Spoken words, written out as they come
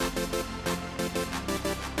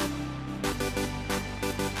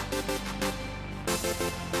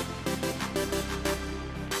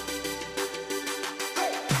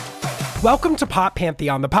Welcome to Pop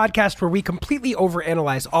Pantheon, the podcast where we completely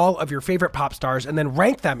overanalyze all of your favorite pop stars and then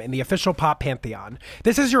rank them in the official Pop Pantheon.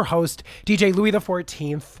 This is your host, DJ Louis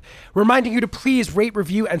XIV, reminding you to please rate,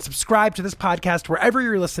 review, and subscribe to this podcast wherever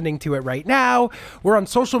you're listening to it right now. We're on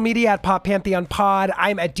social media at Pop Pantheon Pod.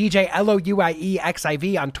 I'm at DJ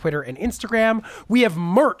LOUIEXIV on Twitter and Instagram. We have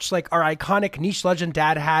merch like our iconic Niche Legend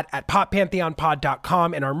Dad hat at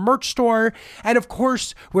poppantheonpod.com in our merch store. And of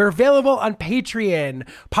course, we're available on Patreon,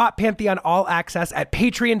 Pop Pantheon All Access at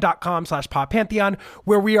patreon.com/poppantheon,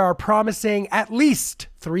 where we are promising at least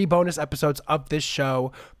 3 bonus episodes of this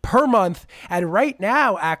show per month. And right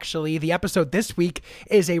now, actually, the episode this week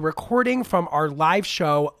is a recording from our live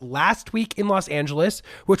show last week in Los Angeles,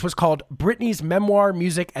 which was called Britney's Memoir,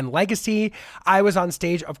 Music, and Legacy. I was on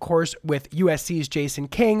stage, of course, with USC's Jason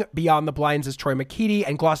King, Beyond the Blinds' Troy McKeady,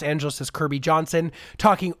 and Los Angeles' Kirby Johnson,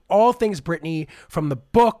 talking all things Britney, from the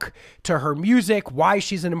book to her music, why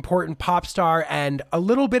she's an important pop star, and a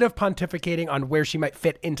little bit of pontificating on where she might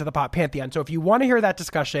fit into the pop pantheon. So if you want to hear that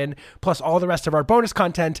discussion, plus all the rest of our bonus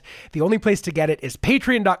content, the only place to get it is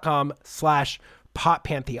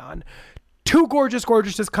patreon.com/poppantheon. 2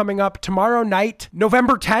 gorgeouses coming up tomorrow night.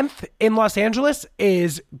 November 10th in Los Angeles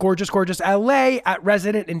is Gorgeous LA at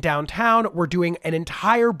Resident in downtown. We're doing an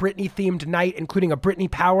entire Britney themed night, including a Britney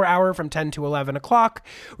Power Hour from 10 to 11 o'clock.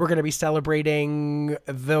 We're going to be celebrating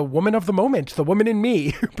the woman of the moment, the woman in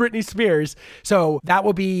me, Britney Spears. So that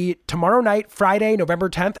will be tomorrow night, Friday, November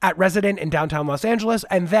 10th at Resident in downtown Los Angeles.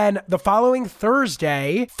 And then the following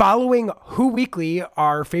Thursday, following Who Weekly,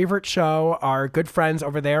 our favorite show, our good friends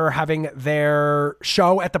over there are having their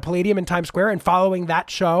show at the Palladium in Times Square, and following that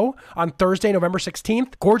show on Thursday, November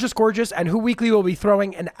 16th, Gorgeous and Who Weekly will be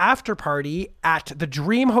throwing an after party at the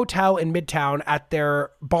Dream Hotel in Midtown at their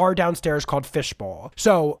bar downstairs called Fishbowl.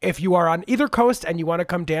 So if you are on either coast and you want to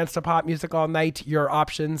come dance to pop music all night, your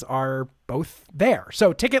options are both there.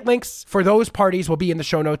 So ticket links for those parties will be in the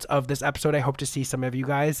show notes of this episode. I hope to see some of you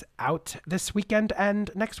guys out this weekend and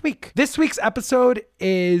next week. This week's episode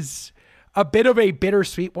is a bit of a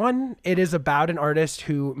bittersweet one. It is about an artist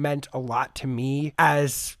who meant a lot to me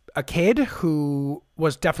as a kid, who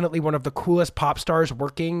was definitely one of the coolest pop stars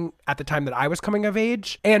working at the time that I was coming of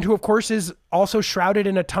age, and who of course is also shrouded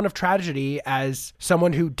in a ton of tragedy as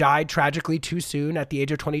someone who died tragically too soon at the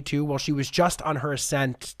age of 22 while she was just on her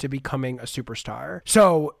ascent to becoming a superstar.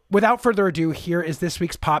 So without further ado, here is this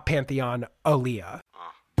week's Pop Pantheon, AALIYAH.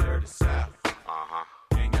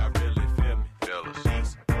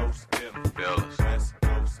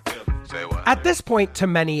 At this point, to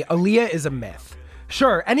many, AALIYAH is a myth.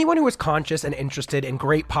 Sure, anyone who was conscious and interested in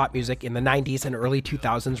great pop music in the 90s and early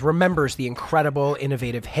 2000s remembers the incredible,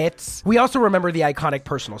 innovative hits. We also remember the iconic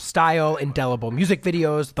personal style, indelible music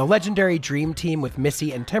videos, the legendary Dream Team with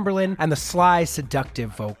Missy and Timbaland, and the sly,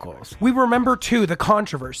 seductive vocals. We remember, too, the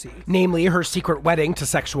controversy, namely her secret wedding to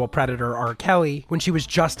sexual predator R. Kelly when she was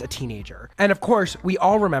just a teenager. And of course, we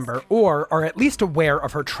all remember, or are at least aware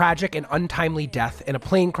of her tragic and untimely death in a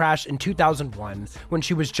plane crash in 2001 when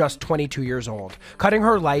she was just 22 years old, cutting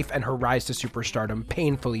her life and her rise to superstardom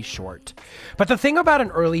painfully short. But the thing about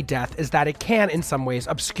an early death is that it can, in some ways,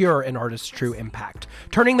 obscure an artist's true impact,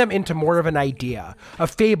 turning them into more of an idea, a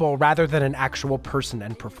fable rather than an actual person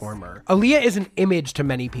and performer. AALIYAH is an image to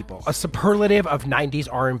many people, a superlative of 90s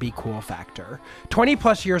R&B cool factor. 20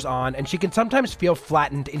 plus years on, and she can sometimes feel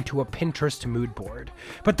flattened into a Pinterest mood board.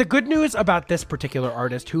 But the good news about this particular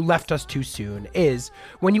artist who left us too soon is,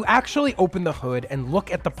 when you actually open the hood and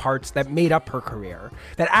look at the parts that made up her career,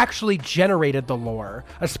 that actually generated the lore,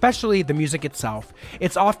 especially the music itself,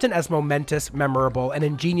 it's often as momentous, memorable, and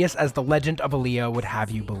ingenious as the legend of AALIYAH would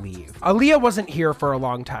have you believe. AALIYAH wasn't here for a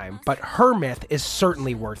long time, but her myth is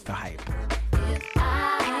certainly worth the hype. If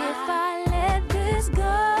I let this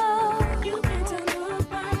go, you can tell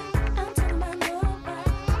nobody, I'll tell my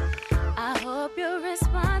nobody. I hope you're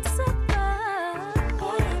responsible.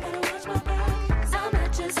 Boy, I gotta watch my back, I'm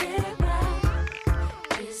not just here to cry.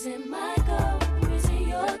 Is it my goal?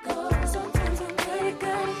 Sometimes I'm pretty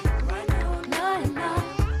good, right now I'm not enough.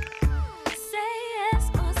 Say yes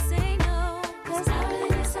or say no, 'cause I really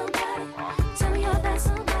need somebody. Tell me you're that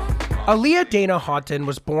somebody. AALIYAH Dana Houghton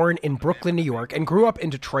was born in Brooklyn, New York, and grew up in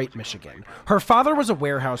Detroit, Michigan. Her father was a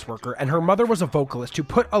warehouse worker, and her mother was a vocalist who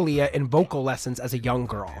put AALIYAH in vocal lessons as a young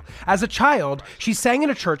girl. As a child, she sang in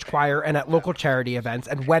a church choir and at local charity events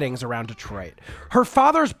and weddings around Detroit. Her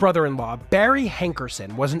father's brother-in-law, Barry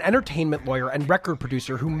Hankerson, was an entertainment lawyer and record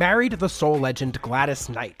producer who married the soul legend Gladys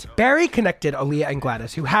Knight. Barry connected AALIYAH and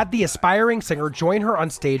Gladys, who had the aspiring singer join her on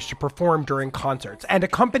stage to perform during concerts, and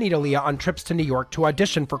accompanied AALIYAH on trips to New York to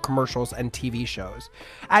audition for commercials commercials and TV shows.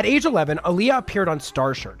 At age 11, Aaliyah appeared on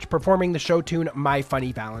Star Search, performing the show tune My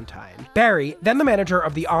Funny Valentine. Barry, then the manager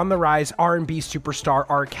of the on-the-rise R&B superstar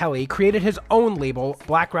R. Kelly, created his own label,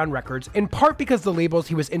 Blackground Records, in part because the labels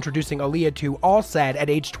he was introducing Aaliyah to all said at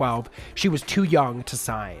age 12 she was too young to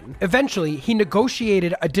sign. Eventually, he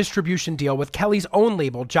negotiated a distribution deal with Kelly's own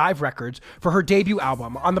label, Jive Records, for her debut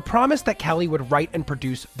album on the promise that Kelly would write and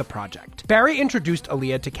produce the project. Barry introduced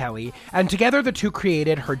Aaliyah to Kelly, and together the two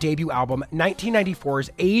created her debut album, 1994's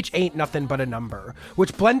Age Ain't Nothing But a Number,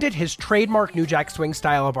 which blended his trademark New Jack Swing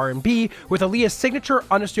style of R&B with Aaliyah's signature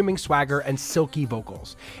unassuming swagger and silky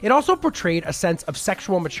vocals. It also portrayed a sense of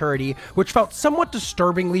sexual maturity, which felt somewhat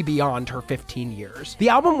disturbingly beyond her 15 years. The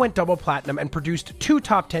album went double platinum and produced 2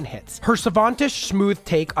 top 10 hits: her savantish, smooth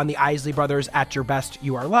take on the Isley Brothers' At Your Best,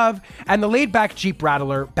 You Are Love, and the laid-back Jeep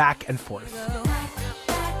rattler Back and Forth.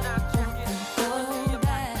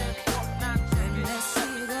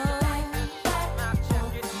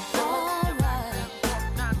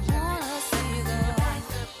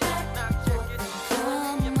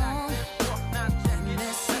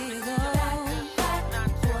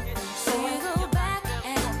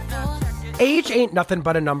 Age Ain't Nothing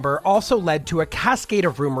But a Number also led to a cascade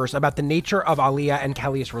of rumors about the nature of Aaliyah and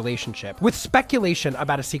Kelly's relationship, with speculation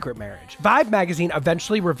about a secret marriage. Vibe magazine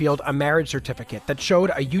eventually revealed a marriage certificate that showed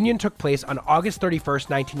a union took place on August 31st,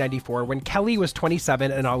 1994, when Kelly was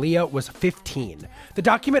 27 and Aaliyah was 15. The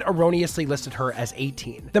document erroneously listed her as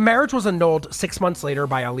 18. The marriage was annulled 6 months later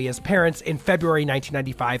by Aaliyah's parents in February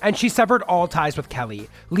 1995, and she severed all ties with Kelly,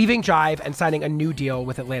 leaving Jive and signing a new deal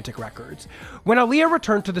with Atlantic Records. When Aaliyah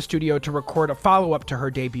returned to the studio to record a follow-up to her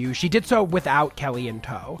debut, she did so without Kelly in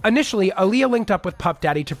tow. Initially, Aaliyah linked up with Puff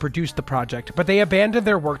Daddy to produce the project, but they abandoned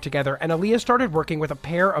their work together, and Aaliyah started working with a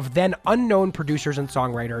pair of then unknown producers and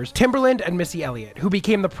songwriters, Timbaland and Missy Elliott, who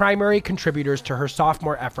became the primary contributors to her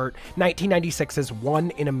sophomore effort, 1996's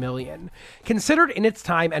One in a Million. Considered in its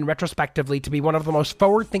time and retrospectively to be one of the most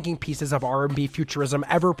forward-thinking pieces of R&B futurism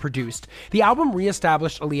ever produced, the album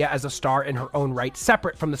re-established Aaliyah as a star in her own right,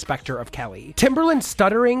 separate from the specter of Kelly. Timbaland's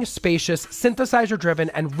stuttering, spacious,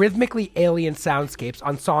 synthesizer-driven, and rhythmically alien soundscapes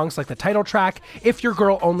on songs like the title track, If Your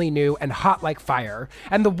Girl Only Knew, and Hot Like Fire,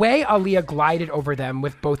 and the way Aaliyah glided over them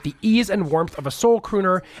with both the ease and warmth of a soul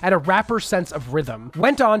crooner and a rapper's sense of rhythm,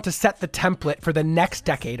 went on to set the template for the next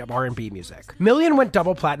decade of R&B music. Million went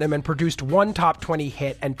double platinum and produced 1 top 20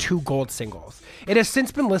 hit and 2 gold singles. It has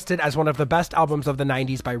since been listed as one of the best albums of the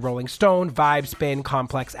 90s by Rolling Stone, Vibe, Spin,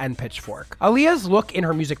 Complex, and Pitchfork. Aaliyah's look in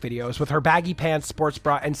her music videos, with her baggy pants, sports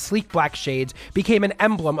bra, and sleek black shades, became an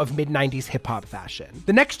emblem of mid-90s hip-hop fashion.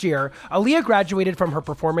 The next year, Aaliyah graduated from her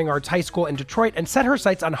performing arts high school in Detroit and set her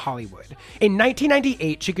sights on Hollywood. In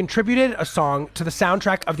 1998, she contributed a song to the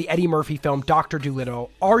soundtrack of the Eddie Murphy film Dr.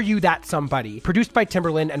 Dolittle, Are You That Somebody?, produced by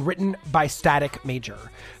Timbaland and written by Static Major.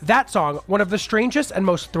 That song, one of the strangest and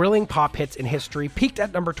most thrilling pop hits in history, peaked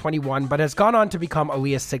at number 21, but has gone on to become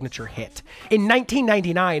Aaliyah's signature hit. In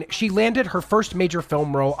 1999, she landed her first major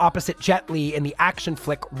film role opposite Jet Li in the action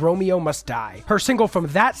flick Romeo Must Die. Her single from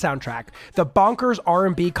that soundtrack, the bonkers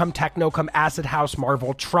R&B come techno come acid house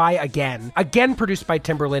marvel Try Again, again produced by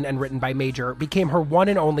Timbaland and written by Major, became her one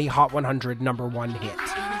and only Hot 100 #1 hit.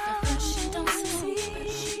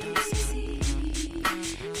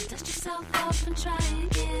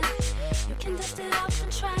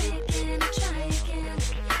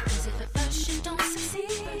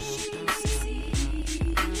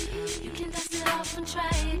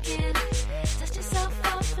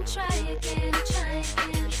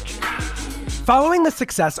 Following the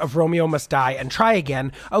success of Romeo Must Die and Try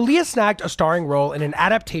Again, Aaliyah snagged a starring role in an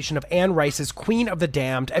adaptation of Anne Rice's Queen of the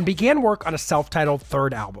Damned and began work on a self-titled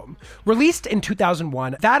third album. Released in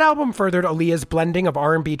 2001, that album furthered Aaliyah's blending of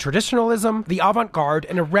R&B traditionalism, the avant-garde,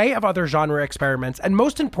 an array of other genre experiments, and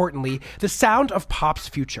most importantly, the sound of pop's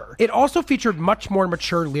future. It also featured much more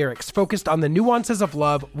mature lyrics focused on the nuances of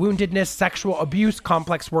love, woundedness, sexual abuse,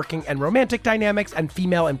 complex working and romantic dynamics, and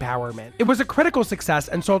female empowerment. It was a critical success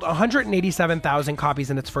and sold 187,000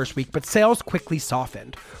 copies in its first week, but sales quickly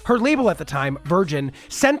softened. Her label at the time, Virgin,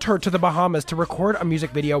 sent her to the Bahamas to record a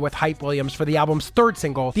music video with Hype Williams for the album's third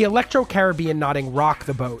single, the Electro-Caribbean nodding Rock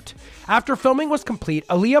the Boat. After filming was complete,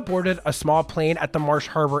 Aaliyah boarded a small plane at the Marsh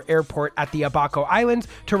Harbor Airport at the Abaco Islands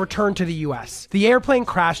to return to the US. The airplane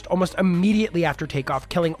crashed almost immediately after takeoff,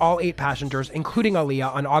 killing all 8 passengers, including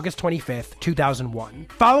Aaliyah, on August 25th, 2001.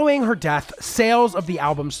 Following her death, sales of the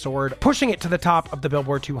album soared, pushing it to the top of the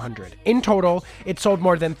Billboard 200. In total, it sold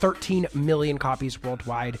more than 13 million copies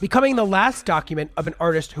worldwide, becoming the last document of an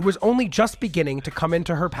artist who was only just beginning to come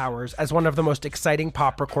into her powers as one of the most exciting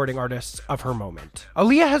pop recording artists of her moment.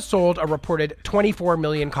 Aaliyah has sold a reported 24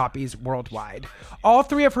 million copies worldwide. All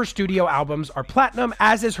 3 of her studio albums are platinum,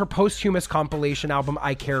 as is her posthumous compilation album,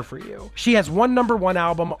 I Care For You. She has 1 number 1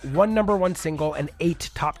 album, 1 number 1 single, and 8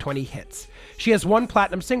 top 20 hits. She has 1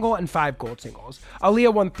 platinum single and 5 gold singles.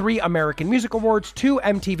 Aaliyah won 3 American Music Awards, 2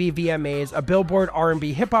 MTV VMAs, a Billboard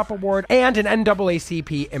R&B Hip Hop Award, and an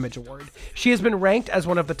NAACP Image Award. She has been ranked as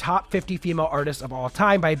one of the top 50 female artists of all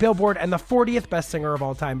time by Billboard and the 40th best singer of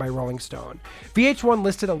all time by Rolling Stone. VH1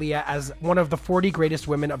 listed Aaliyah as one of the 40 greatest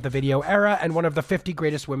women of the video era and one of the 50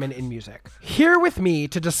 greatest women in music. Here with me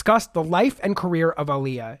to discuss the life and career of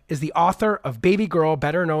Aaliyah is the author of Baby Girl,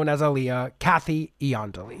 better known as Aaliyah, Kathy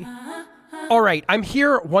Iandoli. All right, I'm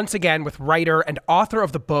here once again with writer and author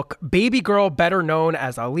of the book, Baby Girl, better known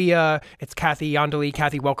as Aaliyah. It's Kathy Iandoli.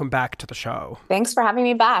 Kathy, welcome back to the show. Thanks for having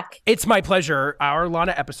me back. It's my pleasure. Our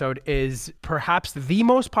Lana episode is perhaps the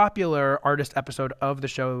most popular artist episode of the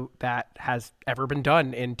show that has ever been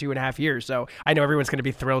done in 2.5 years. So I know everyone's going to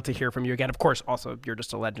be thrilled to hear from you again. Of course, also, you're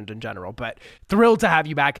just a legend in general, but thrilled to have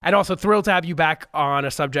you back. And also thrilled to have you back on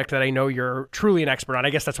a subject that I know you're truly an expert on. I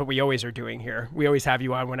guess that's what we always are doing here. We always have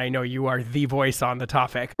you on when I know you are the voice on the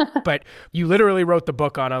topic, but you literally wrote the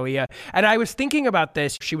book on Aaliyah. And I was thinking about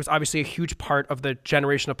this. She was obviously a huge part of the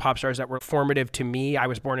generation of pop stars that were formative to me. I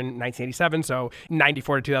was born in 1987, so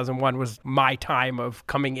 94 to 2001 was my time of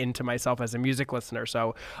coming into myself as a music listener.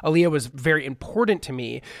 So Aaliyah was very important to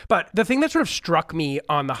me. But the thing that sort of struck me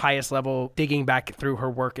on the highest level, digging back through her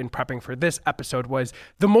work and prepping for this episode, was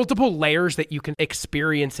the multiple layers that you can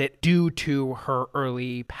experience it due to her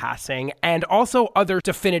early passing, and also other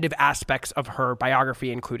definitive aspects of her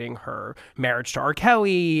biography, including her marriage to R.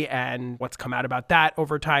 Kelly and what's come out about that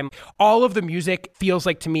over time. All of the music feels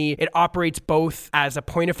like to me it operates both as a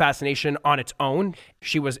point of fascination on its own.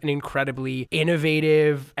 She was an incredibly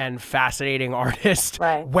innovative and fascinating artist,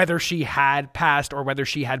 right, whether she had passed or whether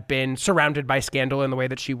she had been surrounded by scandal in the way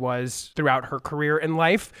that she was throughout her career in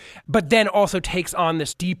life, but then also takes on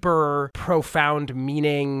this deeper, profound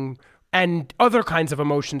meaning and other kinds of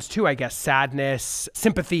emotions too, I guess, sadness,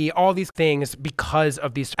 sympathy, all these things because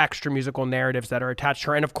of these extra musical narratives that are attached to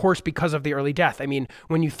her. And of course, because of the early death. I mean,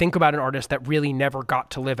 when you think about an artist that really never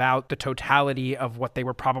got to live out the totality of what they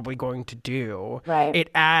were probably going to do, right, it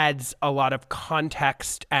adds a lot of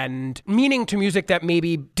context and meaning to music that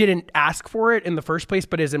maybe didn't ask for it in the first place,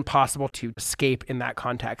 but is impossible to escape in that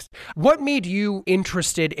context. What made you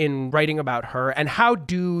interested in writing about her, and how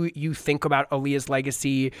do you think about Aaliyah's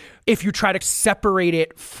legacy if you try to separate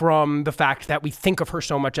it from the fact that we think of her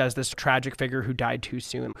so much as this tragic figure who died too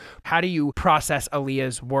soon? How do you process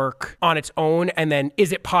Aaliyah's work on its own? And then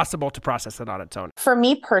is it possible to process it on its own? For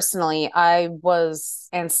me personally, I was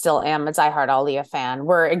and still am a diehard Aaliyah fan.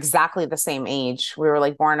 We're exactly the same age. We were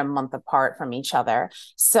like born a month apart from each other.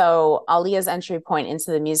 So Aaliyah's entry point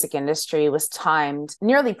into the music industry was timed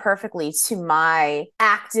nearly perfectly to my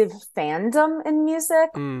active fandom in music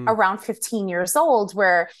around 15 years old,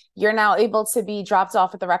 where you're now able to be dropped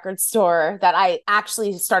off at the record store that I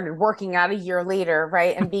actually started working at a year later,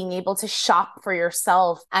 right? And being able to shop for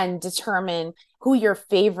yourself and determine who your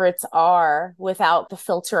favorites are without the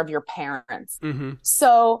filter of your parents. Mm-hmm.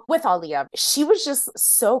 So with Aaliyah, she was just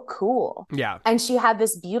so cool. Yeah. And she had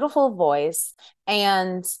this beautiful voice,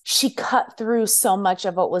 and she cut through so much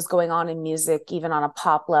of what was going on in music, even on a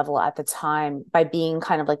pop level at the time, by being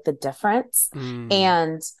kind of like the difference.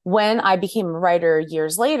 And when I became a writer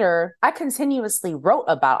years later, I continuously wrote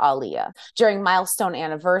about Aaliyah. During milestone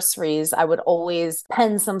anniversaries, I would always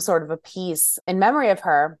pen some sort of a piece in memory of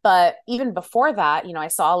her. But even before that, I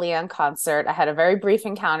saw Aaliyah in concert. I had a very brief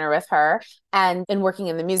encounter with her. And in working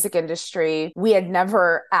in the music industry, we had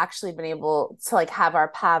never actually been able to have our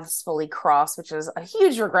paths fully cross, which is a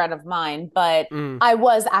huge regret of mine. But I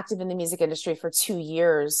was active in the music industry for 2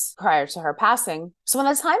 years prior to her passing. So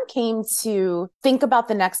when the time came to think about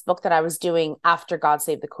the next book that I was doing after God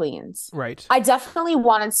Save the Queens, right, I definitely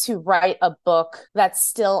wanted to write a book that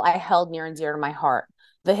still I held near and dear to my heart.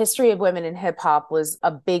 The history of women in hip hop was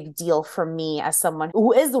a big deal for me as someone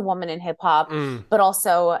who is a woman in hip hop, but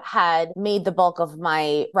also had made the bulk of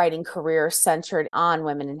my writing career centered on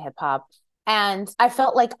women in hip hop. And I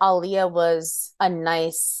felt like Aaliyah was a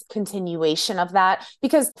nice continuation of that,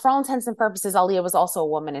 because for all intents and purposes, Aaliyah was also a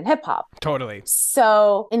woman in hip hop. Totally.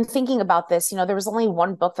 So in thinking about this, there was only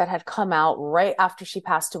one book that had come out right after she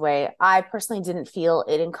passed away. I personally didn't feel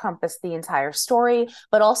it encompassed the entire story,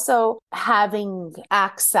 but also having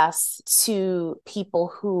access to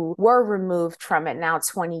people who were removed from it now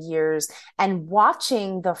 20 years and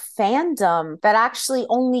watching the fandom that actually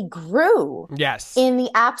only grew yes, in the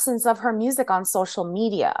absence of her music music on social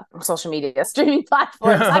media, streaming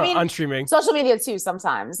platforms. I mean, on streaming. Social media too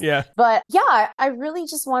sometimes. Yeah. But yeah, I really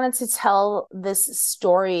just wanted to tell this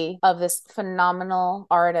story of this phenomenal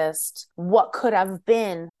artist, what could have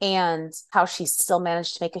been, and how she still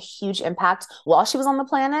managed to make a huge impact while she was on the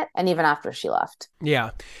planet and even after she left.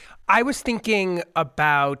 Yeah. I was thinking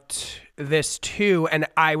about this too, and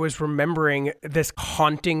I was remembering this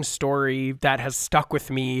haunting story that has stuck with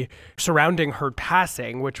me surrounding her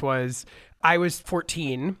passing, which was I was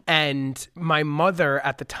 14 and my mother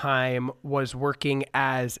at the time was working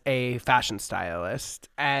as a fashion stylist,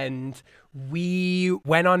 and we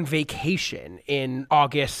went on vacation in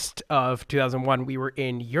August of 2001. We were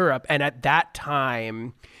in Europe, and at that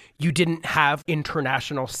time, you didn't have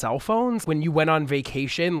international cell phones. When you went on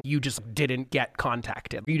vacation, you just didn't get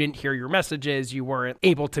contacted. You didn't hear your messages. You weren't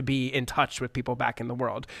able to be in touch with people back in the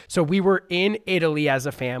world. So we were in Italy as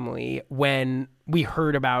a family when we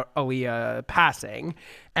heard about AALIYAH passing.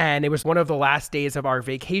 And it was one of the last days of our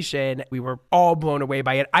vacation. We were all blown away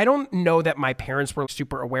by it. I don't know that my parents were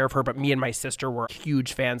super aware of her, but me and my sister were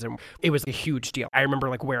huge fans, and it was a huge deal. I remember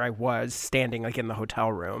like where I was standing like in the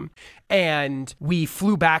hotel room. And we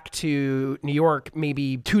flew back to New York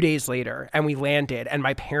maybe 2 days later, and we landed, and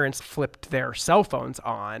my parents flipped their cell phones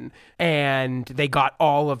on, and they got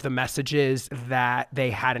all of the messages that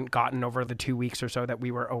they hadn't gotten over the 2 weeks or so that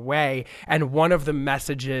we were away. And one of the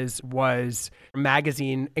messages was a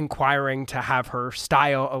magazine inquiring to have her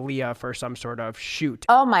style AALIYAH for some sort of shoot.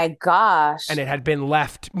 Oh my gosh. And it had been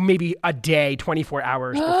left maybe a day, 24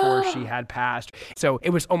 hours before she had passed. So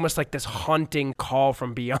it was almost like this haunting call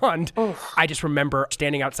from beyond. Oof. I just remember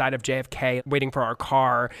standing outside of JFK waiting for our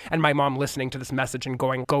car, and my mom listening to this message and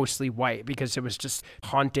going ghostly white because it was just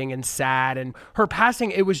haunting and sad. And her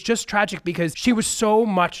passing, it was just tragic because she was so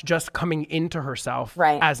much just coming into herself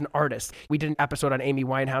as an artist. We did an episode on Amy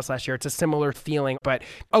Winehouse last year. It's a similar feeling, but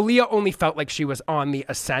AALIYAH only felt like she was on the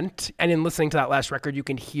ascent. And in listening to that last record, you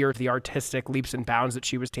can hear the artistic leaps and bounds that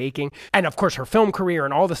she was taking. And of course, her film career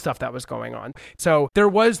and all the stuff that was going on. So there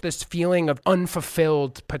was this feeling of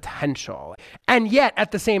unfulfilled potential. And yet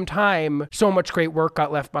at the same time, so much great work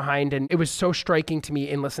got left behind. And it was so striking to me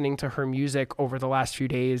in listening to her music over the last few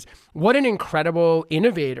days, what an incredible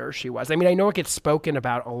innovator she was. I mean, I know it gets spoken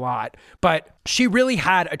about a lot, but she really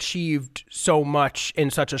had achieved so much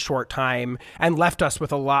in such a short time and left us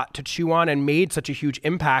with a lot to chew on and made such a huge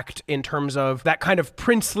impact in terms of that kind of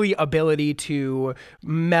princely ability to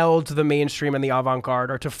meld the mainstream and the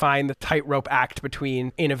avant-garde, or to find the tightrope act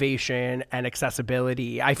between innovation and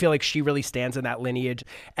accessibility. I feel like she really stands in that lineage,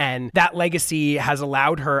 and that legacy has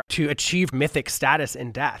allowed her to achieve mythic status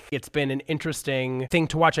in death. It's been an interesting thing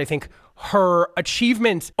to watch. I think her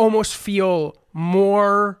achievements almost feel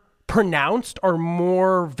more pronounced or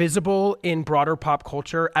more visible in broader pop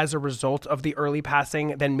culture as a result of the early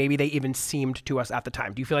passing than maybe they even seemed to us at the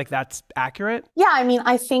time. Do you feel like that's accurate? Yeah, I mean,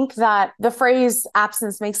 I think that the phrase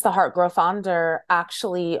absence makes the heart grow fonder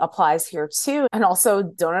actually applies here too. And also,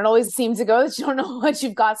 don't it always seem to go that you don't know what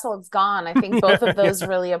you've got till it's gone? I think both of those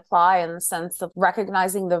really apply in the sense of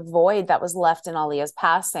recognizing the void that was left in AALIYAH's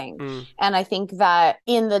passing. And I think that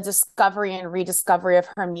in the discovery and rediscovery of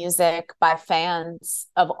her music by fans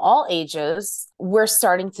of all ages, we're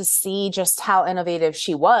starting to see just how innovative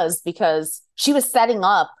she was, because she was setting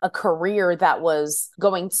up a career that was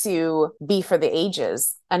going to be for the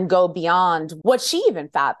ages and go beyond what she even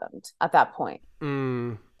fathomed at that point.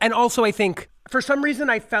 And also, I think for some reason,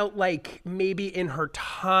 I felt like maybe in her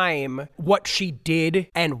time, what she did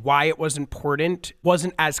and why it was important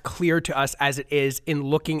wasn't as clear to us as it is in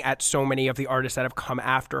looking at so many of the artists that have come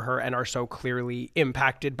after her and are so clearly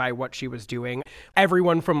impacted by what she was doing.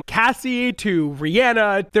 Everyone from Cassie to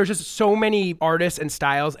Rihanna, there's just so many artists and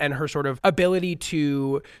styles, and her sort of ability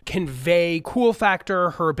to convey cool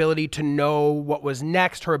factor, her ability to know what was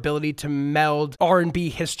next, her ability to meld R&B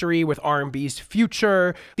history with R&B's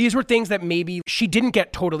future. These were things that maybe she didn't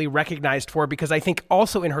get totally recognized for, because I think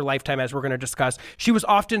also in her lifetime, as we're going to discuss, she was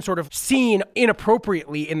often sort of seen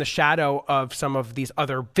inappropriately in the shadow of some of these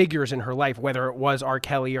other figures in her life, whether it was R.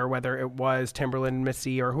 Kelly or whether it was Timberland,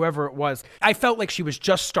 Missy, or whoever it was. I felt like she was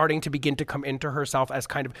just starting to begin to come into herself as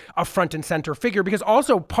kind of a front and center figure, because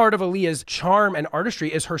also part of AALIYAH's charm and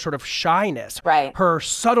artistry is her sort of shyness, her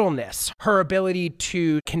subtleness, her ability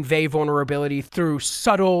to convey vulnerability through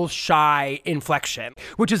subtle, shy inflection,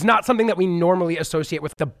 which is not something that we normally normally associate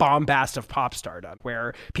with the bombast of pop stardom,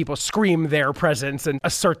 where people scream their presence and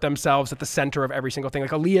assert themselves at the center of every single thing.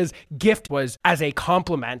 Like Aaliyah's gift was as a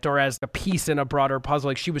compliment or as a piece in a broader puzzle.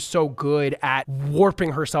 Like she was so good at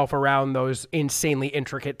warping herself around those insanely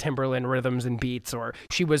intricate Timberland rhythms and beats, or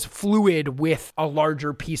she was fluid with a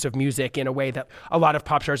larger piece of music in a way that a lot of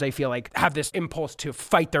pop stars, I feel like, have this impulse to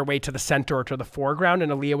fight their way to the center or to the foreground.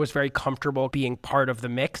 And Aaliyah was very comfortable being part of the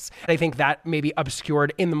mix. I think that maybe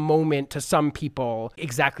obscured in the moment to some people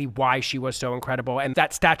exactly why she was so incredible. And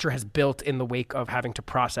that stature has built in the wake of having to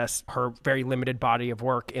process her very limited body of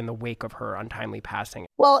work in the wake of her untimely passing.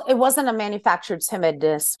 Well, it wasn't a manufactured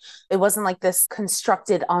timidness. It wasn't like this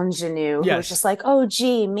constructed ingenue who was just like, oh,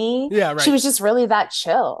 gee, me. Yeah, right. She was just really that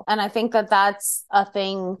chill. And I think that that's a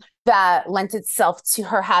thing that lent itself to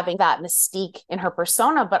her having that mystique in her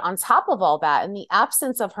persona. But on top of all that, in the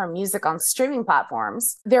absence of her music on streaming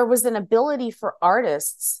platforms, there was an ability for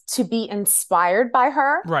artists to be inspired by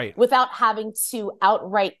her without having to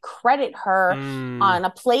outright credit her on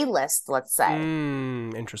a playlist, let's say.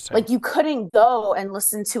 Interesting. Like you couldn't go and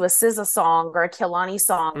listen to a SZA song or a Kehlani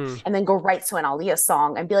song and then go right to an Aaliyah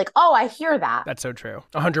song and be like, oh, I hear that. That's so true.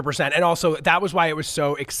 100%. And also that was why it was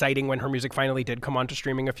so exciting when her music finally did come onto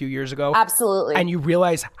streaming a few years ago. Absolutely. And you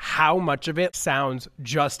realize how much of it sounds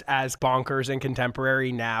just as bonkers and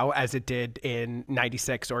contemporary now as it did in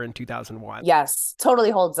 96 or in 2001. Yes,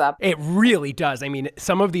 totally holds up. It really does. I mean,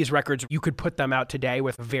 some of these records, you could put them out today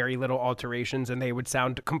with very little alterations and they would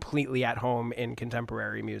sound completely at home in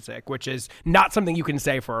contemporary music, which is not something you can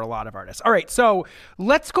say for a lot of artists. All right, so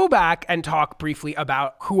let's go back and talk briefly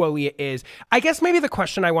about who Aaliyah is. I guess maybe the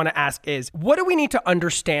question I want to ask is, what do we need to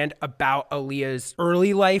understand about Aaliyah's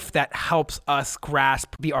early life that helps us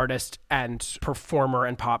grasp the artist and performer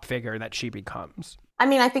and pop figure that she becomes? I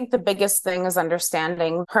mean, I think the biggest thing is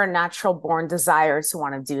understanding her natural born desire to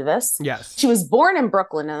want to do this. Yes. She was born in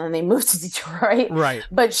Brooklyn and then they moved to Detroit. Right.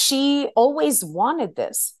 But she always wanted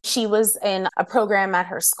this. She was in a program at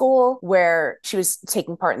her school where she was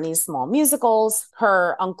taking part in these small musicals.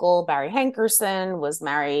 Her uncle, Barry Hankerson, was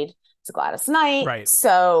married to Gladys Knight. Right.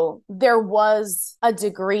 So there was a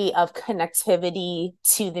degree of connectivity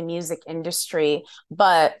to the music industry.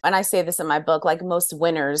 But, and I say this in my book, like most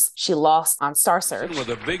winners, she lost on Star Search. With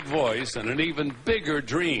a big voice and an even bigger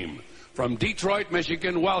dream. From Detroit,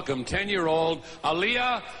 Michigan, welcome 10-year-old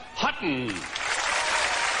AALIYAH Hutton.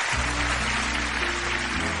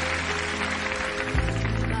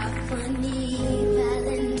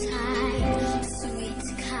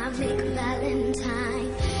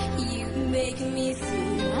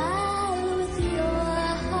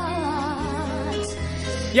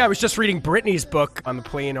 Yeah, I was just reading Britney's book on the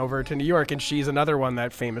plane over to New York, and she's another one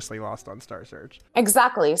that famously lost on Star Search.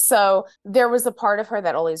 Exactly. So there was a part of her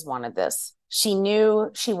that always wanted this. She knew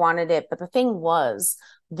she wanted it, but the thing was,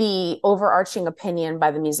 the overarching opinion by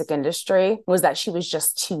the music industry was that she was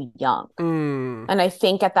just too young. And I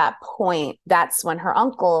think at that point, that's when her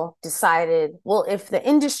uncle decided, well, if the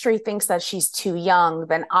industry thinks that she's too young,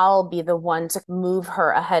 then I'll be the one to move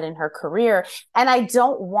her ahead in her career. And I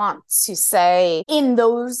don't want to say in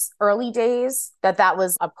those early days that that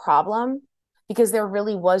was a problem, because there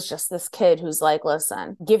really was just this kid who's like,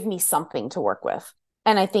 listen, give me something to work with.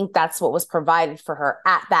 And I think that's what was provided for her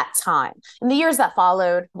at that time. In the years that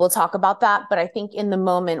followed, we'll talk about that. But I think in the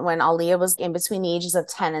moment when Aaliyah was in between the ages of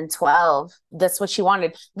 10 and 12, that's what she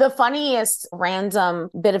wanted. The funniest random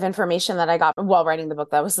bit of information that I got while writing the book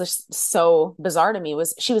that was just so bizarre to me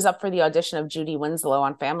was she was up for the audition of Judy Winslow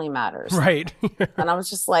on Family Matters. Right. And I was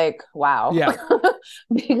just like, wow. Yeah.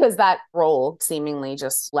 Because that role seemingly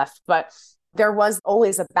just left. But there was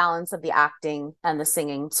always a balance of the acting and the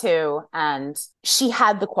singing too. And she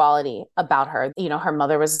had the quality about her. You know, her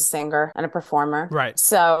mother was a singer and a performer. Right.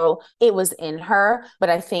 So it was in her. But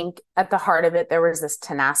I think at the heart of it, there was this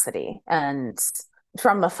tenacity. And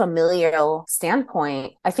from a familial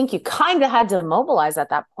standpoint, I think you kind of had to mobilize at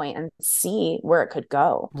that point and see where it could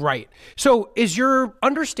go. Right. So is your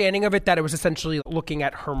understanding of it that it was essentially looking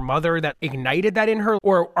at her mother that ignited that in her?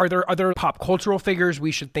 Or are there other pop cultural figures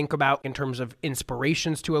we should think about in terms of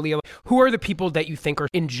inspirations to Aaliyah? Who are the people that you think are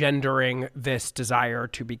engendering this desire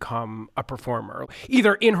to become a performer,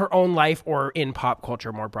 either in her own life or in pop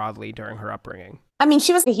culture more broadly during her upbringing? I mean,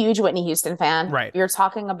 she was a huge Whitney Houston fan. Right. You're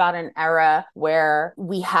talking about an era where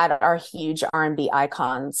we had our huge R&B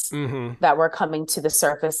icons that were coming to the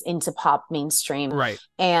surface into pop mainstream. Right.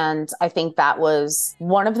 And I think that was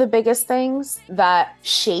one of the biggest things that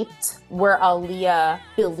shaped where Aaliyah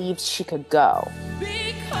believed she could go.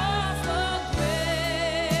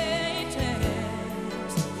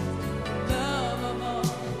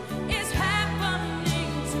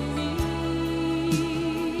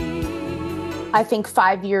 I think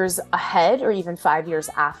 5 years ahead or even 5 years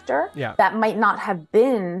after, that might not have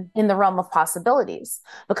been in the realm of possibilities.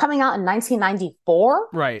 But coming out in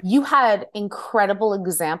 1994, you had incredible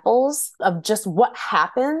examples of just what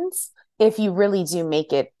happens if you really do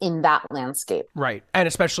make it in that landscape. Right. And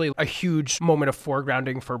especially a huge moment of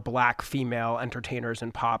foregrounding for Black female entertainers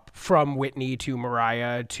in pop, from Whitney to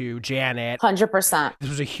Mariah to Janet. 100%. This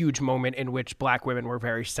was a huge moment in which Black women were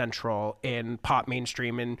very central in pop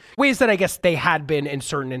mainstream in ways that I guess they had been in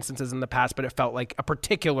certain instances in the past, but it felt like a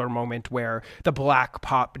particular moment where the Black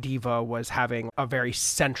pop diva was having a very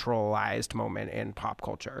centralized moment in pop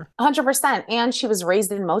culture. 100%. And she was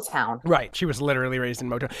raised in Motown. Right. She was literally raised in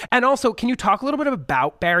Motown. And also, can you talk a little bit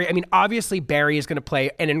about Barry? I mean, obviously, Barry is going to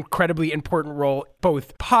play an incredibly important role,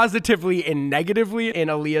 both positively and negatively, in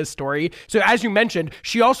Aaliyah's story. So as you mentioned,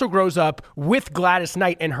 she also grows up with Gladys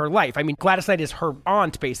Knight in her life. I mean, Gladys Knight is her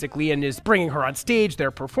aunt, basically, and is bringing her on stage.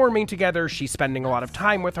 They're performing together. She's spending a lot of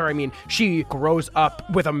time with her. I mean, she grows up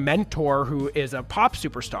with a mentor who is a pop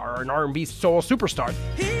superstar or an R&B soul superstar.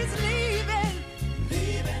 He's leaving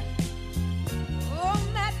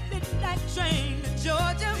on that midnight train to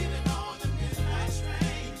Georgia.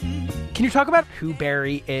 Can you talk about who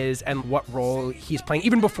Barry is and what role he's playing,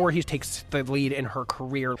 even before he takes the lead in her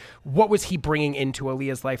career? What was he bringing into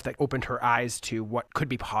Aaliyah's life that opened her eyes to what could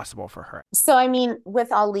be possible for her? So, I mean, with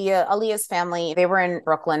Aaliyah's family, they were in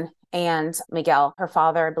Brooklyn. And Miguel, her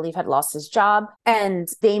father, I believe, had lost his job. And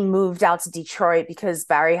they moved out to Detroit because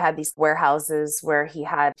Barry had these warehouses where he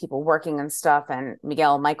had people working and stuff. And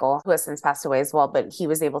Michael, who has since passed away as well, but he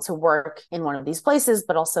was able to work in one of these places.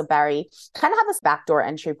 But also Barry kind of had this backdoor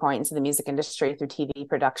entry point into the music industry through TV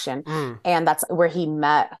production. And that's where he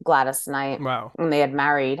met Gladys Knight when they had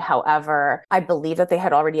married. However, I believe that they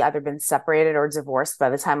had already either been separated or divorced by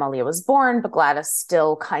the time Aaliyah was born. But Gladys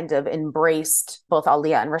still kind of embraced both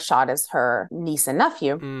Aaliyah and Rashad as her niece and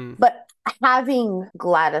nephew. But having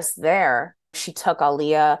Gladys there, she took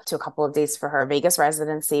Aaliyah to a couple of dates for her Vegas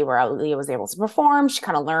residency where Aaliyah was able to perform. She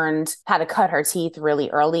kind of learned how to cut her teeth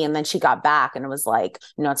really early. And then she got back and it was like,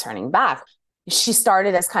 no turning back. She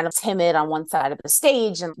started as kind of timid on one side of the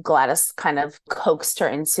stage, and Gladys kind of coaxed her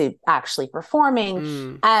into actually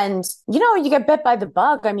performing. And, you get bit by the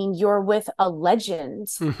bug. I mean, you're with a legend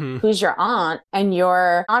who's your aunt, and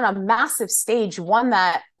you're on a massive stage, one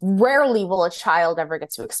that rarely will a child ever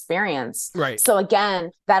get to experience. Right. So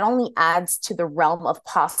again, that only adds to the realm of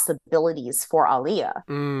possibilities for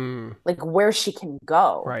Aaliyah, like where she can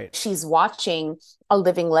go. Right. She's watching a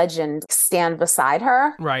living legend stand beside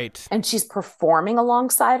her. Right. And she's performing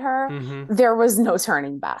alongside her. There was no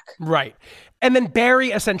turning back. Right. And then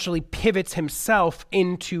Barry essentially pivots himself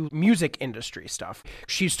into music industry stuff.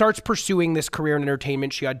 She starts pursuing this career in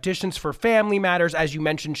entertainment. She auditions for Family Matters. As you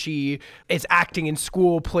mentioned, she is acting in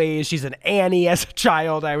school plays. She's an Annie as a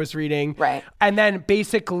child, I was reading. Right. And then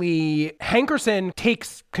basically Hankerson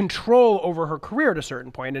takes control over her career at a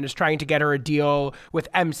certain point and is trying to get her a deal with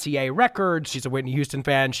MCA Records. She's a Whitney Houston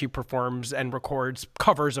fan. She performs and records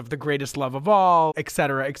covers of The Greatest Love of All, et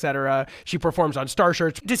cetera, et cetera. She performs on Star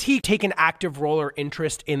Search. Does he take an active role or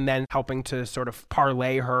interest in then helping to sort of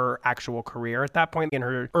parlay her actual career at that point in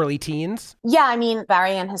her early teens? Yeah, I mean,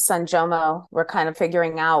 Barry and his son Jomo were kind of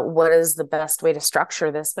figuring out what is the best way to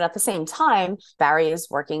structure this. But at the same time, Barry is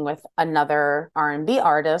working with another R&B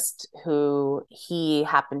artist who he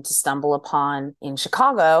happened to stumble upon in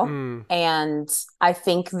Chicago. And I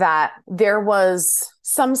think that there was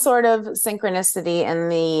some sort of synchronicity in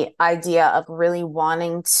the idea of really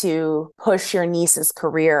wanting to push your niece's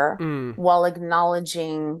career while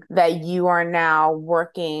acknowledging that you are now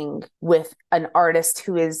working with an artist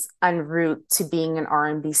who is en route to being an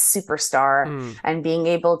R&B superstar and being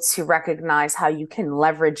able to recognize how you can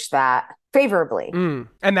leverage that favorably.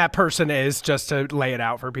 And that person is, just to lay it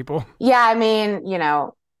out for people. Yeah, I mean,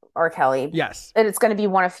 R. Kelly. Yes. And it's going to be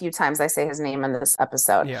one of few times I say his name in this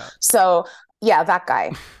episode. Yeah. So yeah, that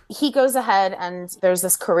guy. He goes ahead and there's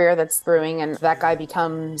this career that's brewing and that guy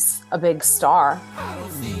becomes a big star.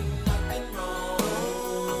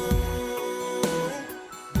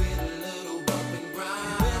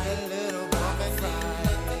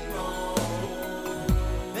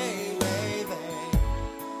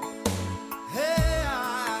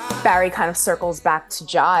 Barry kind of circles back to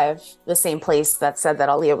Jive, the same place that said that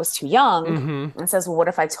Aaliyah was too young, and says, well, what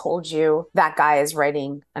if I told you that guy is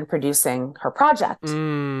writing and producing her project?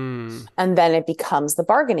 And then it becomes the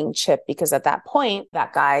bargaining chip, because at that point,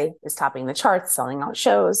 that guy is topping the charts, selling out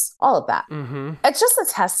shows, all of that. It's just a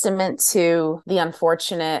testament to the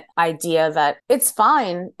unfortunate idea that it's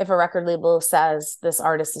fine if a record label says this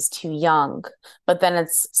artist is too young, but then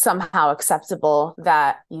it's somehow acceptable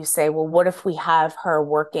that you say, well, what if we have her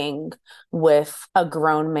working with a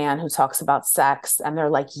grown man who talks about sex? And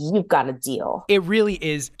they're like, you've got a deal. It really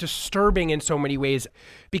is disturbing in so many ways,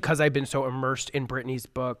 because I've been so immersed in Britney's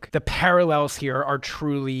book. The parallels here are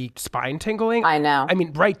truly spine-tingling. I know. I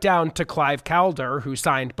mean, right down to Clive Calder, who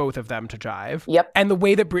signed both of them to Jive. Yep. And the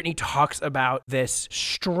way that Britney talks about this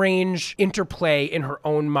strange interplay in her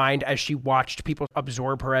own mind as she watched people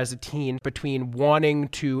absorb her as a teen, between wanting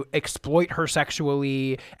to exploit her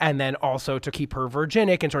sexually and then also to keep her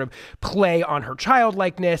virginic and sort of play on her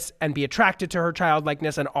childlikeness and be attracted to her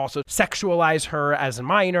childlikeness and also sexualize her as a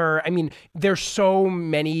minor. I mean, there's so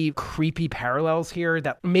many creepy parallels here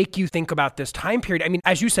that make you think about this time period. I mean,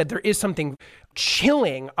 as you said, there is something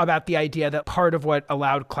chilling about the idea that part of what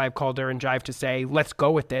allowed Clive Calder and Jive to say, let's go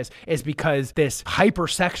with this, is because this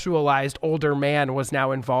hypersexualized older man was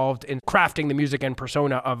now involved in crafting the music and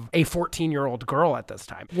persona of a 14-year-old girl at this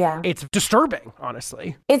time. Yeah. It's disturbing,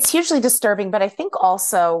 honestly. It's hugely disturbing, but I think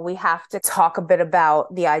also we have to talk a bit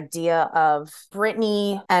about the idea of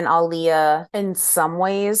Britney and Aaliyah in some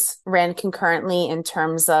ways ran concurrently in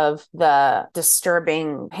terms of the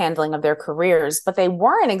disturbing handling of their careers, but they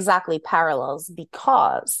weren't exactly parallels,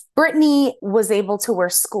 because Britney was able to wear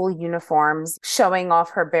school uniforms, showing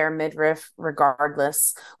off her bare midriff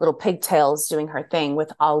regardless, little pigtails, doing her thing.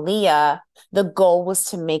 With Aaliyah, the goal was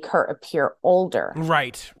to make her appear older.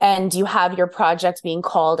 Right. And you have your project being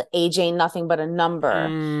called Age Ain't Nothing But a Number.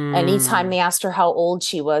 Anytime they asked her how old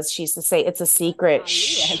she was, she used to say, it's a secret.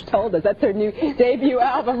 Aaliyah has told us that's her new debut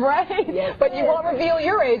album, right? Yes. But you won't reveal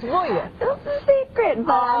your age, will you? It's a secret,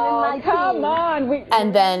 but I'm in my come on.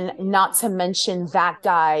 And then, not to mention, that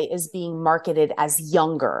guy is being marketed as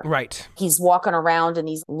younger. Right. He's walking around in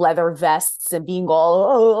these leather vests and being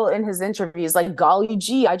all in his interviews like, golly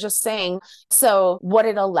gee, I just sang. So what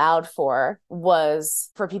it allowed for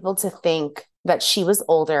was for people to think that she was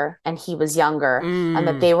older and he was younger, and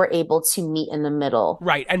that they were able to meet in the middle.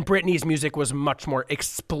 Right. And Britney's music was much more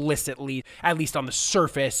explicitly, at least on the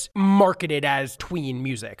surface, marketed as tween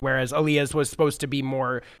music, whereas Aaliyah's was supposed to be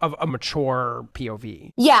more of a mature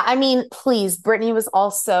POV. Yeah, I mean, please, Britney was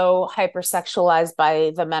also hypersexualized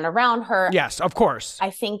by the men around her. Yes, of course.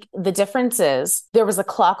 I think the difference is there was a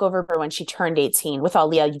clock over her when she turned 18. With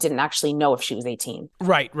Aaliyah, you didn't actually know if she was 18.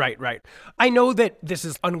 Right. I know that this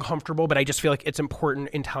is uncomfortable, but I just feel like it's important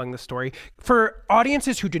in telling the story. For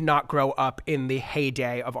audiences who did not grow up in the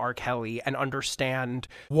heyday of R. Kelly and understand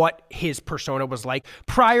what his persona was like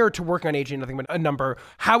prior to working on Age Ain't Nothing But a Number,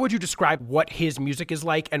 how would you describe what his music is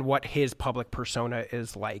like and what his public persona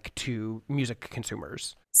is like to music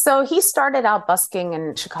consumers? So he started out busking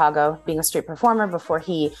in Chicago, being a street performer, before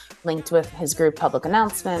he linked with his group Public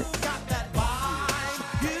Announcement.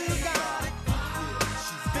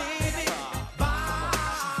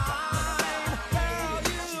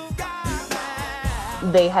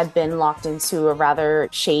 They had been locked into a rather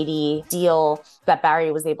shady deal that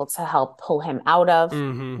Barry was able to help pull him out of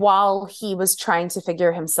while he was trying to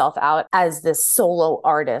figure himself out as this solo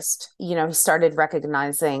artist. You know, he started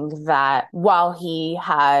recognizing that while he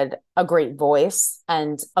had a great voice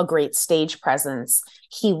and a great stage presence,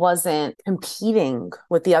 he wasn't competing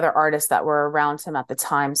with the other artists that were around him at the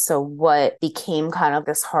time. So what became kind of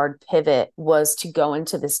this hard pivot was to go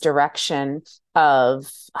into this direction of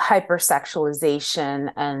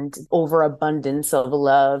hypersexualization and overabundance of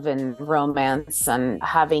love and romance, and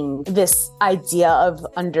having this idea of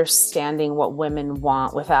understanding what women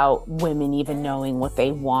want without women even knowing what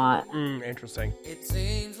they want. Interesting. It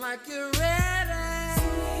seems like you're ready.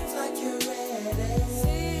 Seems like you're ready.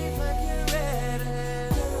 Seems like you're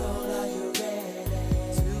ready. Girl, are you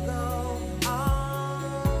ready to go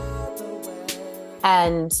all the way?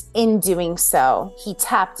 And in doing so, he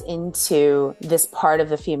tapped into this part of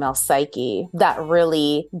the female psyche that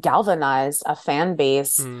really galvanized a fan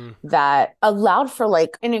base that allowed for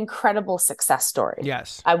like an incredible success story.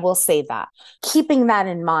 Yes. I will say that. Keeping that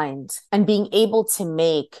in mind and being able to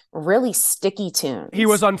make really sticky tunes. He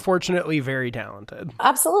was unfortunately very talented.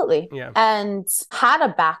 Absolutely. Yeah. And had a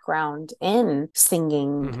background in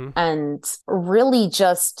singing and really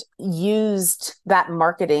just used that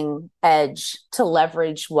marketing edge to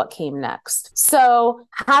leverage what came next. So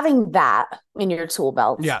having that in your tool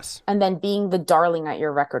belt. Yes. And then being the darling at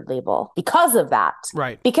your record label because of that.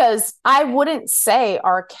 Right. Because I wouldn't say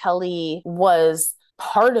R. Kelly was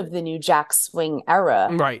part of the new Jack Swing era.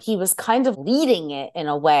 Right. He was kind of leading it in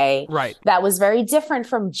a way Right. that was very different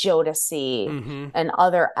from Jodeci and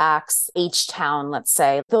other acts, H-Town, let's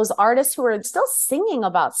say. Those artists who are still singing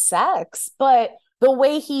about sex, but the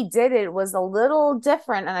way he did it was a little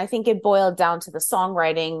different. And I think it boiled down to the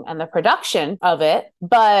songwriting and the production of it.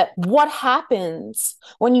 But what happens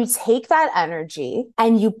when you take that energy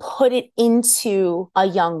and you put it into a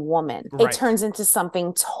young woman? Right. It turns into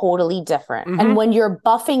something totally different. And when you're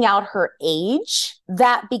buffing out her age,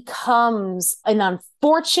 that becomes an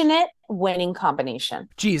unfortunate winning combination.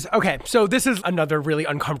 Geez. Okay. So this is another really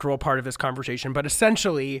uncomfortable part of this conversation, but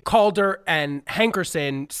essentially Calder and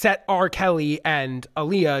Hankerson set R. Kelly and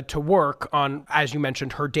Aaliyah to work on, as you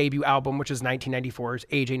mentioned, her debut album, which is 1994's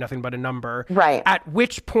Age Ain't Nothing But a Number. Right. At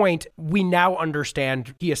which point we now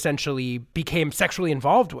understand he essentially became sexually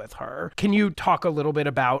involved with her. Can you talk a little bit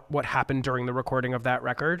about what happened during the recording of that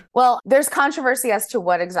record? Well, there's controversy as to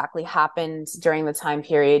what exactly happened during the time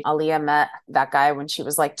period. Aaliyah met that guy when she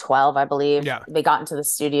was like 12, I believe. Yeah. They got into the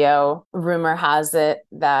studio. Rumor has it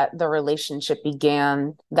that the relationship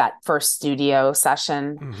began that first studio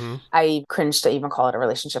session. I cringe to even call it a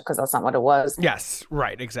relationship because that's not what it was. Yes.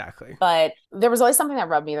 Right. Exactly. But there was always something that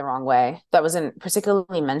rubbed me the wrong way that wasn't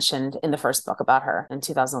particularly mentioned in the first book about her in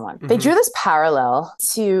 2001. They drew this parallel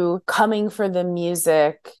to coming for the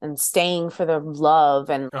music and staying for the love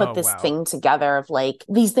and put this thing together of like,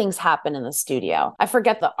 these things happen in the studio. I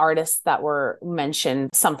forget the artists that were mentioned,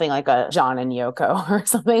 something like a John and Yoko or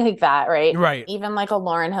something like that, right? Right. Even like a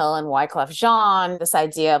Lauryn Hill and Wyclef Jean, this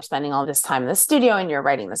idea of spending all this time in the studio and you're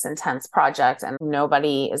writing this intense project and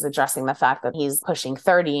nobody is addressing the fact that he's pushing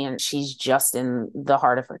 30 and she's just in the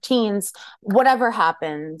heart of her teens. Whatever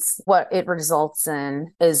happens, what it results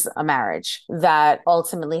in is a marriage that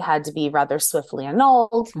ultimately had to be rather swiftly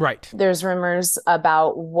annulled. Right. There's rumors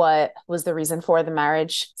about what was the reason for the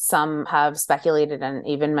marriage. Some have speculated and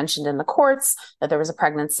even mentioned in the courts that there was a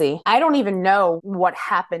pregnancy. I don't even know what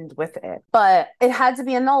happened with it, but it had to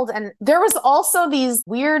be annulled. And there was also these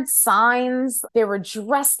weird signs. They were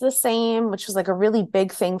dressed the same, which was like a really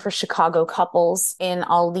big thing for Chicago couples. In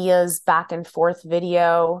Aaliyah's back and forth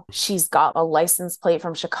video, she's got a license plate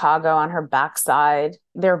from Chicago on her backside.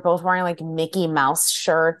 They're both wearing like Mickey Mouse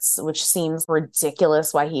shirts, which seems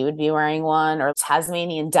ridiculous why he would be wearing one, or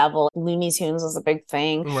Tasmanian Devil. Looney Tunes was a big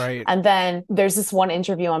thing. Right. And then there's this one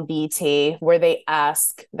interview on BT where they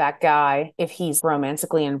ask that guy if he's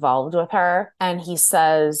romantically involved with her. And he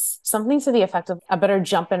says something to the effect of, I better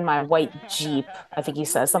jump in my white Jeep. I think he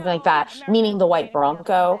says something like that, meaning the white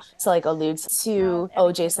Bronco. So like alludes to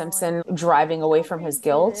O.J. Simpson driving away from his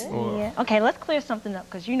guilt. Yeah. Okay, let's clear something up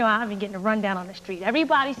because you know I've been getting a rundown on the street.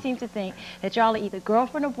 Everybody seems to think that y'all are either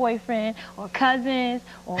girlfriend or boyfriend or cousins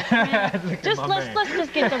or friends. let's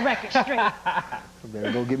just get the record straight. I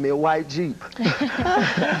better go get me a white Jeep.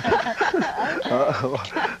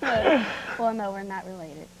 Well, no, we're not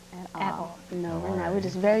related at all. No, we're not. We're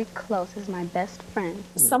just very close. He's my best friend.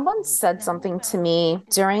 Someone said something to me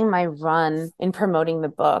during my run in promoting the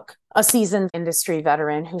book. A seasoned industry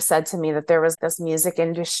veteran who said to me that there was this music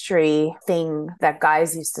industry thing that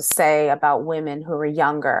guys used to say about women who were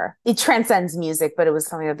younger. It transcends music, but it was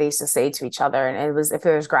something that they used to say to each other. And it was, if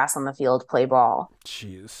there's grass on the field, play ball.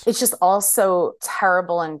 Jeez. It's just all so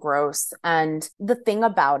terrible and gross. And the thing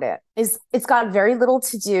about it is it's got very little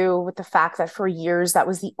to do with the fact that for years that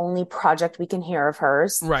was the only project we can hear of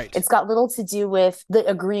hers. Right. It's got little to do with the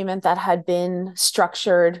agreement that had been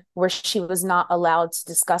structured where she was not allowed to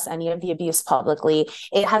discuss any of the abuse publicly.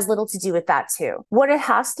 It has little to do with that too. What it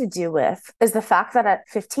has to do with is the fact that at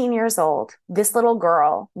 15 years old, this little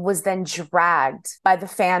girl was then dragged by the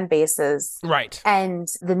fan bases Right. and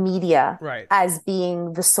the media Right. as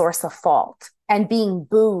being the source of fault and being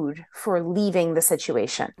booed for leaving the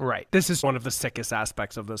situation. Right. This is one of the sickest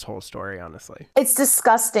aspects of this whole story, honestly. It's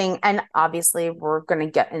disgusting. And obviously, we're going to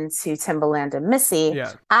get into Timbaland and Missy.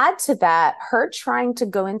 Yeah. Add to that, her trying to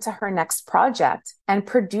go into her next project and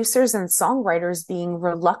producers and songwriters being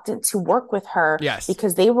reluctant to work with her Yes.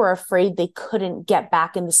 because they were afraid they couldn't get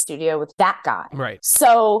back in the studio with that guy. Right.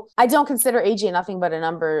 So I don't consider AJ Nothing But a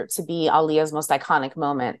Number to be Aaliyah's most iconic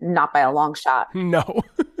moment, not by a long shot. No.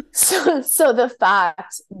 So the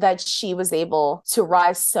fact that she was able to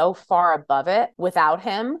rise so far above it without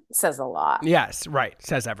him says a lot. Yes, right.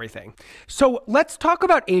 Says everything. So let's talk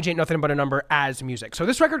about Age Ain't Nothing But a Number as music. So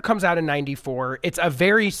this record comes out in 94. It's a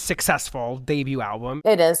very successful debut album.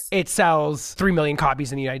 It is. It sells 3 million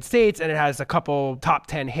copies in the United States, and it has a couple top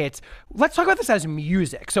 10 hits. Let's talk about this as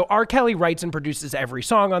music. So R. Kelly writes and produces every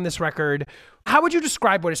song on this record. How would you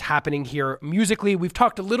describe what is happening here musically? We've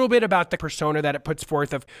talked a little bit about the persona that it puts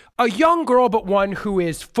forth of a young girl, but one who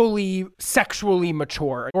is fully sexually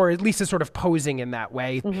mature, or at least is sort of posing in that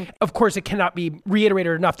way. Mm-hmm. Of course, it cannot be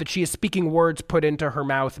reiterated enough that she is speaking words put into her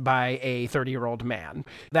mouth by a 30-year-old man.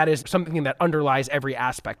 That is something that underlies every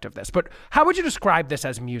aspect of this. But how would you describe this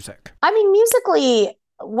as music? I mean, musically,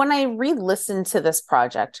 when I re-listened to this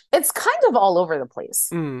project, it's kind of all over the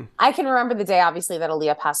place. I can remember the day, obviously, that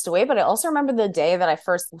Aaliyah passed away, but I also remember the day that I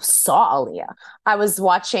first saw Aaliyah. I was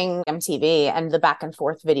watching MTV and the Back and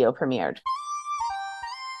Forth video premiered.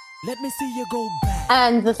 Let me see you go back.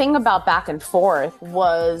 And the thing about Back and Forth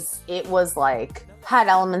was it was like, had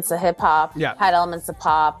elements of hip hop, had elements of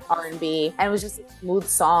pop, R&B, and it was just a smooth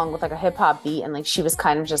song with like a hip hop beat, and like she was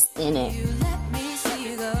kind of just in it.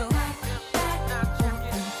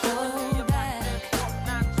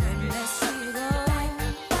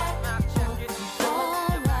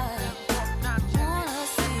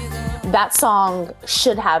 That song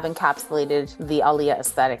should have encapsulated the Aaliyah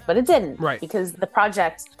aesthetic, but it didn't. Right. Because the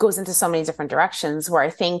project goes into so many different directions where I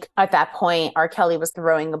think at that point, R. Kelly was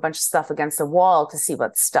throwing a bunch of stuff against the wall to see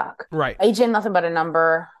what stuck. Right. Age Ain't Nothing But a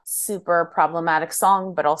Number, super problematic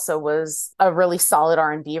song, but also was a really solid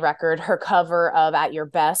R&B record. Her cover of At Your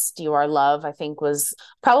Best, You Are Love, I think was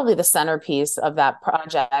probably the centerpiece of that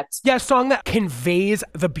project. Yeah, a song that conveys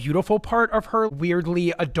the beautiful part of her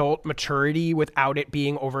weirdly adult maturity without it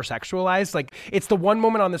being over-sexualized. Like, it's the one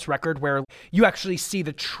moment on this record where you actually see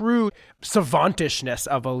the true savantishness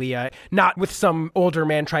of Aaliyah, not with some older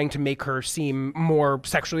man trying to make her seem more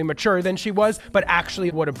sexually mature than she was, but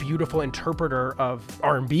actually what a beautiful interpreter of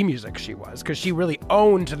R&B music she was, because she really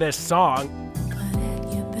owned this song.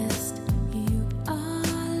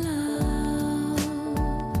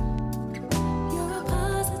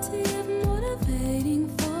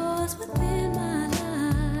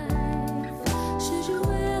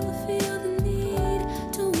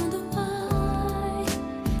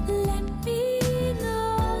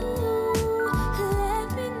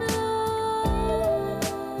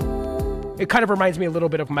 It kind of reminds me a little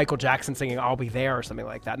bit of Michael Jackson singing I'll Be There or something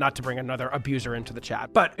like that, not to bring another abuser into the chat,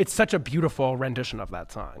 but it's such a beautiful rendition of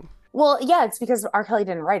that song. Well, yeah, it's because R. Kelly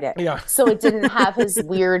didn't write it. Yeah. So it didn't have his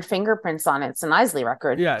weird fingerprints on it. It's an Isley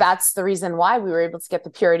record. Yes. That's the reason why we were able to get the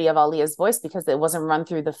purity of Aaliyah's voice, because it wasn't run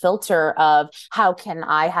through the filter of how can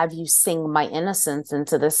I have you sing my innocence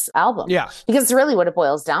into this album? Yeah. Because it's really what it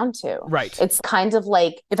boils down to. Right. It's kind of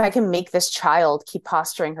like, if I can make this child keep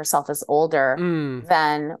posturing herself as older,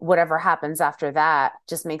 then whatever happens after that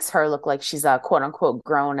just makes her look like she's a quote unquote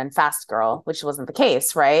grown and fast girl, which wasn't the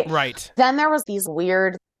case, right? Right. Then there was these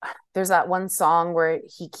weird... There's that one song where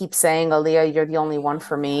he keeps saying, Aaliyah, you're the only one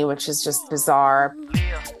for me, which is just bizarre.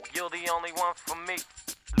 Leah, you're the only one for me.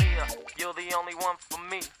 Leah, you're the only one for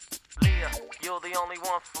me. Leah, you're the only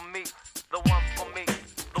one for me. The one for me.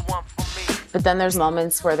 The one for me. But then there's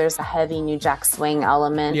moments where there's a heavy New Jack Swing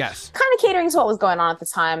element. Yes. Kind of catering to what was going on at the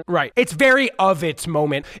time. Right. It's very of its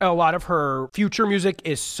moment. A lot of her future music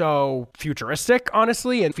is so futuristic,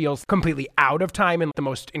 honestly, and feels completely out of time in the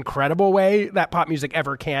most incredible way that pop music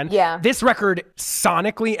ever can. Yeah. This record,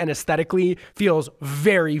 sonically and aesthetically, feels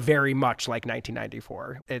very, very much like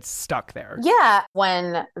 1994. It's stuck there. Yeah.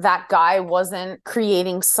 When that guy wasn't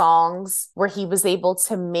creating songs where he was able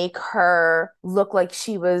to make her look like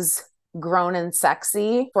she was grown and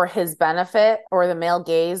sexy for his benefit or the male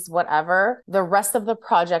gaze, whatever, the rest of the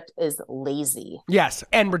project is lazy. Yes,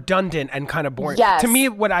 and redundant and kind of boring. Yes. To me,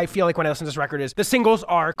 what I feel like when I listen to this record is the singles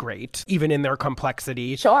are great, even in their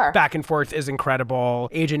complexity. Sure. Back and Forth is incredible.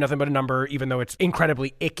 Age Ain't Nothing But a Number, even though it's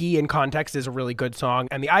incredibly icky in context, is a really good song.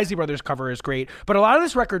 And the Isley Brothers cover is great. But a lot of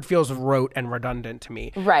this record feels rote and redundant to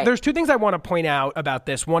me. Right. There's two things I want to point out about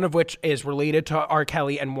this, one of which is related to R.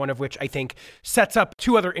 Kelly and one of which I think sets up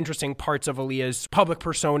two other interesting parts of Aaliyah's public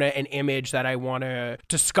persona and image that I want to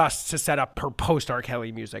discuss to set up her post-R.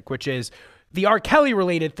 Kelly music, which is the R. Kelly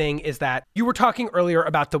related thing is that you were talking earlier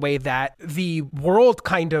about the way that the world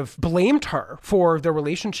kind of blamed her for the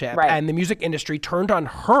relationship, right, and the music industry turned on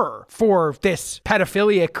her for this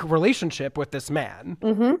pedophilic relationship with this man.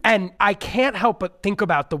 Mm-hmm. And I can't help but think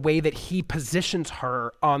about the way that he positions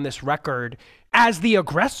her on this record as the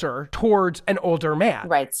aggressor towards an older man.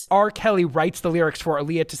 Right. R. Kelly writes the lyrics for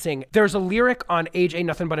Aaliyah to sing. There's a lyric on Age Ain't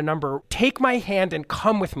Nothing But a Number. Take my hand and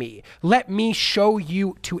come with me. Let me show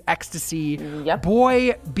you to ecstasy. Yep.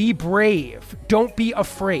 Boy, be brave. Don't be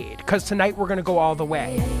afraid, because tonight we're going to go all the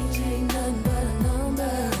way.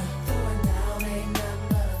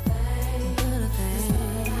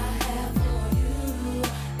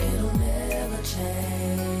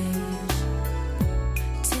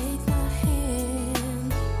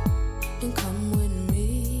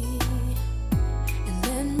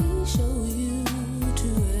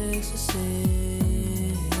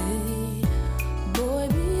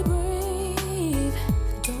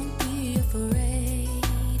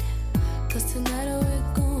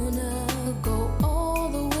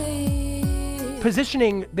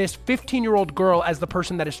 Positioning this 15-year-old girl as the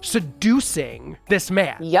person that is seducing this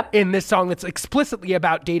man. Yep. In this song that's explicitly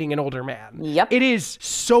about dating an older man. Yep. It is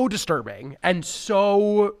so disturbing and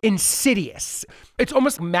so insidious. It's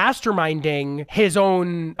almost masterminding his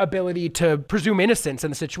own ability to presume innocence in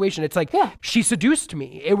the situation. It's like, she seduced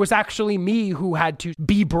me. It was actually me who had to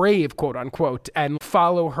be brave, quote unquote, and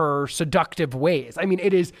follow her seductive ways. I mean,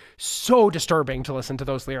 it is so disturbing to listen to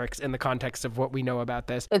those lyrics in the context of what we know about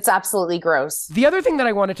this. It's absolutely gross. The other thing that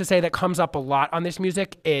I wanted to say that comes up a lot on this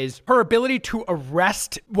music is her ability to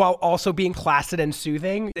arrest while also being placid and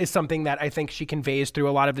soothing is something that I think she conveys through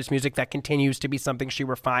a lot of this music that continues to be something she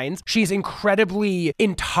refines. She's incredibly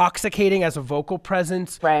intoxicating as a vocal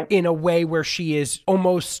presence in a way where she is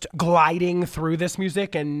almost gliding through this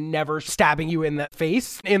music and never stabbing you in the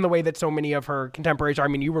face in the way that so many of her contemporaries are. I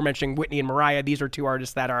mean, you were mentioning Whitney and Mariah. These are two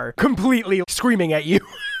artists that are completely screaming at you.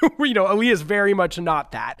 You know, Aaliyah's very much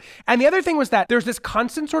not that. And the other thing was that there's this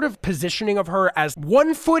constant sort of positioning of her as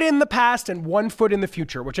one foot in the past and one foot in the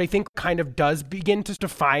future, which I think kind of does begin to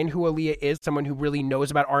define who Aaliyah is, someone who really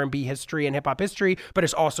knows about R&B history and hip hop history, but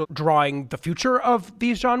is also drawing the future of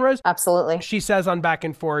these genres. Absolutely. She says on Back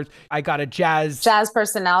and Forth, I got a jazz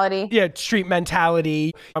personality. Yeah, street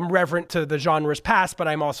mentality. I'm reverent to the genre's past, but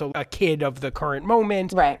I'm also a kid of the current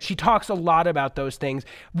moment. Right. She talks a lot about those things.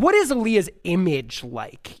 What is Aaliyah's image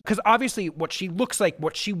like? Because obviously what she looks like,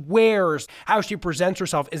 what she wears, how she presents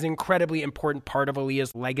herself is an incredibly important part of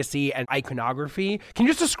Aaliyah's legacy and iconography. Can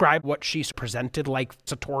you just describe what she's presented like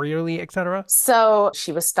sartorially, etc.? So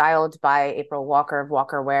she was styled by April Walker of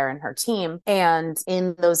Walker Wear and her team. And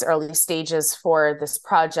in those early stages for this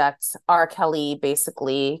project, R. Kelly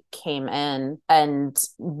basically came in and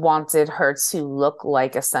wanted her to look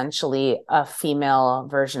like essentially a female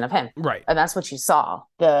version of him. Right. And that's what you saw.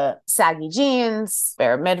 The saggy jeans,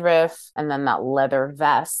 bare midriff, and then that leather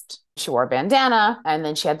vest. She wore a bandana, and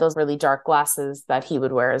then she had those really dark glasses that he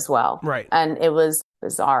would wear as well. Right. And it was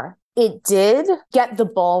bizarre. It did get the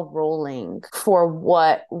ball rolling for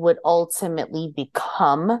what would ultimately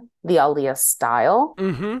become the Aaliyah style.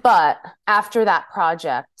 Mm-hmm. But after that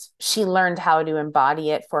project, she learned how to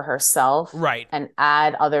embody it for herself. Right. And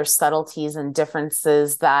add other subtleties and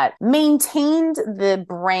differences that maintained the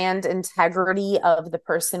brand integrity of the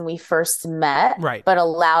person we first met. Right. But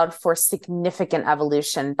allowed for significant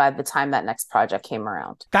evolution by the time that next project came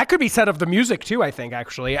around. That could be said of the music too, I think,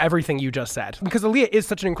 actually, everything you just said. Because Aaliyah is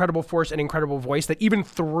such an incredible force and incredible voice that even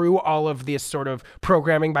through all of this sort of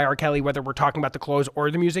programming by R. Kelly, whether we're talking about the clothes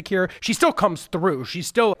or the music here, she still comes through. She's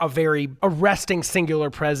still a very arresting singular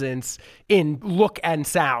presence in look and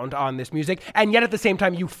sound on this music. And yet at the same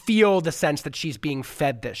time, you feel the sense that she's being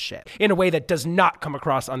fed this shit in a way that does not come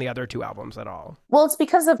across on the other two albums at all. Well, it's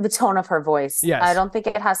because of the tone of her voice. Yes. I don't think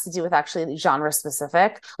it has to do with actually genre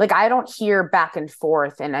specific. Like, I don't hear Back and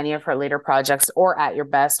Forth in any of her later projects or At Your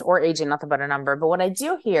Best or Age Ain't Nothing But a Number. But what I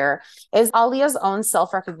do hear is Aaliyah's own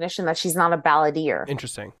self-recognition that she's not a balladeer.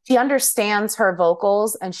 Interesting. She understands her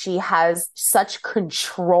vocals and she has such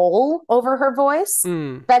control over her voice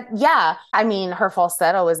that, yeah, I mean, her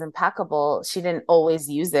falsetto is impeccable. She didn't always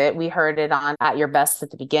use it. We heard it on At Your Best at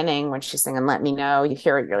the beginning when she's singing Let Me Know. You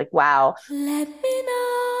hear it, you're like, wow. Let me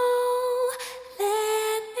know,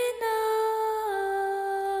 let me know.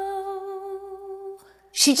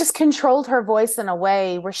 She just controlled her voice in a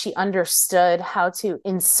way where she understood how to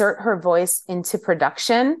insert her voice into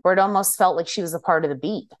production, where it almost felt like she was a part of the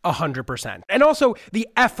beat. 100%. And also the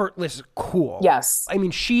effortless cool. Yes. I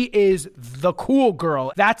mean, she is the cool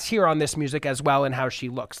girl. That's here on this music as well in how she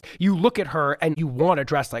looks. You look at her and you want to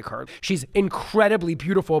dress like her. She's incredibly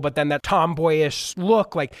beautiful, but then that tomboyish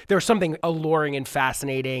look, like there's something alluring and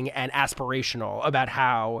fascinating and aspirational about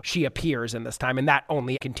how she appears in this time. And that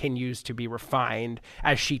only continues to be refined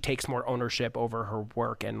as she takes more ownership over her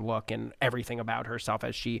work and look and everything about herself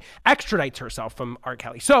as she extradites herself from R.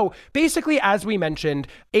 Kelly. So basically, as we mentioned,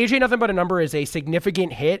 AJ Nothing But a Number is a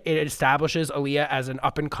significant hit. It establishes Aaliyah as an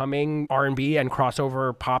up-and-coming R&B and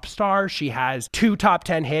crossover pop star. She has 2 top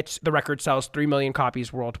 10 hits. The record sells 3 million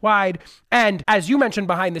copies worldwide. And as you mentioned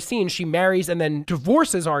behind the scenes, she marries and then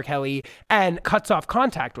divorces R. Kelly and cuts off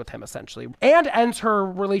contact with him, essentially, and ends her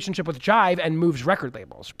relationship with Jive and moves record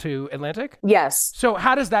labels to Atlantic? Yes. So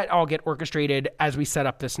how does that all get orchestrated as we set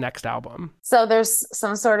up this next album? So there's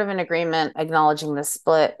some sort of an agreement acknowledging the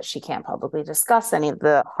split. She can't publicly discuss any of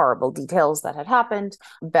the horrible details that had happened.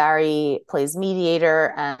 Barry plays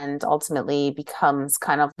mediator and ultimately becomes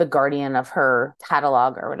kind of the guardian of her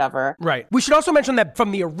catalog or whatever. Right. We should also mention that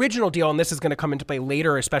from the original deal, and this is going to come into play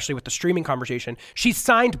later, especially with the streaming conversation, she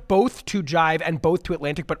signed both to Jive and both to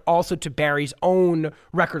Atlantic, but also to Barry's own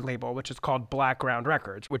record label, which is called Black Ground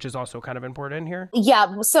Records, which is also kind of important here.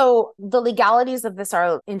 Yeah. So the legalities of this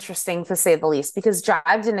are interesting to say the least, because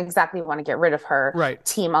Jive didn't exactly want to get rid of her. Right.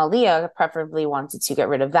 Team Aaliyah preferably wanted to get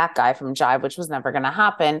rid of that guy from Jive, which was never going to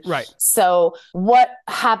happen. Right. So what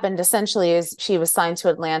happened essentially is she was signed to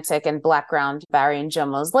Atlantic and Black Ground, Barry and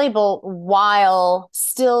Jomo's label, while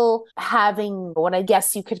still having what I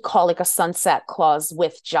guess you could call like a sunset clause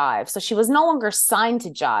with Jive. So she was no longer signed to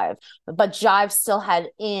Jive, but Jive still had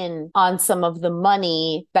in on some of the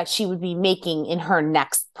money that she would be making in her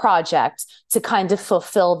next project to kind of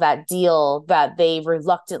fulfill that deal that they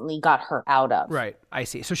reluctantly got her out of. Right. I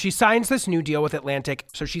see. So she signs this new deal with Atlantic.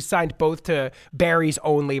 So she signed both to Barry's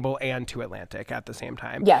own label and to Atlantic at the same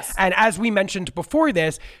time. Yes. And as we mentioned before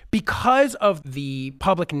this, because of the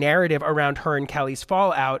public narrative around her and Kelly's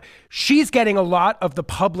fallout, she's getting a lot of the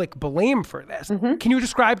public blame for this. Mm-hmm. Can you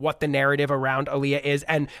describe what the narrative around Aaliyah is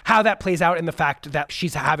and how that plays out in the fact that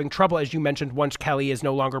she's having trouble, as you mentioned, once Kelly is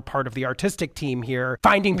no longer part of the artistic team here,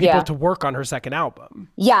 finding people to work on her second album?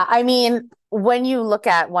 Yeah. I mean, when you look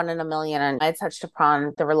at 1 in a Million, and I touched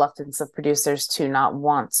upon the reluctance of producers to not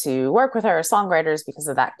want to work with her, songwriters, because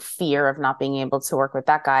of that fear of not being able to work with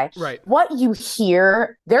that guy. Right. What you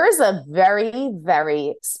hear, there is a very,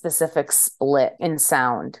 very specific split in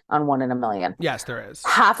sound on 1 in a Million. Yes, there is.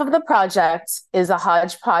 Half of the project is a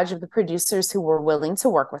hodgepodge of the producers who were willing to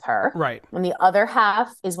work with her. Right. And the other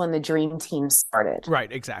half is when the dream team started.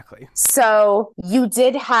 Right, exactly. So you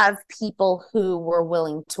did have people who were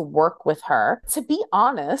willing to work with her. To be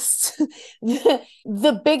honest,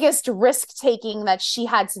 the biggest risk taking that she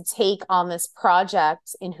had to take on this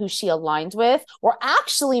project in who she aligned with were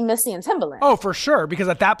actually Missy and Timbaland. Oh, for sure. Because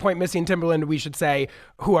at that point, Missy and Timbaland, we should say,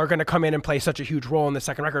 who are going to come in and play such a huge role in the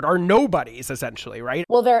second record, are nobodies, essentially, right?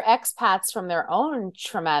 Well, they're expats from their own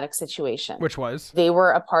traumatic situation. Which was? They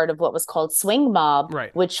were a part of what was called Swing Mob,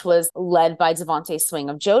 right, which was led by Devontae Swing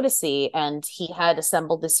of Jodeci. And he had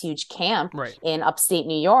assembled this huge camp in upstate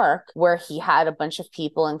New York where he had a bunch of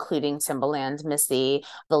people, including Timbaland, Missy,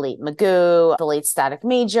 the late Magoo, the late Static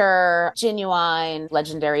Major, Genuine,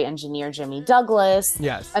 legendary engineer Jimmy Douglas.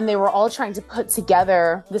 Yes. And they were all trying to put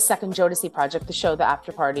together the second Jodeci project, the show, the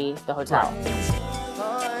after party, the hotel.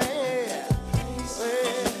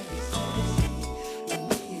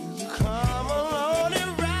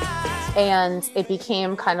 And it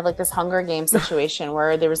became kind of like this Hunger Games situation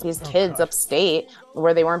where there was these kids upstate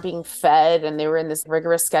where they weren't being fed and they were in this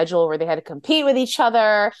rigorous schedule where they had to compete with each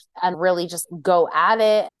other and really just go at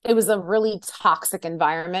it. It was a really toxic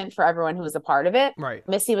environment for everyone who was a part of it. Right.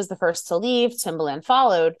 Missy was the first to leave. Timbaland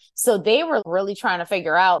followed. So they were really trying to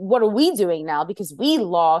figure out, what are we doing now? Because we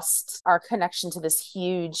lost our connection to this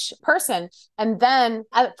huge person. And then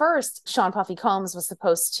at first, Sean Puffy Combs was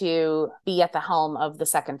supposed to be at the helm of the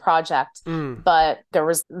second project. But there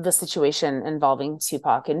was the situation involving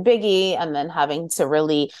Tupac and Biggie, and then having to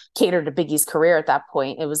really cater to Biggie's career at that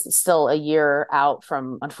point. It was still a year out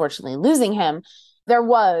from, unfortunately, losing him. There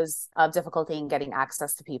was a difficulty in getting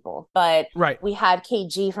access to people, but we had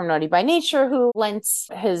KG from Naughty by Nature who lent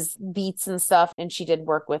his beats and stuff, and she did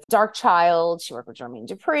work with Dark Child. She worked with Jermaine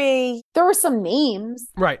Dupri. There were some names.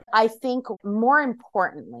 Right. I think more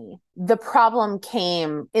importantly, the problem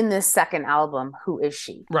came in this second album. Who is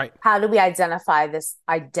she? Right. How do we identify this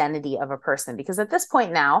identity of a person? Because at this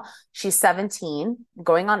point now, she's 17,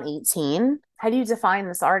 going on 18. how do you define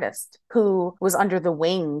this artist who was under the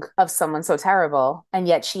wing of someone so terrible, and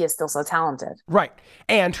yet she is still so talented? Right.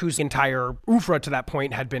 And whose entire oeuvre to that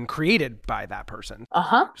point had been created by that person.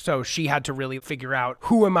 So she had to really figure out,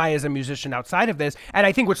 who am I as a musician outside of this? And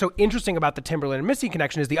I think what's so interesting about the Timbaland and Missy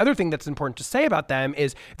connection is the other thing that's important to say about them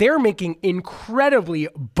is they're making incredibly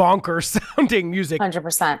bonkers sounding music.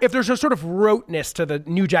 100%. If there's a sort of roteness to the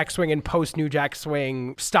New Jack Swing and post New Jack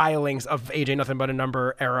Swing stylings of AJ Nothing But a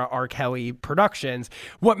Number era R. Kelly productions,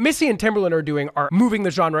 what Missy and Timbaland are doing are moving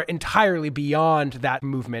the genre entirely beyond that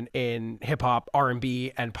movement in hip hop,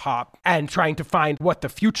 R&B, and pop, and trying to find what the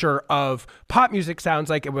future of pop music sounds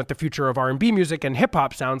like and what the future of R&B music and hip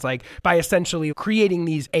hop sounds like by essentially creating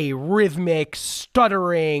these arrhythmic,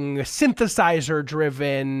 stuttering,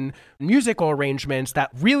 synthesizer-driven musical arrangements that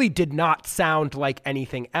really did not sound like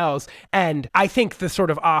anything else. And I think the sort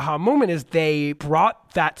of aha moment is they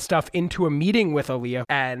brought that stuff into a meeting with Aaliyah,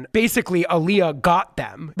 and basically Aaliyah got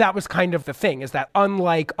them. That was kind of the thing, is that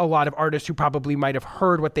unlike a lot of artists who probably might have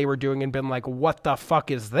heard what they were doing and been like, what the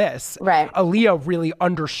fuck is this? Right. Aaliyah really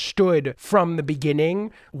understood from the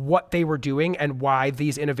beginning what they were doing and why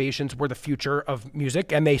these innovations were the future of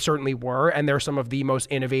music, and they certainly were, and they're some of the most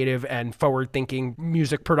innovative and forward-thinking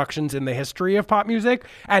music productions in the history of pop music,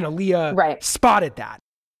 and Aaliyah spotted that.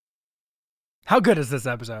 How good is this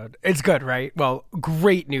episode? It's good, right? Well,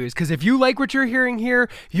 great news, because if you like what you're hearing here,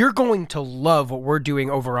 you're going to love what we're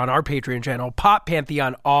doing over on our Patreon channel, Pop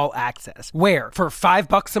Pantheon All Access, where for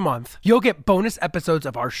 $5 a month, you'll get bonus episodes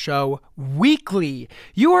of our show weekly.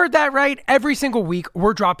 You heard that right. Every single week,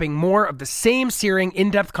 we're dropping more of the same searing,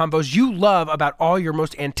 in-depth combos you love about all your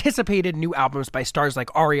most anticipated new albums by stars like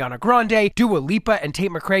Ariana Grande, Dua Lipa, and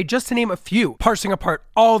Tate McRae, just to name a few, parsing apart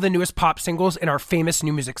all the newest pop singles in our famous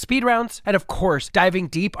new music speed rounds, and of course, diving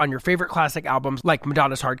deep on your favorite classic albums like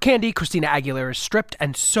Madonna's Hard Candy, Christina Aguilera's Stripped,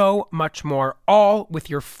 and so much more, all with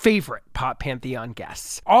your favorite Pop Pantheon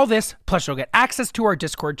guests. All this, plus you'll get access to our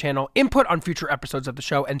Discord channel, input on future episodes of the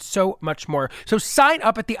show, and so much more. So sign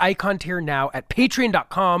up at the icon tier now at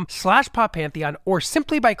patreon.com/poppantheon, or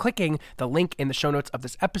simply by clicking the link in the show notes of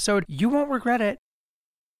this episode. You won't regret it.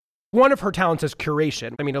 One of her talents is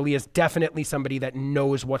curation. I mean, Aaliyah's definitely somebody that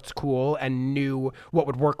knows what's cool and knew what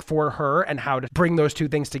would work for her and how to bring those two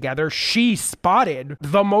things together. She spotted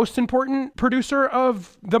the most important producer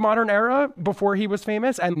of the modern era before he was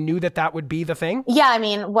famous and knew that that would be the thing. Yeah, I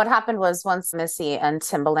mean, what happened was once Missy and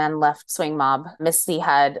Timbaland left Swing Mob, Missy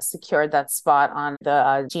had secured that spot on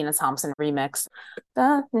the Gina Thompson remix.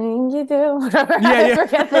 The thing you do. I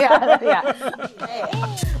forget the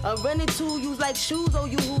I'm running to you like shoes, oh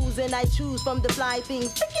you who's, and I choose from the fly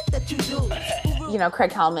things that you do. You know, Craig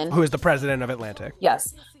Hellman, who is the president of Atlantic.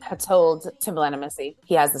 Yes, had told Timbaland and Missy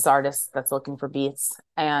he has this artist that's looking for beats.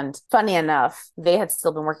 And funny enough, they had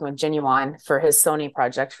still been working with Genuine for his Sony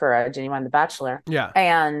project for Genuine The Bachelor. Yeah.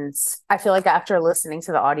 And I feel like after listening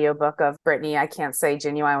to the audiobook of Britney, I can't say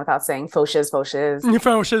Genuine without saying faux shiz. But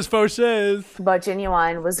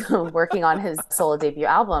Genuine was working on his solo debut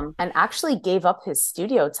album and actually gave up his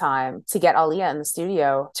studio time to get Aaliyah in the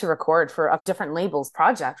studio to record for a different label's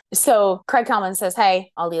project. So Craig Hellman says,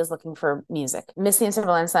 hey, Aaliyah's looking for music. Missy and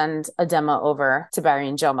Timbaland send a demo over to Barry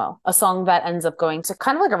and Jomo, a song that ends up going to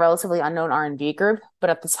kind of like a relatively unknown R&B group. But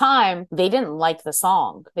at the time, they didn't like the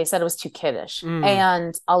song. They said it was too kiddish.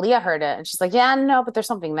 And Aaliyah heard it and she's like, yeah, no, but there's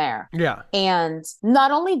something there. Yeah. And not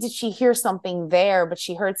only did she hear something there, but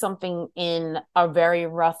she heard something in a very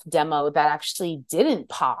rough demo that actually didn't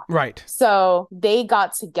pop. Right. So they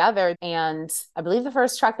got together, and I believe the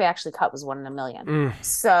first track they actually cut was 1 in a Million.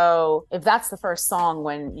 So if that's the first song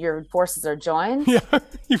when your forces are joined,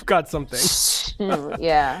 you've got something.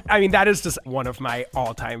 Yeah. I mean, that is just one of my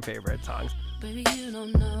all-time favorite songs. Baby, you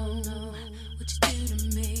don't know what you do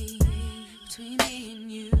to me. Between me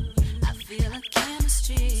and you, I feel a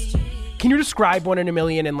chemistry. Can you describe 1 in a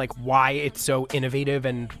Million and like why it's so innovative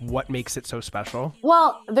and what makes it so special?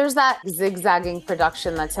 Well, there's that zigzagging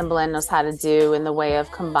production that Timbaland knows how to do in the way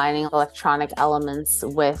of combining electronic elements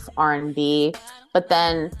with R&B. But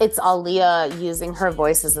then it's Aaliyah using her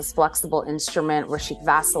voice as this flexible instrument where she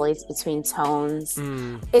vacillates between tones.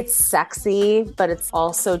 It's sexy, but it's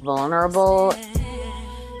also vulnerable.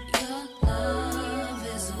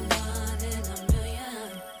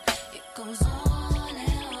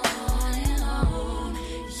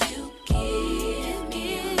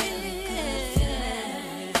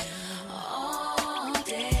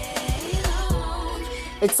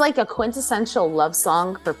 It's like a quintessential love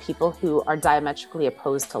song for people who are diametrically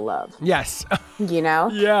opposed to love. Yes. You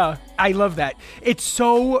know? Yeah. I love that. It's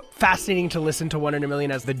so fascinating to listen to 1 in a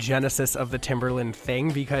Million as the genesis of the Timbaland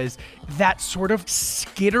thing, because that sort of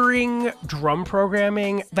skittering drum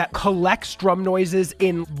programming that collects drum noises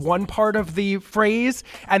in one part of the phrase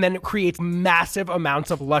and then it creates massive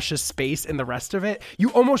amounts of luscious space in the rest of it. You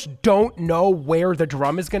almost don't know where the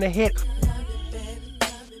drum is going to hit.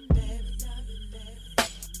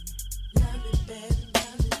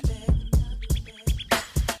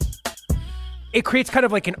 It creates kind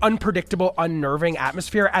of like an unpredictable, unnerving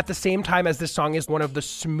atmosphere at the same time as this song is one of the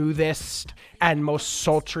smoothest and most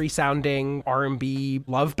sultry sounding R&B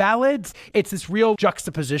love ballads. It's this real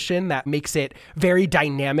juxtaposition that makes it very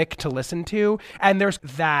dynamic to listen to. And there's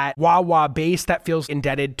that wah-wah bass that feels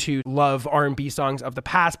indebted to love R&B songs of the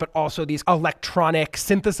past, but also these electronic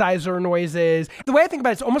synthesizer noises. The way I think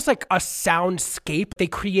about it, it's almost like a soundscape. They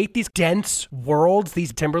create these dense worlds,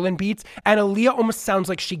 these Timbaland beats, and Aaliyah almost sounds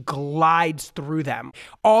like she glides through them.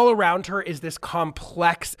 All around her is this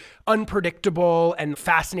complex, unpredictable, and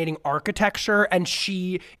fascinating architecture, and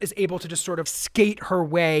she is able to just sort of skate her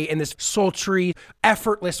way in this sultry,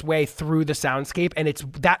 effortless way through the soundscape, and it's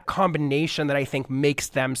that combination that I think makes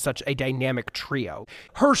them such a dynamic trio.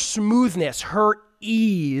 Her smoothness, her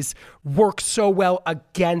ease works so well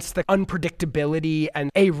against the unpredictability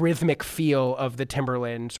and arrhythmic feel of the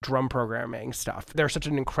Timbaland drum programming stuff. They're such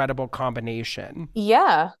an incredible combination.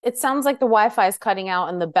 Yeah, it sounds like the Wi-Fi is cutting out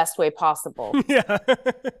in the best way possible. Yeah.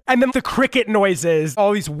 And then the cricket noises,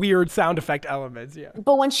 all these weird sound effect elements. Yeah.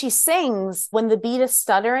 But when she sings, when the beat is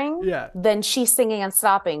stuttering, then she's singing and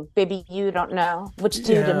stopping. Baby, you don't know what you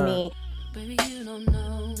do to me. Baby, you don't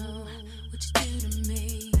know what you do to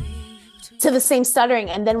me. To the same stuttering.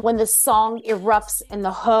 And then when the song erupts in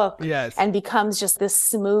the hook and becomes just this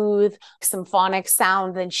smooth symphonic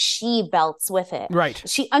sound, then she belts with it. Right.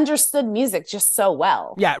 She understood music just so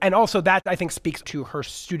well. Yeah. And also that I think speaks to her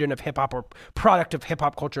student of hip hop or product of hip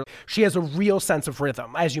hop culture. She has a real sense of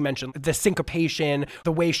rhythm, as you mentioned, the syncopation,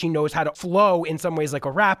 the way she knows how to flow in some ways like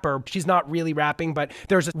a rapper. She's not really rapping, but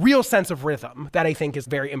there's a real sense of rhythm that I think is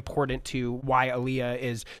very important to why Aaliyah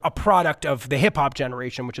is a product of the hip hop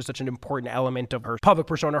generation, which is such an important element of her public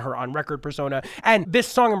persona, her on-record persona. And this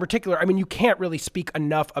song in particular, I mean, you can't really speak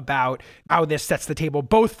enough about how this sets the table,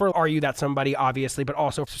 both for Are You That Somebody, obviously, but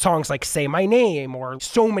also songs like Say My Name or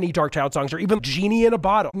so many Dark Child songs, or even Genie in a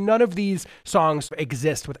Bottle. None of these songs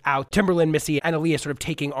exist without Timbaland, Missy, and Aaliyah sort of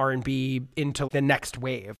taking R&B into the next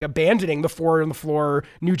wave, abandoning the 4-on-the-floor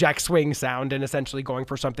New Jack Swing sound and essentially going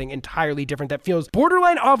for something entirely different that feels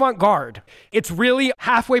borderline avant-garde. It's really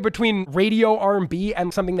halfway between radio R&B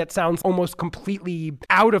and something that sounds almost completely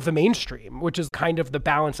out of the mainstream, which is kind of the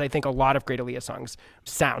balance I think a lot of great Aaliyah songs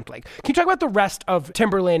sound like. Can you talk about the rest of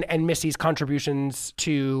Timbaland and Missy's contributions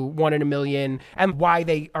to 1 in a Million and why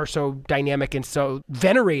they are so dynamic and so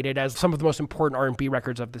venerated as some of the most important R&B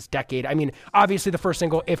records of this decade? I mean, obviously the first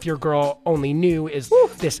single, If Your Girl Only Knew, is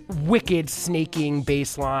this wicked snaking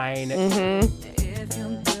bass line. If your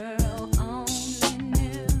girl only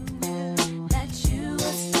knew that you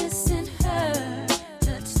was missing her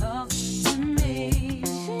to talk to me,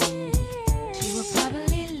 she would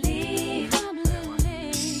probably leave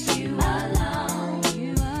you alone.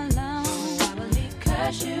 Probably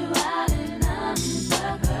curse you out and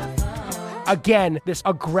unplug her phone. Again, this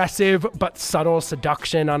aggressive but subtle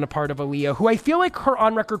seduction on the part of Aaliyah, who I feel like her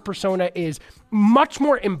on-record persona is much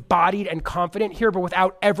more embodied and confident here, but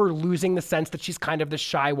without ever losing the sense that she's kind of the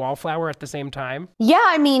shy wallflower at the same time. Yeah,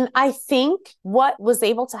 I mean, I think what was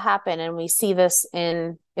able to happen, and we see this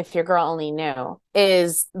in If Your Girl Only Knew,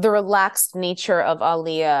 is the relaxed nature of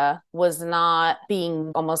Aaliyah was not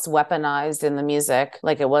being almost weaponized in the music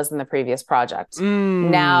like it was in the previous project.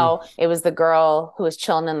 Now it was the girl who was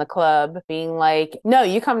chilling in the club being like, no,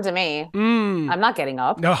 you come to me. I'm not getting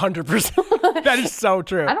up. No, 100%. That is so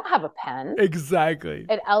true. I don't have a pen. Exactly.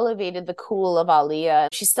 It elevated the cool of Aaliyah.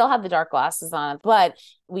 She still had the dark glasses on, but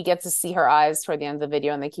we get to see her eyes toward the end of the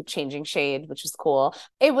video and they keep changing shade, which is cool.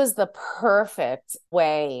 It was the perfect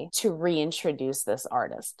way to reintroduce this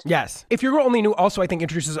artist. Yes. If Your Girl Only Knew also, I think,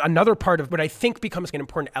 introduces another part of what I think becomes an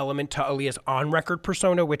important element to Aaliyah's on-record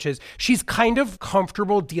persona, which is she's kind of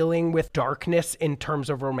comfortable dealing with darkness in terms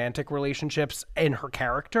of romantic relationships in her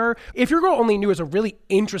character. If Your Girl Only Knew is a really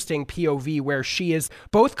interesting POV where she is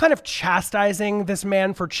both kind of chastising this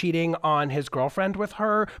man for cheating on his girlfriend with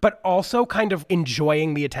her, but also kind of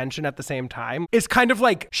enjoying the attention at the same time. It's kind of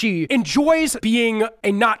like she enjoys being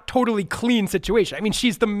a not totally clean situation. I mean,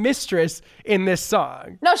 she's the mistress in this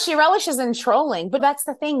song. No, she relishes in trolling, but that's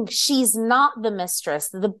the thing. She's not the mistress.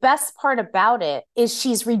 The best part about it is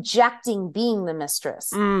she's rejecting being the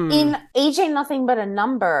mistress. In Age Ain't Nothing But a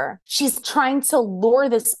Number, she's trying to lure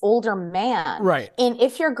this older man. Right. And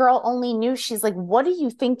If Your Girl Only Knew, she's like, what do you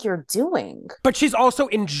think you're doing? But she's also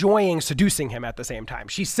enjoying seducing him at the same time.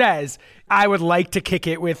 She says, I would like to kick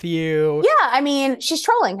it with you. Yeah, I mean, she's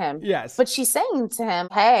trolling him. Yes. But she's saying to him,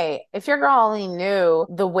 hey, if your girl only knew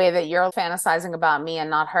the way that you're fantasizing about me and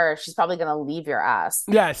not her, she's probably going to leave your ass.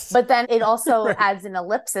 Yes. But then it also adds an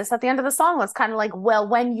ellipsis at the end of the song. It's kind of like, well,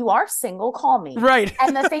 when you are single, call me. Right.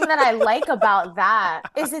 And the thing that I like about that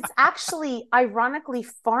is it's actually ironically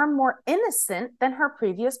far more innocent than her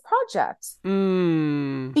previous project.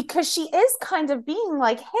 Because she is kind of being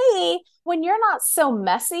like, hey, when you're not so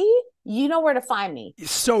messy, you know where to find me.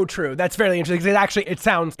 So true. That's very interesting. It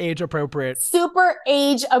sounds age appropriate. Super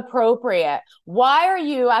age appropriate. Why are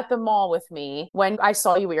you at the mall with me when I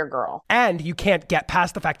saw you with your girl? And you can't get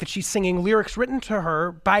past the fact that she's singing lyrics written to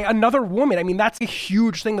her by another woman. I mean, that's a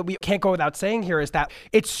huge thing that we can't go without saying here, is that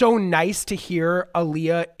it's so nice to hear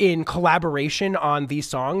Aaliyah in collaboration on these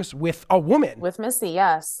songs with a woman. With Missy,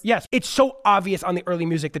 yes. Yes. It's so obvious on the early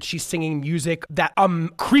music that she's singing music that a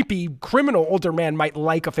creepy criminal older man might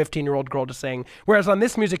like a 15-year-old girl to sing. Whereas on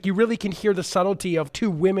this music, you really can hear the subtlety of two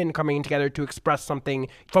women coming together to express something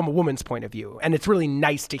from a woman's point of view. And it's really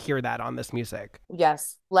nice to hear that on this music.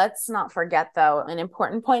 Yes. Let's not forget, though, an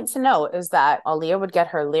important point to note is that Aaliyah would get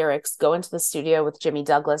her lyrics, go into the studio with Jimmy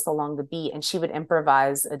Douglas along the beat, and she would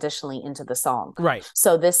improvise additionally into the song. Right.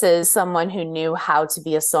 So this is someone who knew how to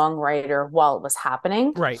be a songwriter while it was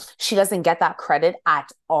happening. Right. She doesn't get that credit at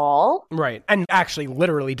all. Right. And actually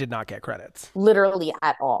literally did not get credits. Literally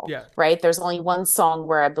at all. Yeah. Right. There's only one song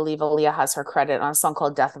where I believe Aaliyah has her credit on a song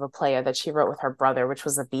called Death of a Player that she wrote with her brother, which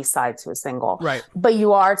was a B-side to a single. Right. But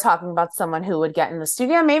you are talking about someone who would get in the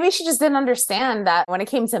studio. Maybe she just didn't understand that when it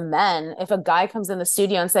came to men, if a guy comes in the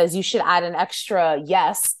studio and says you should add an extra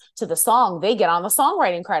yes to the song, they get on the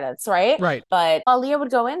songwriting credits, right? Right. But Aaliyah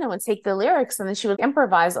would go in and would take the lyrics and then she would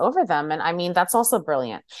improvise over them. And I mean, that's also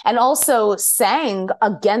brilliant. And also sang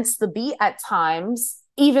against the beat at times.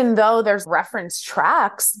 Even though there's reference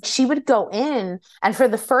tracks, she would go in and for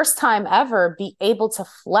the first time ever be able to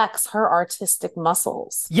flex her artistic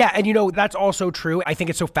muscles. Yeah, and that's also true. I think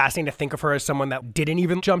it's so fascinating to think of her as someone that didn't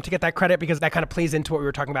even jump to get that credit, because that kind of plays into what we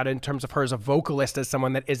were talking about in terms of her as a vocalist, as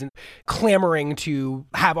someone that isn't clamoring to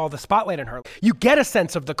have all the spotlight on her. You get a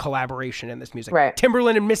sense of the collaboration in this music. Right.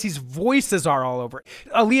 Timberland and Missy's voices are all over.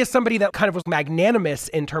 Aaliyah is somebody that kind of was magnanimous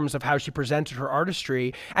in terms of how she presented her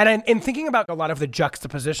artistry. And in thinking about a lot of the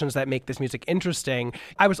juxtapositions that make this music interesting,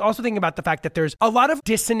 I was also thinking about the fact that there's a lot of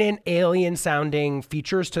dissonant, alien sounding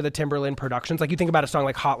features to the Timberland productions. Like you think about a song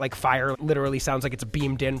like Hot Like Fire, literally sounds like it's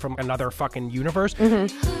beamed in from another fucking universe.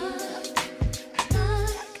 Mm-hmm.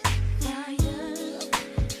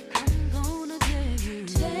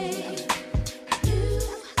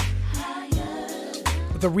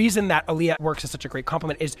 The reason that Aaliyah works as such a great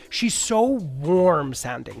compliment is she's so warm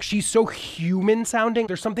sounding. She's so human sounding.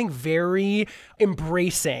 There's something very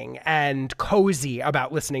embracing and cozy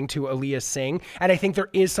about listening to Aaliyah sing. And I think there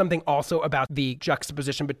is something also about the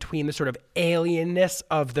juxtaposition between the sort of alienness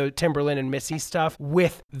of the Timberland and Missy stuff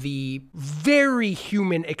with the very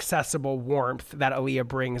human, accessible warmth that Aaliyah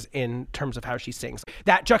brings in terms of how she sings.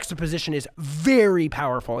 That juxtaposition is very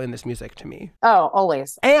powerful in this music to me. Oh,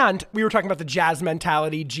 always. And we were talking about the jazz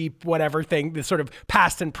mentality, Jeep, whatever thing, this sort of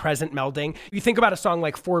past and present melding. You think about a song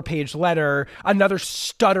like 4-Page Letter, another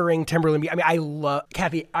stuttering Timberland. I mean,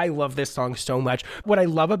 Kathy, I love this song so much. What I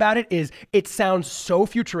love about it is it sounds so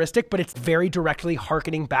futuristic, but it's very directly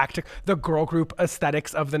hearkening back to the girl group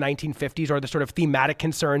aesthetics of the 1950s, or the sort of thematic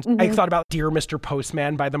concerns. Mm-hmm. I thought about Dear Mr.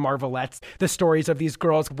 Postman by the Marvelettes, the stories of these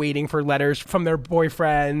girls waiting for letters from their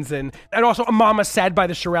boyfriends. And also Mama Said by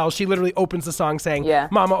the Shirelles. She literally opens the song saying,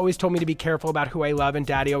 Mama always told me to be careful about who I love, and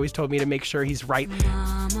Daddy always told me to make sure he's right.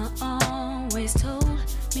 Mama always told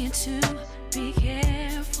me to be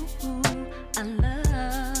careful who I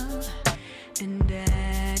love, and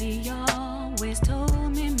Daddy always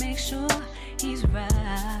told me make sure he's right.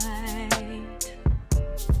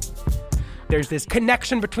 There's this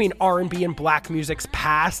connection between R&B and black music's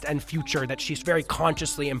past and future that she's very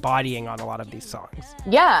consciously embodying on a lot of these songs.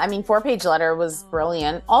 Yeah, I mean, 4-Page Letter was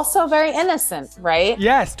brilliant. Also very innocent, right?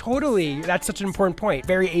 Yes, totally. That's such an important point.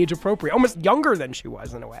 Very age appropriate. Almost younger than she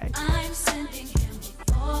was in a way. I'm sending him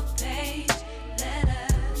a 4-page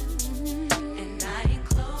letter, and I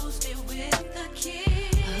enclosed it with a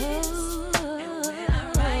kiss. And when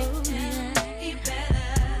I write him, he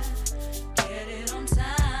better get it on time.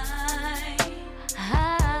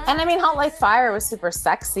 And I mean, Hot Like Fire was super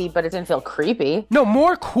sexy, but it didn't feel creepy. No,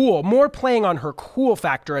 more cool, more playing on her cool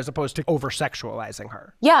factor as opposed to over-sexualizing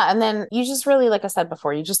her. Yeah, and then you just really, like I said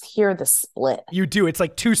before, you just hear the split. You do. It's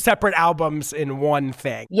like two separate albums in one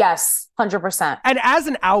thing. Yes, 100%. And as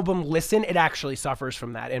an album listen, it actually suffers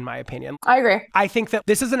from that, in my opinion. I agree. I think that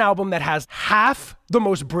this is an album that has half the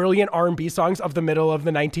most brilliant R&B songs of the middle of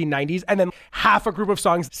the 1990s, and then half a group of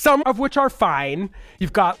songs, some of which are fine.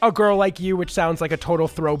 You've got A Girl Like You, which sounds like a total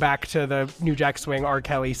throwback to the New Jack Swing R.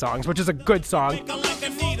 Kelly songs, which is a good song.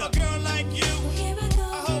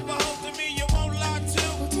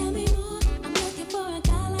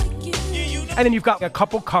 And then you've got a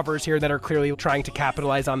couple covers here that are clearly trying to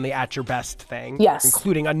capitalize on the At Your Best thing. Yes.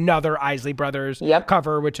 Including another Isley Brothers Yep.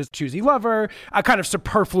 cover, which is Choosy Lover, a kind of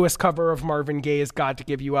superfluous cover of Marvin Gaye's God to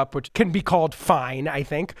Give You Up, which can be called fine, I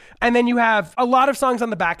think. And then you have a lot of songs on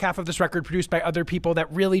the back half of this record produced by other people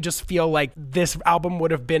that really just feel like this album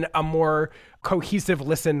would have been a more cohesive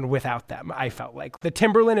listen without them, I felt like. The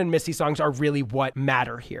Timberland and Missy songs are really what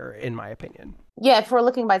matter here, in my opinion. Yeah, if we're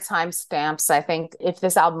looking by timestamps, I think if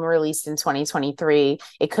this album released in 2023,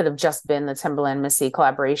 it could have just been the Timberland Missy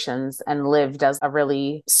collaborations and lived as a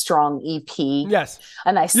really strong EP. Yes.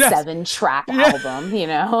 A nice 7-track album, you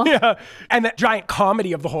know? Yeah. And that giant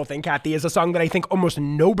comedy of the whole thing, Kathy, is a song that I think almost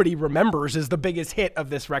nobody remembers is the biggest hit of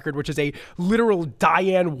this record, which is a literal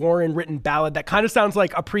Diane Warren written ballad that kind of sounds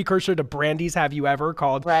like a precursor to Brandy's Have You Ever,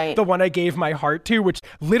 called The One I Gave My Heart To, which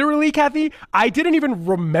literally, Kathy, I didn't even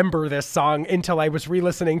remember this song until I was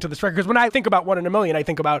re-listening to this record. Because when I think about 1 in a Million, I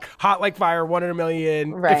think about Hot Like Fire, 1 in a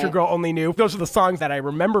Million, If Your Girl Only Knew. Those are the songs that I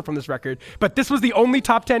remember from this record. But this was the only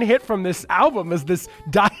top 10 hit from this album, is this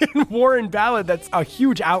Diane Warren ballad that's a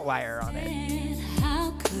huge outlier on it.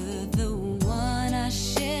 How could the one I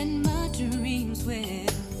shared my dreams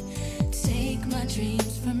with take my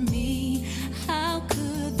dreams from me? How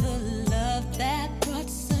could the love that brought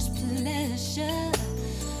such pleasure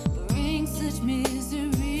bring such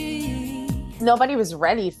misery? Nobody was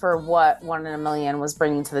ready for what 1 in a Million was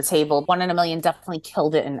bringing to the table. 1 in a Million definitely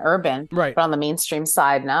killed it in urban. Right. But on the mainstream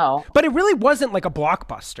side, no. But it really wasn't like a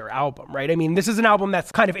blockbuster album, right? I mean, this is an album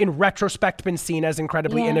that's kind of in retrospect been seen as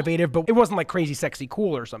incredibly innovative, but it wasn't like Crazy Sexy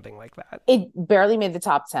Cool or something like that. It barely made the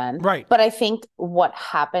top 10. Right. But I think what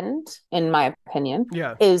happened, in my opinion,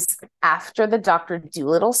 is after the Dr.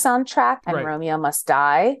 Dolittle soundtrack and Romeo Must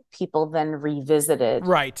Die, people then revisited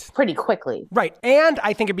pretty quickly. Right. And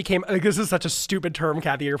I think it became, like, this is such a stupid term,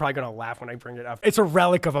 Kathy, you're probably going to laugh when I bring it up. It's a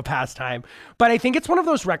relic of a past time. But I think it's one of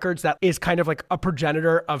those records that is kind of like a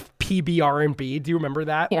progenitor of PB R&B. Do you remember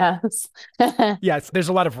that? Yes. Yes. There's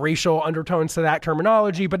a lot of racial undertones to that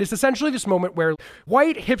terminology, but it's essentially this moment where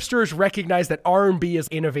white hipsters recognize that R&B is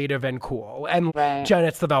innovative and cool. And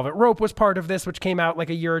Janet's The Velvet Rope was part of this, which came out like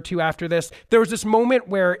a year or two after this. There was this moment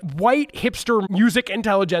where white hipster music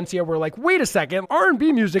intelligentsia were like, wait a second,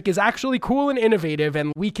 R&B music is actually cool and innovative,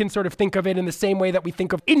 and we can sort of think of it in the same way that we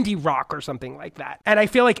think of indie rock or something like that. And I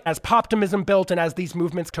feel like as poptimism built and as these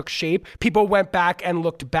movements took shape, people went back and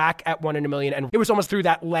looked back at 1 in a Million, and it was almost through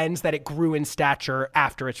that lens that it grew in stature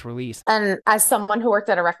after its release. And as someone who worked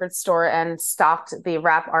at a record store and stocked the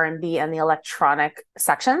rap, R&B, and the electronic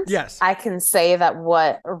sections, I can say that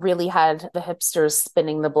what really had the hipsters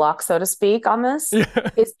spinning the block, so to speak, on this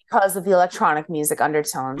is because of the electronic music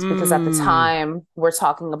undertones. Because at the time, we're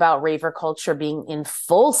talking about raver culture being in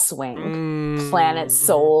full swing. Planet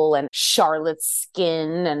Soul and Charlotte's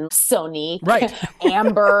Skin and Sonique,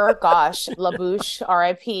 Amber, gosh, LaBouche,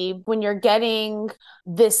 R.I.P. When you're getting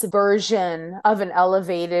this version of an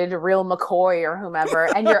elevated Real McCoy or whomever,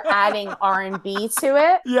 and you're adding R&B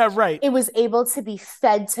to it, it was able to be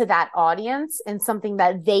fed to that audience in something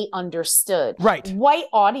that they understood. White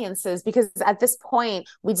audiences, because at this point,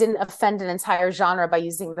 we didn't offend an entire genre by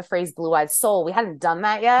using the phrase blue-eyed soul. We hadn't done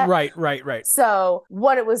that yet. Right. So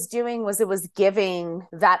what it was doing was it was giving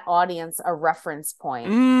that audience a reference point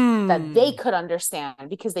that they could understand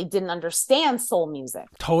because they didn't understand soul music.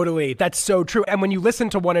 Totally. That's so true. And when you listen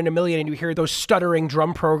to 1 in a Million and you hear those stuttering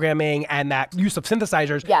drum programming and that use of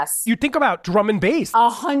synthesizers, you think about drum and bass.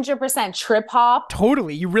 100% trip hop.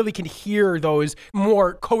 Totally. You really can hear those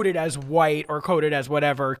more coded as white or coded as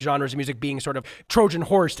whatever genres of music being sort of Trojan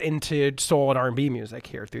horsed into soul and R&B music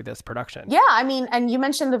here through this production. Yeah, I mean, and you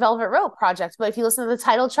mentioned the Velvet Rope project, but if you listen to the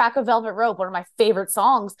title track of Velvet Rope, one of my favorite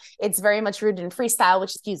songs, it's very much rooted in freestyle,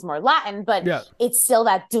 which skews more Latin, but it's still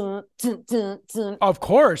that dun, dun, dun, dun. Of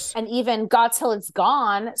course. And even Got Till It's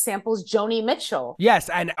Gone samples Joni Mitchell. Yes,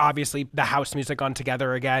 and obviously the house music on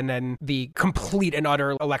Together Again and the complete and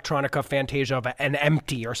utter electronica fantasia of an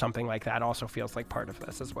Empty or something like that also feels like part of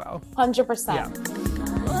this as well.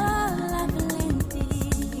 100%. Oh,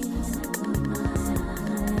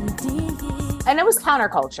 And it was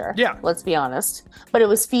counterculture. Yeah. Let's be honest. But it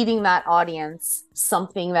was feeding that audience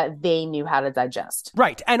something that they knew how to digest.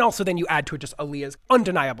 Right. And also then you add to it just Aaliyah's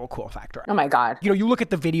undeniable cool factor. Oh my God. You know, you look at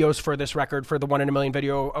the videos for this record, for the 1 in a Million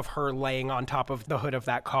video of her laying on top of the hood of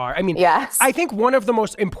that car. I mean, yes. I think one of the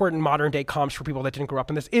most important modern day comps for people that didn't grow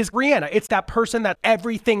up in this is Rihanna. It's that person that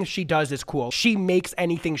everything she does is cool. She makes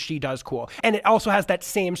anything she does cool. And it also has that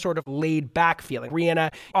same sort of laid back feeling.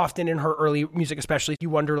 Rihanna, often in her early music especially, you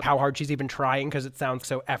wonder how hard she's even trying because it sounds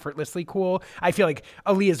so effortlessly cool. I feel like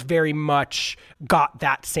Aaliyah's very much got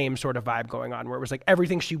that same sort of vibe going on where it was like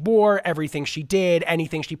everything she wore, everything she did,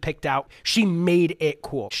 anything she picked out, she made it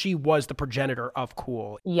cool. She was the progenitor of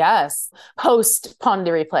cool. Yes. Post Pon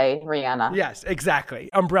de Replay, Rihanna. Yes, exactly.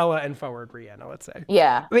 Umbrella and forward Rihanna, let's say.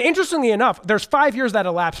 Yeah. But interestingly enough, there's 5 years that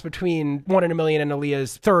elapsed between 1 in a Million and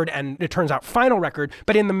Aaliyah's third and it turns out final record.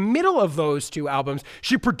 But in the middle of those two albums,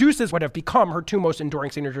 she produces what have become her two most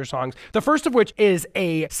enduring signature songs. The first of which is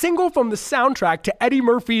a single from the soundtrack to Eddie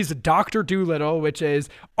Murphy's Dr. Dolittle, which is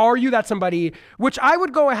Are You That Somebody, which I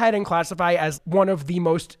would go ahead and classify as one of the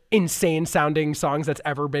most insane sounding songs that's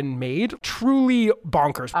ever been made. Truly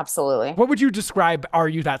bonkers. Absolutely. What would you describe Are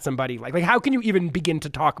You That Somebody like? Like, how can you even begin to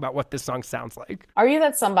talk about what this song sounds like? Are You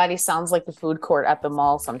That Somebody sounds like the food court at the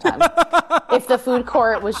mall sometimes. If the food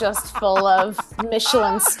court was just full of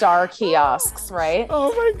Michelin star kiosks, right?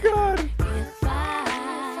 Oh my God.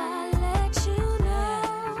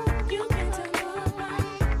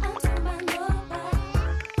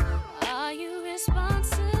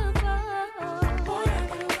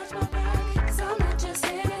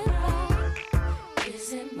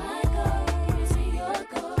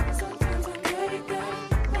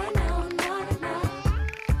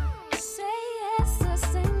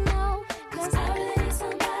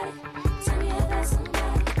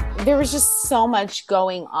 There was just so much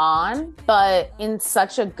going on, but in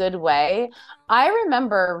such a good way. I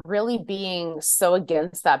remember really being so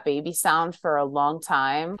against that baby sound for a long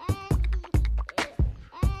time.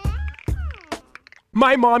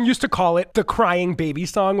 My mom used to call it the crying baby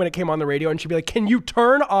song when it came on the radio, and she'd be like, can you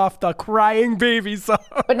turn off the crying baby song?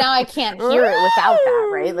 But now I can't hear it without that,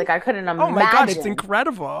 right? Like I couldn't imagine. Oh my God, it's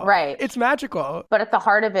incredible. Right. It's magical. But at the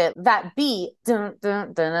heart of it, that beat, dun,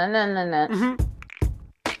 dun, dun, dun, dun, dun, dun. Mm-hmm.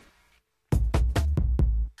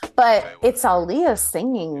 But it's Aaliyah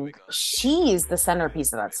singing. She's the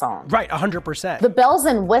centerpiece of that song. Right, 100%. The bells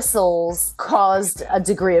and whistles caused a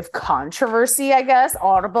degree of controversy, I guess,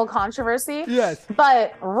 audible controversy. Yes.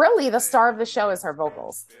 But really, the star of the show is her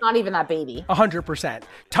vocals. Not even that baby. 100%.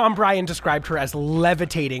 Tom Bryan described her as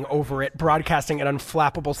levitating over it, broadcasting an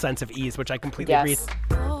unflappable sense of ease, which I completely agree.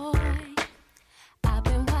 Boy, I've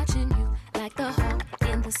been watching you like the hawk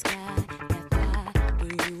in the sky.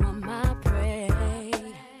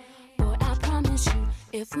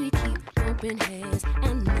 If we keep bumping heads,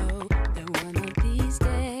 I know that one of these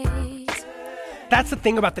days. That's the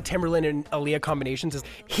thing about the Timberland and Aaliyah combinations is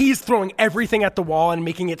he's throwing everything at the wall and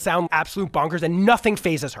making it sound absolute bonkers and nothing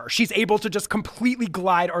phases her. She's able to just completely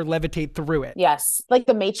glide or levitate through it. Yes, like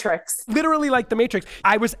the Matrix. Literally like the Matrix.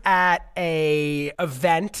 I was at a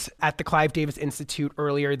event at the Clive Davis Institute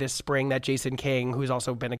earlier this spring that Jason King, who's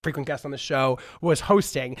also been a frequent guest on the show, was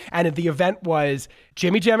hosting. And the event was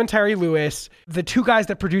Jimmy Jam and Terry Lewis, the two guys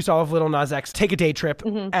that produce all of Lil Nas X, Take a Day Trip,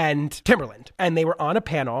 and Timberland. And they were on a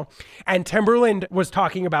panel, and Timberland was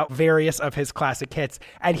talking about various of his classic hits.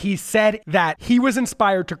 And he said that he was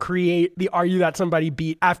inspired to create the Are You That Somebody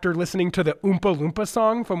beat after listening to the Oompa Loompa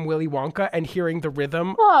song from Willy Wonka and hearing the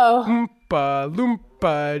rhythm. Oh. Oompa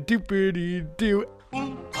Loompa doopity-doo.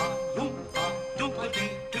 Oompa Loompa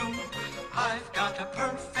doopity-doo. I've got a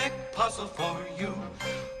perfect puzzle for you.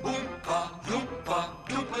 Oompa Loompa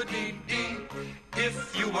doopity-dee.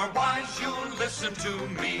 If you are wise, you'll listen to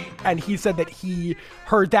me. And he said that he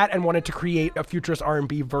heard that and wanted to create a futurist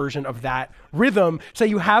R&B version of that rhythm. So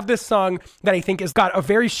you have this song that I think has got a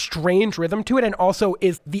very strange rhythm to it and also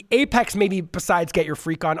is the apex, maybe besides Get Your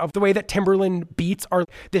Freak On, of the way that Timberland beats are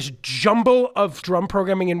this jumble of drum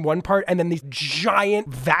programming in one part and then these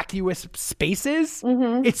giant vacuous spaces.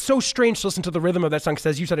 It's so strange to listen to the rhythm of that song because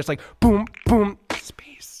as you said, it's like boom, boom,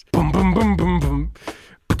 space, boom, boom, boom, boom, boom.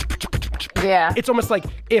 Yeah. It's almost like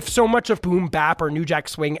if so much of boom bap or New Jack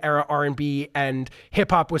Swing era R&B and hip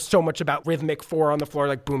hop was so much about rhythmic four on the floor,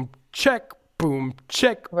 like boom, check, boom,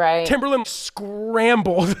 check. Right. Timberland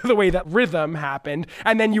scrambled the way that rhythm happened.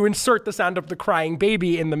 And then you insert the sound of the crying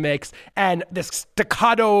baby in the mix and this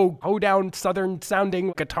staccato, hoedown, southern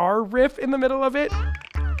sounding guitar riff in the middle of it.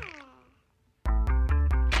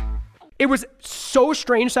 It was so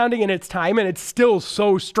strange sounding in its time, and it's still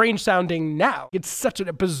so strange sounding now. It's such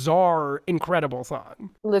a bizarre, incredible song.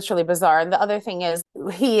 Literally bizarre. And the other thing is,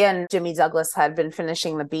 he and Jimmy Douglas had been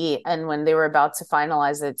finishing the beat, and when they were about to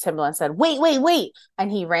finalize it, Timbaland said, wait.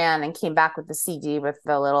 And he ran and came back with the CD with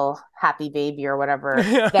the little happy baby or whatever.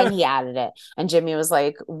 Then he added it. And Jimmy was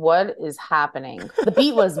like, what is happening? The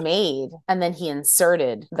beat was made, and then he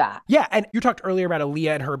inserted that. Yeah, and you talked earlier about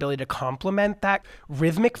Aaliyah and her ability to complement that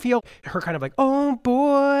rhythmic feel. Her kind of like, oh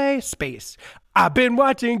boy, space. I've been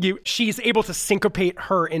watching you. She's able to syncopate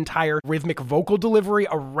her entire rhythmic vocal delivery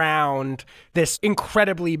around this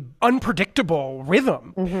incredibly unpredictable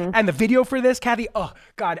rhythm. And the video for this, Kathy, oh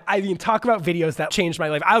God, I mean, talk about videos that changed my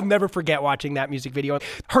life. I'll never forget watching that music video.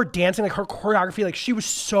 Her dancing, like her choreography, like she was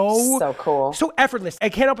so cool. So effortless. I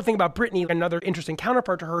can't help but think about Britney, another interesting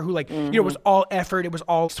counterpart to her who like, you know, was all effort. It was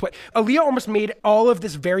all sweat. Aaliyah almost made all of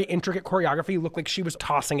this very intricate choreography look like she was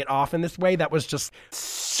tossing it off in this way that was just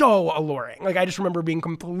so alluring. Like I just remember being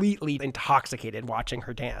completely intoxicated watching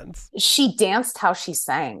her dance. She danced how she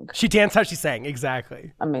sang. She danced how she sang,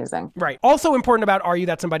 exactly. Amazing. Right. Also important about Are You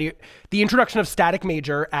That Somebody, the introduction of Static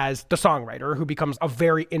Major as the songwriter, who becomes a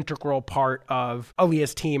very integral part of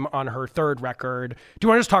Aaliyah's team on her third record. Do you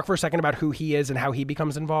want to just talk for a second about who he is and how he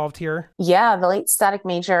becomes involved here? Yeah, the late Static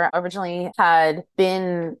Major originally had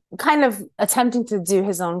been kind of attempting to do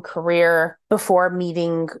his own career before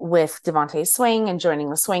meeting with Devontae Swing and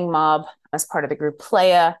joining the Swing Mob as part of the group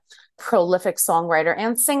Playa. Prolific songwriter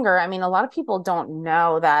and singer. I mean, a lot of people don't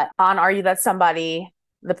know that on Are You That Somebody,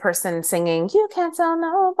 the person singing, you can't tell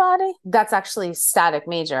nobody, that's actually Static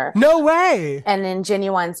Major. No way. And in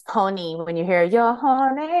Genuine's Pony, when you hear you're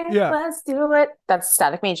horny, let's do it, that's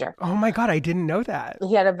Static Major. Oh my God, I didn't know that.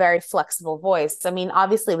 He had a very flexible voice. I mean,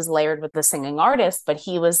 obviously it was layered with the singing artist, but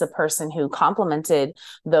he was the person who complemented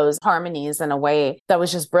those harmonies in a way that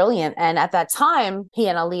was just brilliant. And at that time, he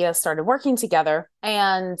and Aaliyah started working together.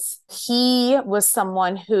 And he was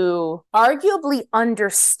someone who arguably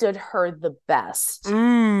understood her the best.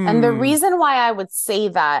 And the reason why I would say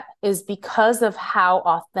that is because of how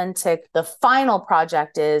authentic the final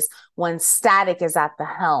project is when Static is at the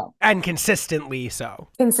helm. And consistently so.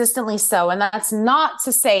 Consistently so. And that's not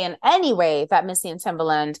to say in any way that Missy and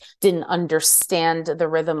Timbaland didn't understand the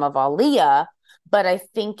rhythm of Aaliyah, but I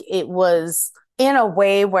think it was in a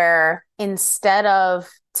way where instead of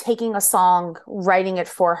taking a song, writing it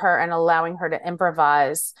for her and allowing her to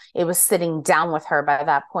improvise, it was sitting down with her by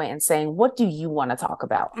that point and saying, what do you want to talk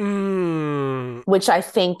about? Which I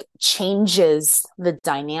think changes the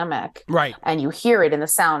dynamic. Right. And you hear it in the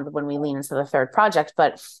sound when we lean into the third project.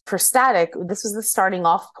 But for Static, this was the starting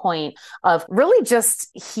off point of really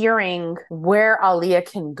just hearing where Aaliyah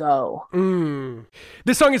can go.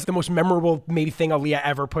 This song is the most memorable maybe thing Aaliyah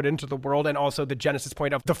ever put into the world, and also the genesis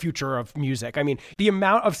point of the future of music. I mean, the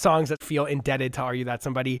amount of songs that feel indebted to Are You That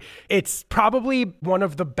Somebody, it's probably one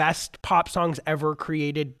of the best pop songs ever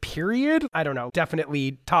created, period. I don't know,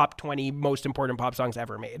 definitely top 20 most important pop songs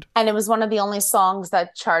ever made. And it was one of the only songs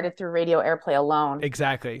that charted through radio airplay alone.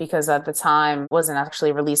 Exactly. Because at the time, it wasn't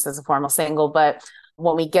actually released as a formal single, but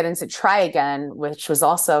when we get into Try Again, which was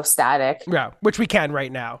also Static. Yeah, which we can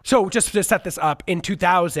right now. So just to set this up, in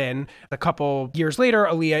 2000, a couple years later,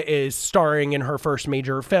 Aaliyah is starring in her first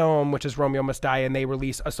major film, which is Romeo Must Die, and they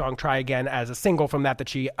release a song, Try Again, as a single from that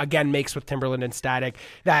she again makes with Timbaland and Static.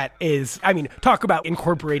 That is, I mean, talk about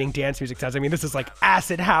incorporating dance music sounds. I mean, this is like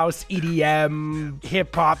acid house, EDM,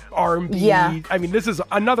 hip hop, R&B. Yeah. I mean, this is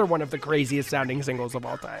another one of the craziest sounding singles of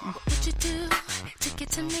all time. What would you do to get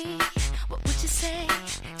to me? What would you say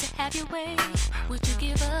to have your way? Would you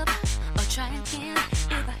give up or try again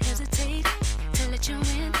if I hesitate to let you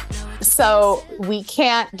in? So we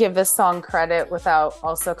can't give this song credit without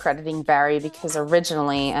also crediting Barry, because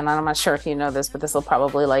originally, and I'm not sure if you know this, but this will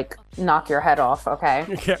probably like knock your head off, okay?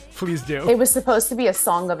 Yeah, please do. It was supposed to be a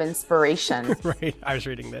song of inspiration. Right, I was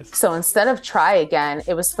reading this. So instead of Try Again,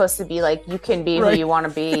 it was supposed to be like, you can be who you want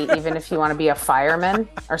to be, even if you want to be a fireman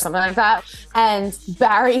or something like that. And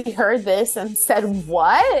Barry heard this and said,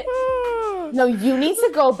 what? No, you need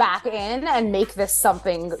to go back in and make this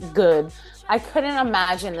something good. I couldn't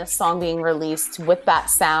imagine this song being released with that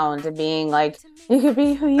sound and being like, you could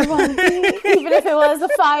be who you want to be, even if it was a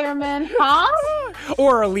fireman, huh?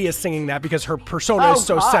 Or Aaliyah singing that because her persona is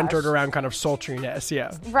so centered around kind of sultriness,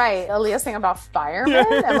 yeah. Right, Aaliyah singing about firemen?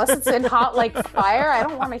 Unless it's in Hot Like Fire, I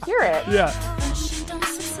don't want to hear it. Yeah.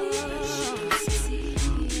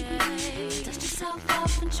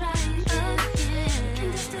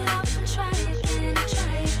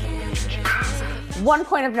 One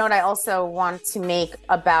point of note I also want to make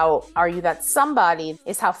about Are You That Somebody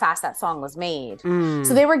is how fast that song was made.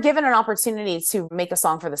 So they were given an opportunity to make a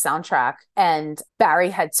song for the soundtrack, and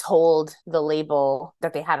Barry had told the label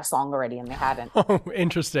that they had a song already and they hadn't. Oh,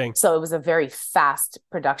 interesting. So it was a very fast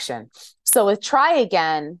production. So with Try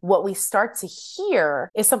Again, what we start to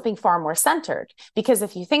hear is something far more centered. Because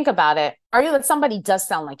if you think about it, Are You That Somebody does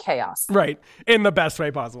sound like chaos. Right. In the best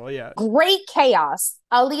way possible, yeah. Great chaos.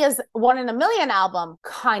 Aaliyah's One in a Million album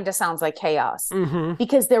kind of sounds like chaos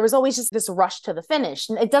because there was always just this rush to the finish.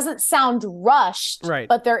 And it doesn't sound rushed, right,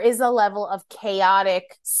 but there is a level of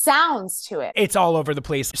chaotic sounds to it. It's all over the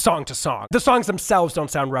place, song to song. The songs themselves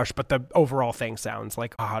don't sound rushed, but the overall thing sounds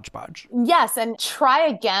like a hodgepodge. Yes, and Try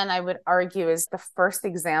Again, I would argue, is the first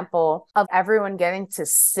example of everyone getting to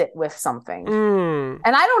sit with something. And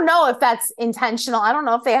I don't know if that's intentional. I don't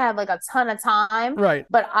know if they had like a ton of time. Right.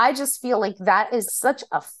 But I just feel like that is such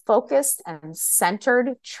a focused and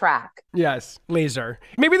centered track. Yes, laser.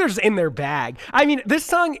 Maybe they're just in their bag. I mean, this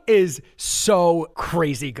song is so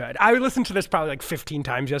crazy good. I listened to this probably like 15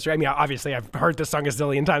 times yesterday. I mean, obviously I've heard this song a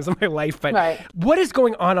zillion times in my life, but what is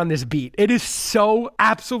going on this beat? It is so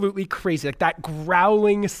absolutely crazy. Like that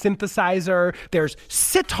growling synthesizer, there's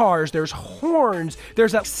sitars, there's horns,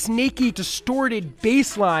 there's a snaky, distorted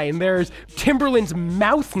bass line, there's Timbaland's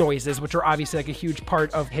mouth noises, which are obviously like a huge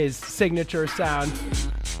part of his signature sound.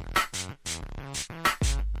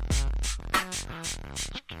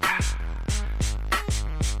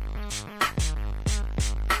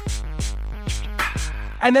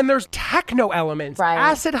 And then there's techno elements,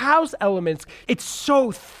 acid house elements. It's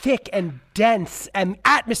so thick and dense and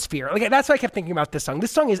atmosphere. Like that's what I kept thinking about this song.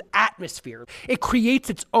 This song is atmosphere. It creates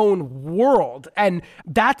its own world. And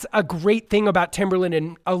that's a great thing about Timbaland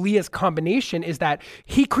and Aaliyah's combination is that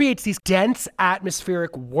he creates these dense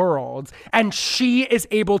atmospheric worlds and she is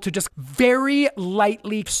able to just very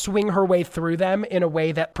lightly swing her way through them in a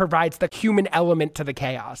way that provides the human element to the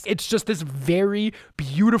chaos. It's just this very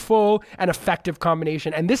beautiful and effective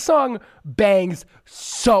combination. And this song bangs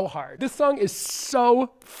so hard. This song is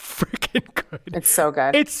so freaking good. It's so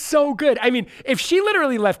good. It's so good. I mean, if she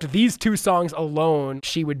literally left these two songs alone,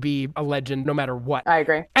 she would be a legend no matter what. I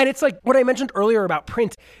agree. And it's like what I mentioned earlier about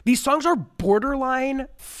Prince. These songs are borderline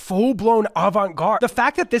full-blown avant-garde. The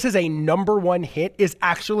fact that this is a #1 hit is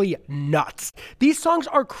actually nuts. These songs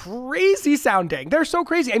are crazy sounding. They're so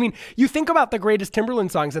crazy. I mean, you think about the greatest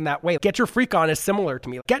Timbaland songs in that way. Get Your Freak On is similar to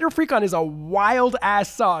me. Get Your Freak On is a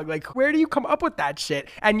wild-ass song. Like, where do you come up with that shit?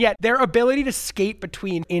 And yet, their ability to skate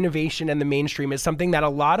between innovation and the mainstream is something that a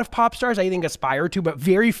lot of pop stars, I think, aspire to, but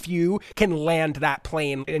very few can land that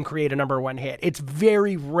plane and create a #1 hit. It's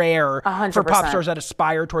very rare 100%. for pop stars that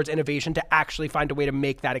aspire towards innovation to actually find a way to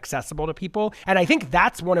make that accessible to people. And I think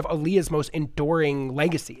that's one of Aaliyah's most enduring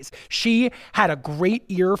legacies. She had a great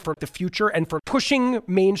ear for the future and for pushing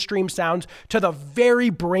mainstream sounds to the very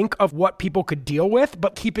brink of what people could deal with,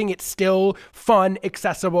 but keeping it still fun,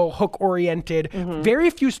 accessible, hook-oriented. Very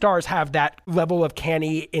few stars have that level of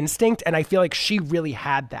canny instinct, and I feel like she really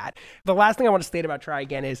had that. The last thing I want to state about Try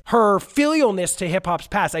Again is her filialness to hip-hop's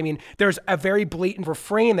past. I mean, there's a very blatant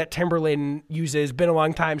refrain that Timbaland uses, been a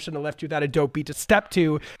long time, shouldn't have left you without a dope beat to step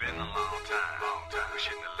to. Been a long time,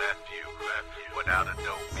 shouldn't have left you without a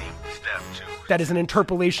dope beat to step to. That is an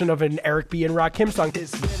interpolation of an Eric B. and Rakim song.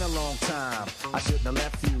 It's been a long time, I shouldn't have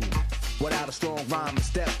left you without a strong rhyme to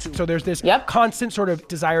step to. So there's this constant sort of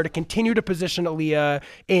desire to continue to position Aaliyah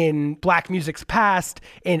in black music's past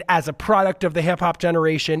and as a product of the hip hop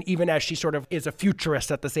generation, even as she sort of is a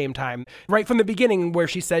futurist at the same time. Right from the beginning, where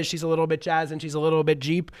she says she's a little bit jazz and she's a little bit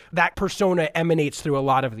Jeep, that persona emanates through a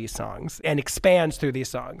lot of these songs and expands through these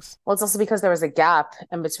songs. Well, it's also because there was a gap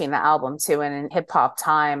in between the album too. And in hip hop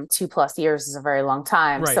time, 2+ years is a very long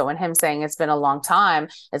time. Right. So when him saying it's been a long time,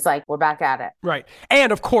 it's like, we're back at it. Right.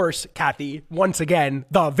 And of course, Kathy, once again,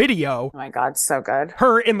 the video. Oh my God, so good.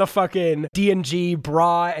 Her in the fucking D&G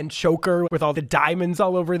bra and choker with all the diamonds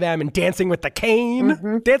all over them and dancing with the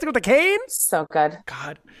cane. Dancing with the cane? So good.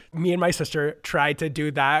 God, me and my sister tried to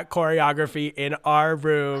do that choreography in our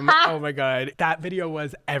room. Oh my God. That video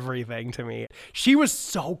was everything to me. She was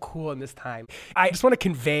so cool in this time. I just want to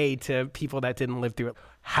convey to people that didn't live through it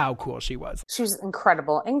how cool she was. She was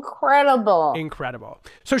incredible. Incredible. Incredible.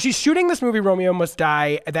 So she's shooting this movie, Romeo Must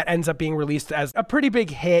Die, that ends up being released as a pretty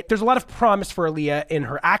big hit. There's a lot of promise for Aaliyah in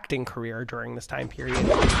her acting career during this time period.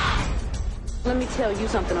 Let me tell you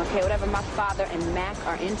something, okay? Whatever my father and Mac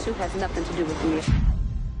are into has nothing to do with me.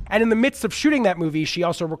 And in the midst of shooting that movie, she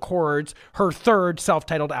also records her third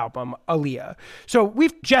self-titled album, AALIYAH. So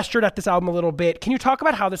we've gestured at this album a little bit. Can you talk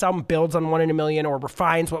about how this album builds on One in a Million or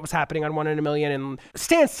refines what was happening on One in a Million and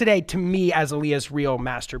stands today to me as AALIYAH's real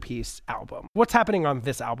masterpiece album? What's happening on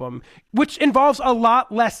this album, which involves a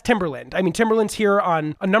lot less Timbaland? I mean, Timbaland's here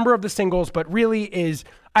on a number of the singles, but really is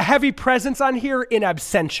a heavy presence on here in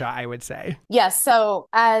absentia, I would say. Yes. So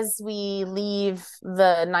as we leave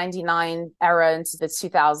the 99 era into the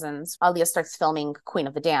 2000s, AALIYAH starts filming Queen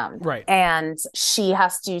of the Damned. Right. And she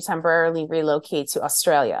has to temporarily relocate to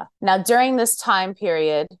Australia. Now, during this time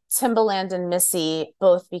period, Timbaland and Missy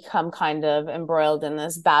both become kind of embroiled in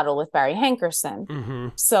this battle with Barry Hankerson. Mm-hmm.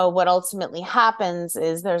 So what ultimately happens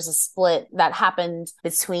is there's a split that happened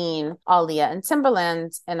between AALIYAH and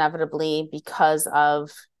Timbaland, inevitably because of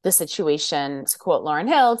the situation. To quote Lauryn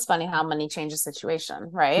Hill, it's funny how money changes situation,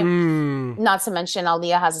 right? Not to mention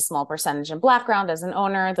AALIYAH has a small percentage in background as an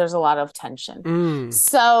owner. There's a lot of tension.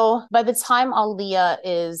 So by the time AALIYAH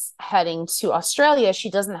is heading to Australia, she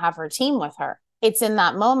doesn't have her team with her. It's in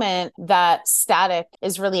that moment that Static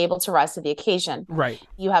is really able to rise to the occasion. Right.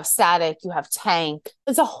 You have Static, you have Tank.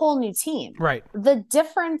 It's a whole new team. Right. The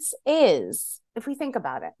difference is, if we think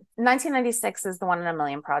about it, 1996 is the One in a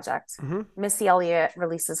Million project. Missy Elliott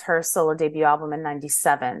releases her solo debut album in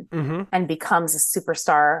 97 and becomes a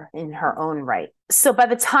superstar in her own right. So by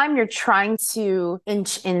the time you're trying to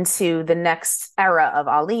inch into the next era of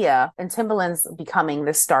AALIYAH and Timbaland's becoming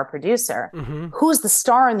the star producer, who's the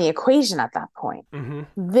star in the equation at that point?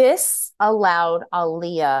 This allowed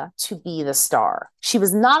AALIYAH to be the star. She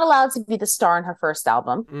was not allowed to be the star in her first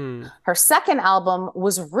album. Her second album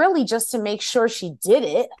was really just to make sure she did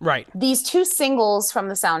it. Right. These two singles from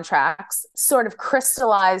the soundtracks sort of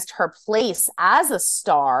crystallized her place as a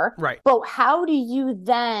star. Right. But how do you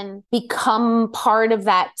then become part of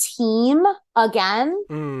that team again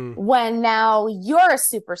when now you're a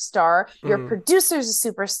superstar, your producer's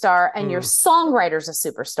a superstar, and your songwriter's a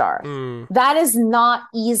superstar? That is not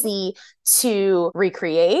easy to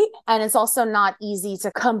recreate, and it's also not easy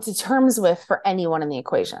to come to terms with for anyone in the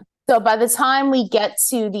equation. So by the time we get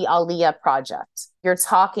to the AALIYAH project, you're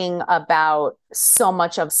talking about so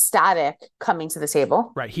much of Static coming to the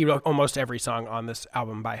table. Right. He wrote almost every song on this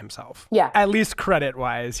album by himself. Yeah. At least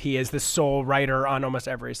credit-wise, he is the sole writer on almost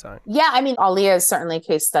every song. Yeah, I mean, AALIYAH is certainly a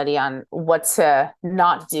case study on what to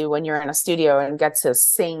not do when you're in a studio and get to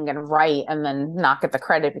sing and write and then not get the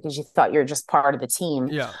credit because you thought you're just part of the team.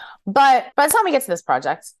 Yeah. But by the time we get to this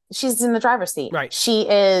project, she's in the driver's seat. Right. She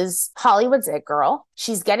is Hollywood's it girl.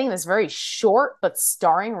 She's getting this very short but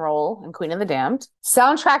starring role in Queen of the Damned.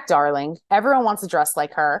 Soundtrack darling. Everyone wants to dress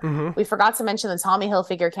like her. We forgot to mention the Tommy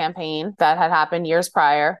Hilfiger campaign that had happened years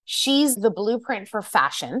prior. She's the blueprint for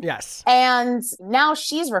fashion. Yes. And now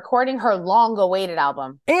she's recording her long-awaited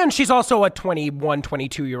album. And she's also a 21,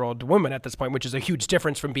 22-year-old woman at this point, which is a huge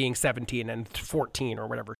difference from being 17 and 14 or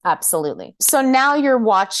whatever. Absolutely. So now you're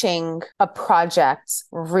watching a project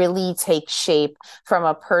really take shape from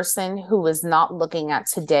a person who was not looking at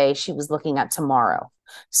today. She was looking at tomorrow.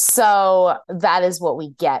 So that is what we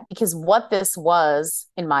get, because what this was,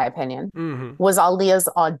 in my opinion, was AALIYAH's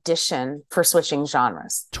audition for switching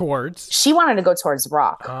genres. Towards? She wanted to go towards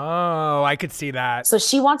rock. Oh, I could see that. So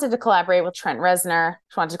she wanted to collaborate with Trent Reznor.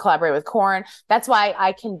 She wanted to collaborate with Korn. That's why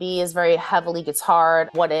I Can Be is very heavily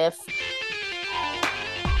guitared. What If?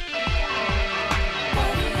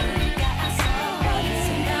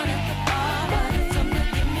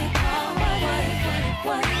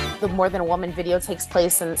 The More Than a Woman video takes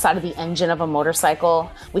place inside of the engine of a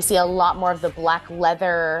motorcycle. We see a lot more of the black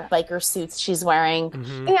leather biker suits she's wearing.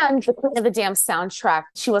 And the Queen of the Damned soundtrack,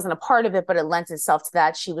 she wasn't a part of it, but it lent itself to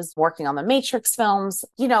that. She was working on the Matrix films.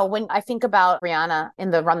 You know, when I think about Rihanna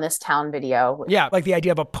in the Run This Town video. Yeah, like the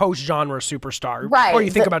idea of a post-genre superstar. Right. Or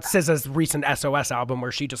you think about SZA's recent SOS album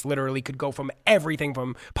where she just literally could go from everything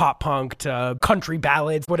from pop punk to country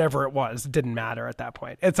ballads, whatever it was. It didn't matter at that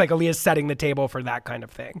point. It's like Aaliyah's setting the table for that kind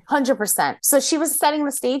of thing. 100%. So she was setting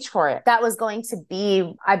the stage for it. That was going to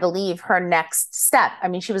be, I believe, her next step. I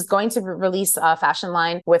mean, she was going to release a fashion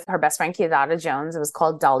line with her best friend, Kidada Jones. It was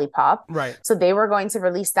called Dolly Pop. Right. So they were going to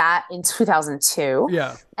release that in 2002.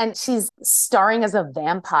 Yeah. And she's starring as a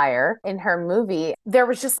vampire in her movie. There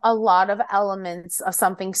was just a lot of elements of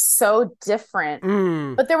something so different.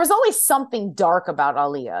 But there was always something dark about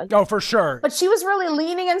AALIYAH. Oh, for sure. But she was really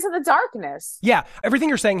leaning into the darkness. Yeah. Everything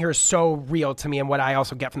you're saying here is so real to me. And what I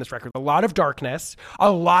also get from this record. A lot of darkness,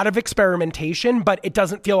 a lot of experimentation, but it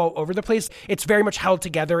doesn't feel all over the place. It's very much held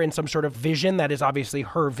together in some sort of vision that is obviously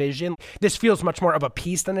her vision. This feels much more of a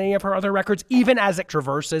piece than any of her other records, even as it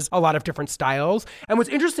traverses a lot of different styles. And what's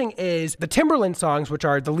interesting is the Timberland songs, which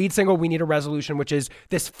are the lead single, We Need a Resolution, which is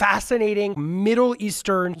this fascinating Middle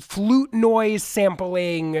Eastern flute noise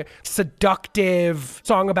sampling, seductive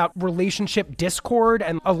song about relationship discord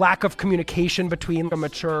and a lack of communication between a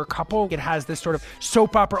mature couple. It has this sort of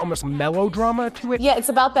soap opera, almost melodrama to it. Yeah, it's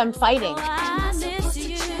about them fighting.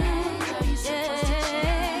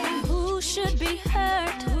 Who should be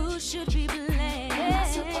hurt? Who should be blamed? Am I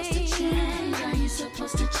supposed to change? Are you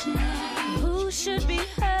supposed to change? Who should be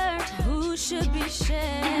hurt? Who should be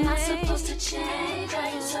shamed? Am I supposed to change?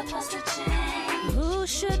 Are you supposed to change? Who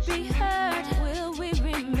should be hurt? Will we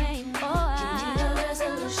remain? Oh, I need a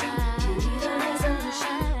resolution. We need a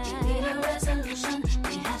resolution. We need a resolution.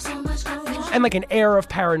 We have so much confusion. And like an air of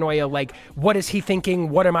paranoia, like, what is he thinking?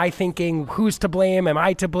 What am I thinking? Who's to blame? Am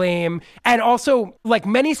I to blame? And also, like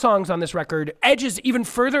many songs on this record, edges even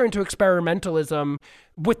further into experimentalism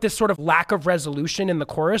with this sort of lack of resolution in the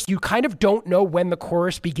chorus. You kind of don't know when the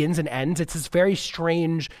chorus begins and ends. It's this very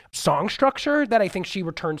strange song structure that I think she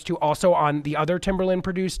returns to also on the other Timberland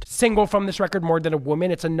produced single from this record, More Than a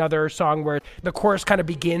Woman. It's another song where the chorus kind of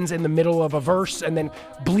begins in the middle of a verse and then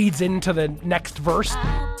bleeds into the next verse.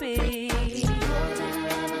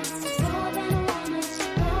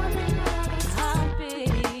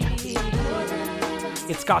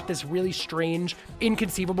 It's got this really strange,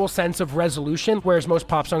 inconceivable sense of resolution, whereas most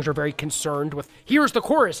pop songs are very concerned with, here's the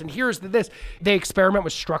chorus and here's this. They experiment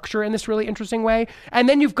with structure in this really interesting way. And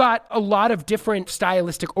then you've got a lot of different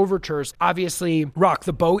stylistic overtures. Obviously, Rock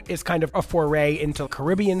the Boat is kind of a foray into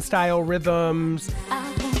Caribbean style rhythms.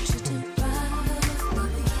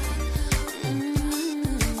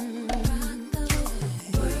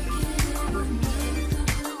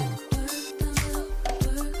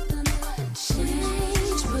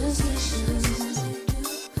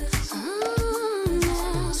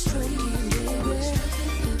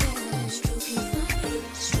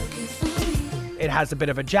 It has a bit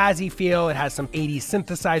of a jazzy feel. It has some 80s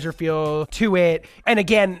synthesizer feel to it. And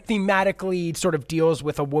again, thematically sort of deals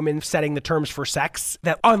with a woman setting the terms for sex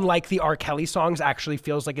that, unlike the R. Kelly songs, actually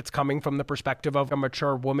feels like it's coming from the perspective of a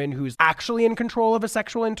mature woman who's actually in control of a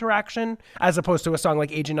sexual interaction, as opposed to a song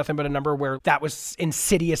like Age Ain't Nothing But a Number where that was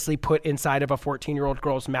insidiously put inside of a 14-year-old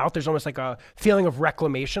girl's mouth. There's almost like a feeling of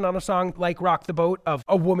reclamation on a song like Rock the Boat of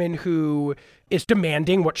a woman who is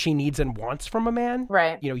demanding what she needs and wants from a man.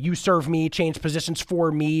 Right. You know, you serve me, change positions for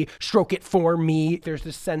me, stroke it for me. There's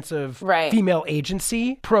this sense of female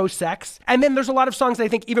agency, pro-sex. And then there's a lot of songs that I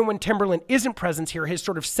think even when Timberland isn't present here, his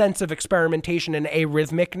sort of sense of experimentation and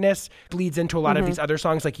arrhythmicness bleeds into a lot of these other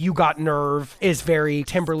songs. Like You Got Nerve is very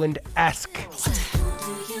Timberland-esque.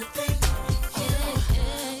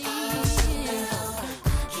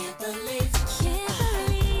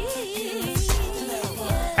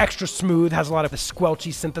 Extra Smooth has a lot of the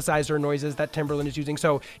squelchy synthesizer noises that Timberland is using.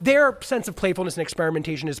 So their sense of playfulness and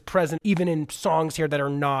experimentation is present even in songs here that are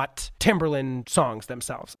not Timberland songs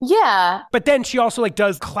themselves. Yeah. But then she also like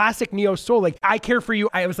does classic neo soul. Like I Care For You.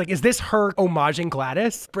 I was like, is this her homaging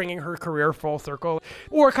Gladys, bringing her career full circle?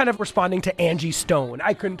 Or kind of responding to Angie Stone?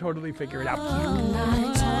 I couldn't totally figure it out.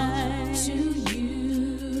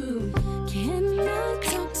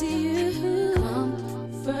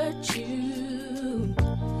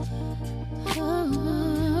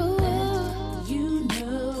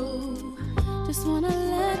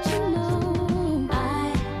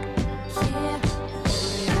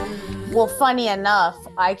 Well, funny enough,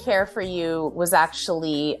 I Care For You was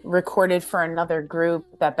actually recorded for another group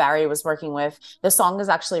that Barry was working with. The song is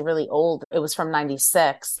actually really old. It was from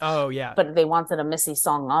 96. Oh, yeah. But they wanted a Missy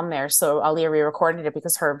song on there. So Aaliyah re-recorded it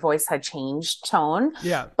because her voice had changed tone.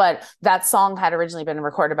 Yeah. But that song had originally been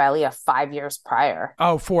recorded by Aaliyah 5 years prior.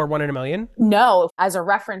 Oh, for One in a Million? No, as a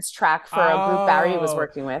reference track for a group Barry was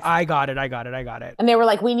working with. I got it. And they were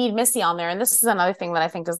like, we need Missy on there. And this is another thing that I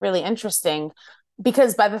think is really interesting.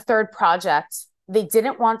 Because by the third project, they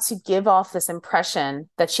didn't want to give off this impression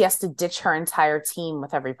that she has to ditch her entire team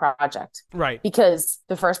with every project. Right. Because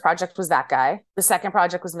the first project was that guy. The second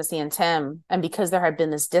project was Missy and Tim. And because there had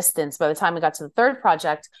been this distance, by the time we got to the third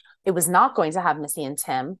project, it was not going to have Missy and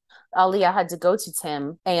Tim. Aaliyah had to go to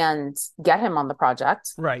Tim and get him on the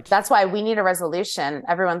project. Right. That's why We Need a Resolution,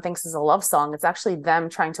 everyone thinks is a love song. It's actually them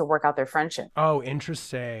trying to work out their friendship. Oh,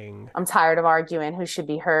 interesting. I'm tired of arguing who should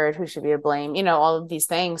be heard, who should be to blame, you know, all of these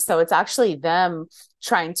things. So it's actually them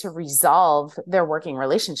trying to resolve their working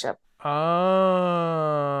relationship.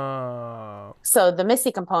 Oh. So the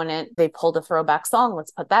Missy component, they pulled a throwback song.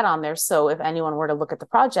 Let's put that on there. So if anyone were to look at the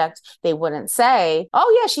project, they wouldn't say,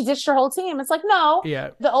 oh yeah, she ditched her whole team. It's like, no,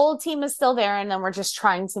 the old team is still there. And then we're just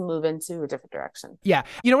trying to move into a different direction. Yeah.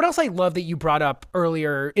 You know what else I love that you brought up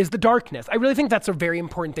earlier is the darkness. I really think that's a very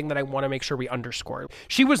important thing that I want to make sure we underscore.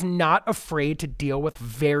 She was not afraid to deal with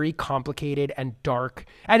very complicated and dark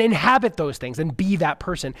and inhabit those things and be that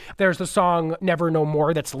person. There's the song Never No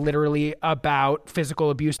More that's literally about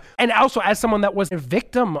physical abuse. And also as someone that was a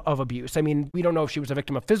victim of abuse. I mean, we don't know if she was a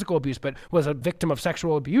victim of physical abuse, but was a victim of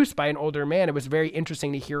sexual abuse by an older man. It was very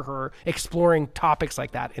interesting to hear her exploring topics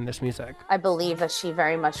like that in this music. I believe that she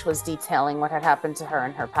very much was detailing what had happened to her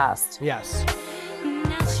in her past. Yes.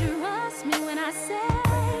 Not trust me when I say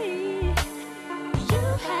you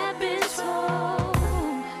have been told.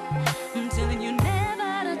 I'm telling you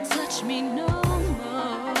never to touch me no more.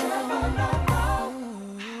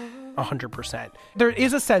 100%. There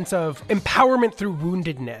is a sense of empowerment through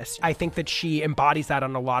woundedness. I think that she embodies that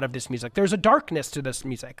on a lot of this music. There's a darkness to this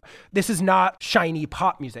music. This is not shiny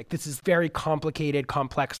pop music. This is very complicated,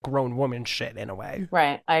 complex, grown woman shit in a way.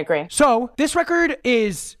 Right. I agree. So this record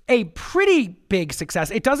is a pretty big success.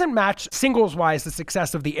 It doesn't match singles-wise the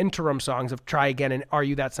success of the interim songs of Try Again and Are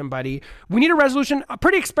You That Somebody. We Need a Resolution, a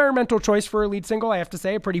pretty experimental choice for a lead single, I have to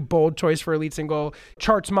say. A pretty bold choice for a lead single.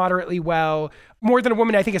 Charts moderately well. More Than a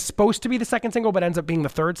Woman, I think, is supposed to be the second single, but ends up being the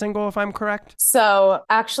third single, if I'm correct. So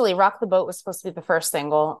actually, Rock the Boat was supposed to be the first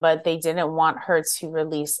single, but they didn't want her to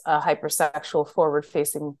release a hypersexual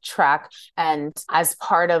forward-facing track. And as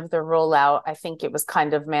part of the rollout, I think it was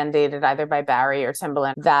kind of mandated either by Barry or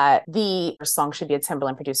Timbaland that the song should be a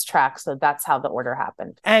Timbaland-produced track. So that's how the order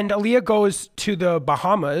happened. And Aaliyah goes to the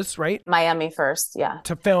Bahamas, right? Miami first, yeah.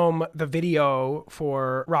 To film the video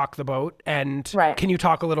for Rock the Boat. And can you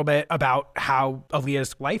talk a little bit about how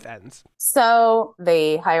Aaliyah's life ends? So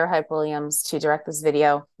they hire Hype Williams to direct this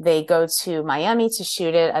video. They go to Miami to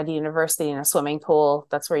shoot it at a university in a swimming pool.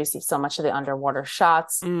 That's where you see so much of the underwater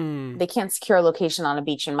shots. They can't secure a location on a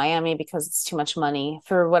beach in Miami because it's too much money.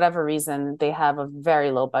 For whatever reason, they have a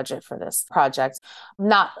very low budget for this project.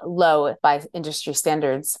 Not low by industry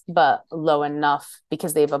standards, but low enough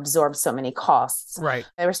because they've absorbed so many costs. Right.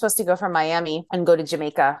 They were supposed to go from Miami and go to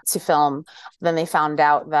Jamaica to film. Then they found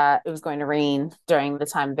out that it was going to rain during the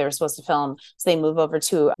time they were supposed to film. So they move over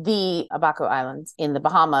to the Abaco Islands in the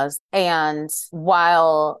Bahamas. And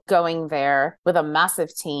while going there with a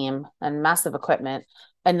massive team and massive equipment,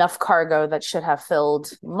 enough cargo that should have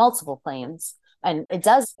filled multiple planes, and it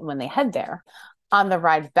does when they head there, on the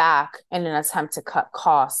ride back, in an attempt to cut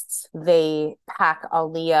costs, they pack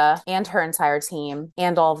Aaliyah and her entire team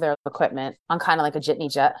and all of their equipment on kind of like a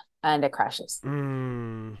jitney jet, and it crashes.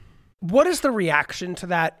 What is the reaction to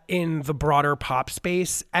that in the broader pop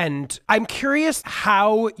space? And I'm curious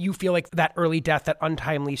how you feel like that early death, that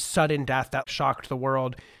untimely, sudden death that shocked the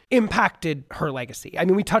world, impacted her legacy. I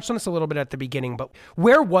mean, we touched on this a little bit at the beginning, but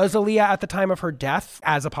where was Aaliyah at the time of her death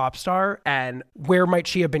as a pop star? And where might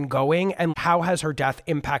she have been going? And how has her death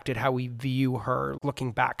impacted how we view her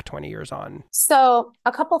looking back 20 years on? So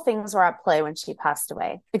a couple things were at play when she passed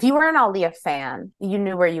away. If you were an Aaliyah fan, you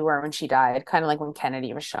knew where you were when she died, kind of like when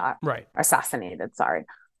Kennedy was shot. Right. Assassinated, sorry.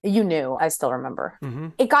 You knew, I still remember.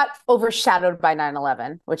 It got overshadowed by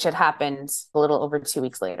 9/11, which had happened a little over 2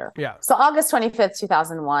 weeks later. Yeah. So August 25th,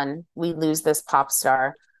 2001, we lose this pop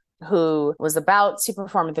star who was about to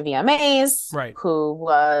perform at the VMAs, right, who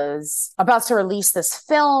was about to release this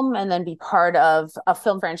film and then be part of a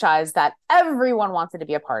film franchise that everyone wanted to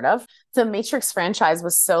be a part of. The Matrix franchise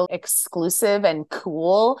was so exclusive and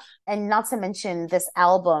cool. And not to mention this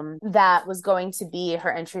album that was going to be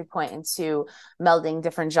her entry point into melding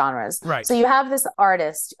different genres. Right. So you have this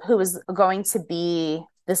artist who is going to be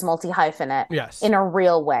this multi-hyphenate in a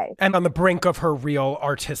real way. And on the brink of her real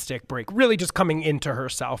artistic break, really just coming into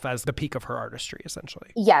herself as the peak of her artistry,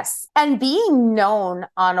 essentially. Yes. And being known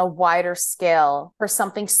on a wider scale for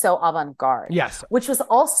something so avant-garde. Yes. Which was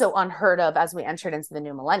also unheard of as we entered into the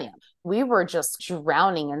new millennium. We were just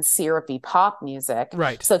drowning in syrupy pop music.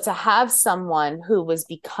 Right. So to have someone who was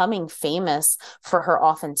becoming famous for her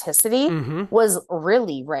authenticity was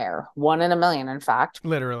really rare. 1 in a million, in fact.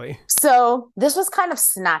 Literally. So this was kind of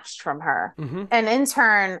snatched from her. And in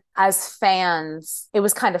turn, as fans, it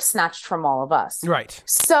was kind of snatched from all of us. Right.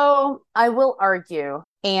 So I will argue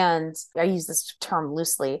And I use this term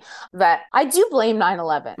loosely, that I do blame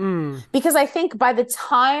 9/11 because I think by the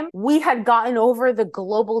time we had gotten over the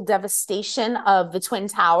global devastation of the Twin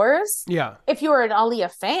Towers, if you were an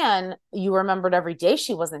Aaliyah fan, you remembered every day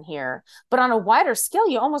she wasn't here. But on a wider scale,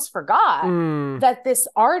 you almost forgot that this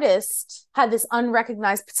artist had this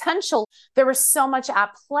unrecognized potential. There was so much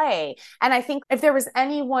at play. And I think if there was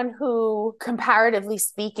anyone who, comparatively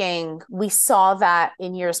speaking, we saw that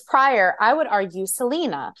in years prior, I would argue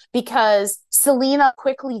Selena, because Selena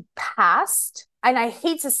quickly passed. And I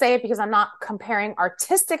hate to say it because I'm not comparing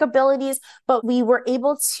artistic abilities, but we were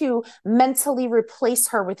able to mentally replace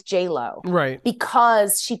her with J-Lo. Right.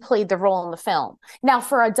 Because she played the role in the film. Now,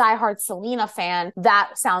 for a diehard Selena fan,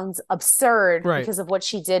 that sounds absurd because of what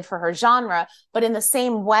she did for her genre. But in the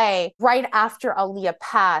same way, right after Aaliyah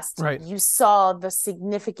passed, you saw the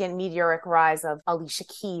significant meteoric rise of Alicia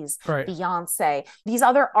Keys, Beyonce. These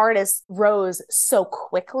other artists rose so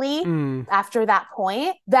quickly after that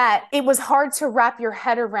point that it was hard to wrap your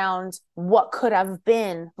head around what could have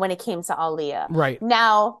been when it came to Aaliyah. Right.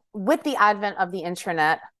 Now, with the advent of the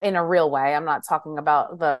internet in a real way, I'm not talking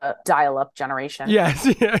about the dial-up generation. Yes.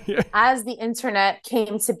 As the internet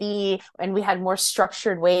came to be and we had more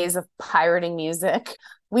structured ways of pirating music,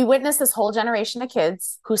 we witnessed this whole generation of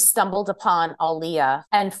kids who stumbled upon Aaliyah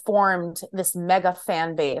and formed this mega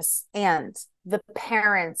fan base. And the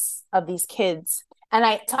parents of these kids, and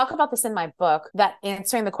I talk about this in my book, that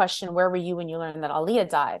answering the question, where were you when you learned that Aaliyah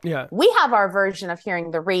died? Yeah. We have our version of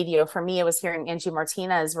hearing the radio. For me, it was hearing Angie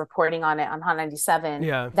Martinez reporting on it on Hot 97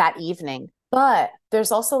 that evening. But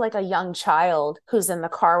there's also like a young child who's in the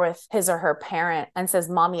car with his or her parent and says,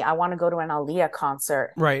 Mommy, I want to go to an Aaliyah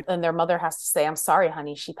concert. Right. And their mother has to say, I'm sorry,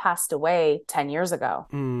 honey, she passed away 10 years ago.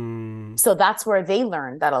 So that's where they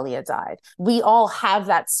learned that Aaliyah died. We all have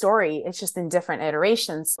that story. It's just in different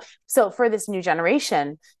iterations. So for this new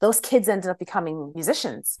generation, those kids ended up becoming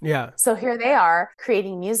musicians. Yeah. So here they are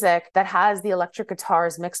creating music that has the electric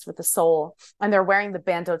guitars mixed with the soul, and they're wearing the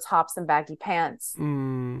bandeau tops and baggy pants.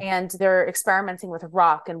 And they're experimenting with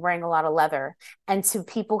rock and wearing a lot of leather. And to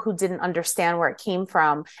people who didn't understand where it came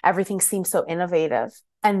from, everything seemed so innovative.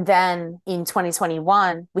 And then in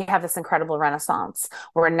 2021, we have this incredible renaissance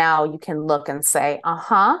where now you can look and say,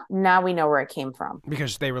 now we know where it came from.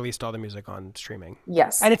 Because they released all the music on streaming.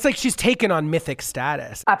 Yes. And it's like she's taken on mythic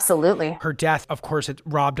status. Absolutely. Her death, of course, it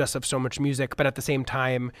robbed us of so much music, but at the same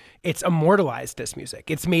time, it's immortalized this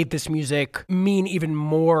music. It's made this music mean even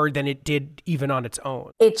more than it did even on its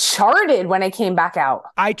own. It charted when it came back out.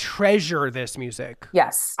 I treasure this music.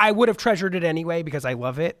 Yes. I would have treasured it anyway because I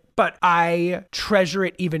love it. But I treasure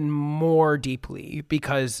it even more deeply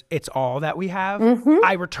because it's all that we have.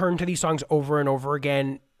 I return to these songs over and over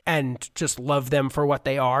again and just love them for what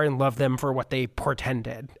they are and love them for what they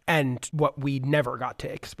portended and what we never got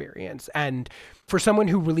to experience. And for someone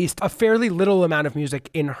who released a fairly little amount of music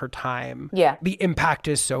in her time, the impact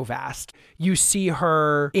is so vast. You see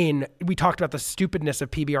her in, we talked about the stupidness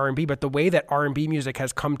of PB R&B, but the way that R&B music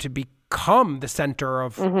has come to become the center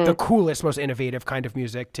of the coolest, most innovative kind of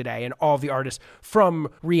music today. And all the artists from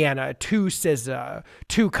Rihanna to SZA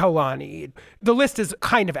to Kehlani. The list is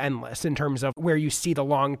kind of endless in terms of where you see the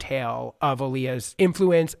long tail of Aaliyah's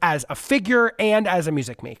influence as a figure and as a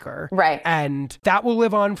music maker. Right. And that will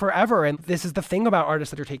live on forever. And this is the thing about artists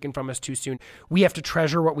that are taken from us too soon. We have to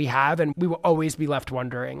treasure what we have, and we will always be left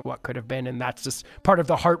wondering what could have been. And that's just part of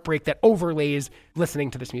the heartbreak that overlays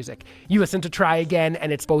listening to this music. You listen to Try Again,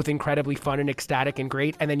 and it's both incredibly fun and ecstatic and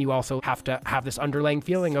great. And then you also have to have this underlying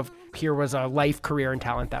feeling of here was a life, career, and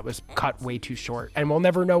talent that was cut way too short. And we'll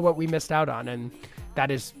never know what we missed out on. And that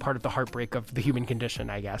is part of the heartbreak of the human condition,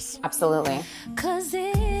 I guess. Absolutely. 'Cause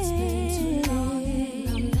I'm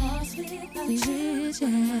lost without you.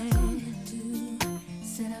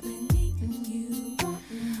 Said I've been needing you.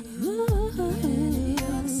 Ooh,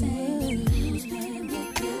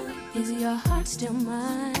 is your heart still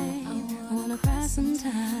mine? I wanna cry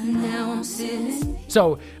sometime. Now I'm sitting.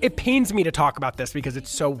 So it pains me to talk about this because it's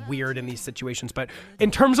so weird in these situations. But in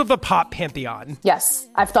terms of the pop pantheon. Yes,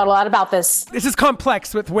 I've thought a lot about this. This is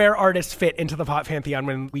complex with where artists fit into the pop pantheon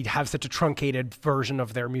when we have such a truncated version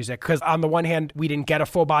of their music. Because on the one hand, we didn't get a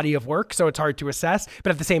full body of work, so it's hard to assess.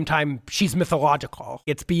 But at the same time, she's mythological.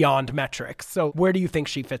 It's beyond metrics. So where do you think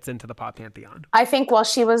she fits into the pop pantheon? I think while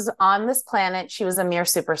she was on this planet, she was a mere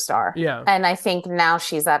superstar. Yeah. And I think now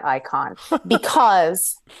she's that icon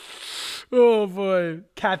because Oh boy.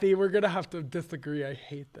 Kathy, we're going to have to disagree. I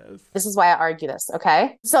hate this. This is why I argue this,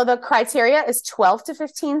 okay? So the criteria is 12 to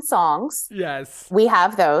 15 songs. Yes. We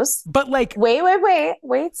have those. But like... Wait.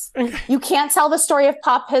 You can't tell the story of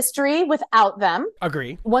pop history without them.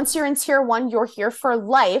 Agree. Once you're in tier 1, you're here for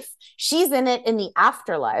life. She's in it in the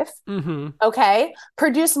afterlife. Mm-hmm. Okay?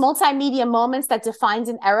 Produce multimedia moments that defined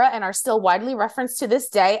an era and are still widely referenced to this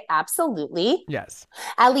day. Absolutely. Yes.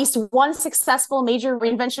 At least one successful major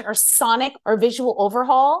reinvention or sonic or visual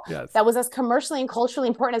overhaul that was as commercially and culturally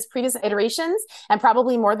important as previous iterations, and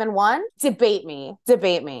probably more than one. Debate me.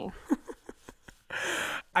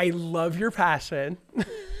 I love your passion.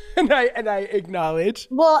 and I acknowledge.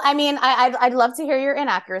 Well, I mean, I'd love to hear your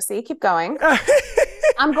inaccuracy. Keep going.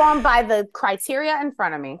 I'm going by the criteria in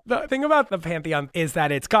front of me. The thing about the Pantheon is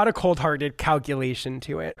that it's got a cold-hearted calculation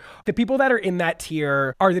to it. The people that are in that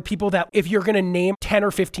tier are the people that, if you're going to name 10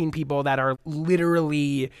 or 15 people that are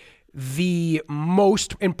literally the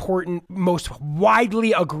most important, most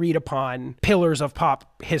widely agreed upon pillars of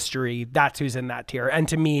pop history, that's who's in that tier. And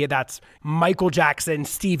to me, that's Michael Jackson,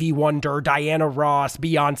 Stevie Wonder, Diana Ross,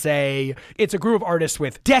 Beyonce. It's a group of artists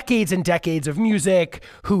with decades and decades of music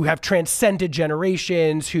who have transcended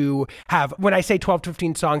generations, who have, when I say 12 to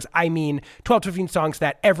 15 songs, I mean 12 to 15 songs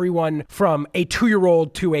that everyone from a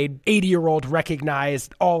 2-year-old to a 80-year-old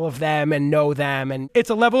recognized all of them and know them. And it's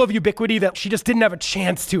a level of ubiquity that she just didn't have a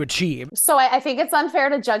chance to achieve. So I think it's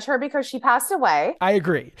unfair to judge her because she passed away. I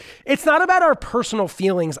agree. It's not about our personal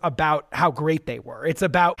feelings about how great they were. It's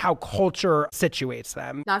about how culture situates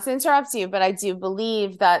them. Not to interrupt you, but I do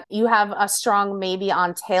believe that you have a strong maybe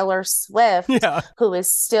on Taylor Swift, who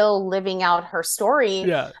is still living out her story.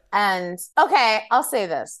 Yeah. And okay, I'll say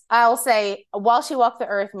this. I'll say, while she walked the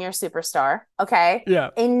earth, mere superstar. Okay.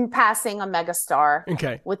 Yeah. In passing, a megastar.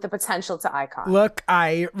 Okay. With the potential to icon. Look,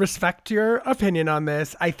 I respect your opinion on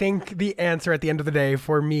this. I think the answer at the end of the day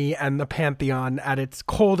for me and the Pantheon at its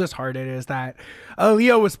coldest hearted is that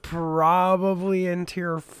Aaliyah was probably in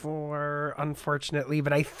tier 4, unfortunately.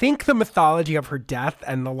 But I think the mythology of her death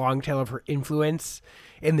and the long tail of her influence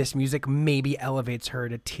in this music maybe elevates her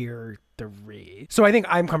to tier 3. So I think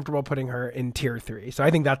I'm comfortable putting her in tier 3. So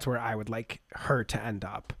I think that's where I would like her to end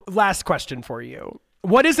up. Last question for you.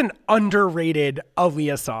 What is an underrated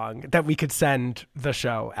Aaliyah song that we could send the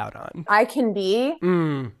show out on? I Can Be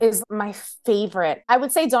is my favorite. I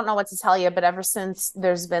would say Don't Know What to Tell You, but ever since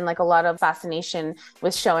there's been like a lot of fascination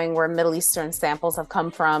with showing where Middle Eastern samples have come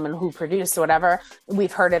from and who produced whatever,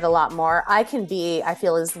 we've heard it a lot more. I Can Be, I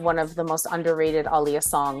feel, is one of the most underrated Aaliyah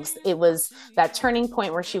songs. It was that turning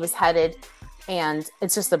point where she was headed. And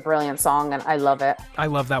it's just a brilliant song and I love it. I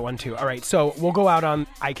love that one too. All right, so we'll go out on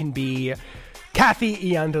I Can Be.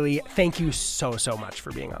 Kathy Iandoli, thank you so much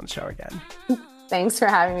for being on the show again. Thanks for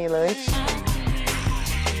having me, Louis.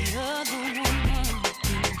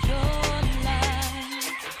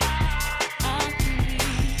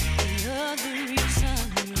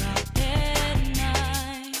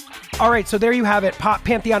 All right, so there you have it. Pop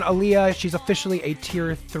Pantheon Aaliyah. She's officially a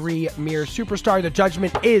tier 3 mere superstar. The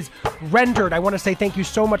judgment is rendered. I want to say thank you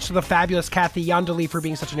so much to the fabulous Kathy Iandoli for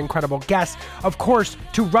being such an incredible guest. Of course,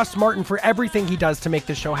 to Russ Martin for everything he does to make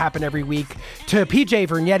this show happen every week. To PJ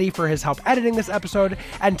Vernietti for his help editing this episode.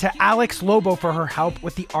 And to Alex Lobo for her help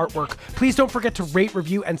with the artwork. Please don't forget to rate,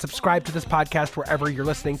 review, and subscribe to this podcast wherever you're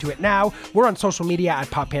listening to it now. We're on social media at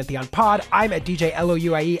Pop Pantheon Pod. I'm at DJ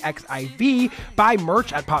LOUIEXIV. Buy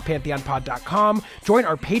merch at poppantheonpod.com. Join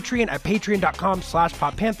our Patreon at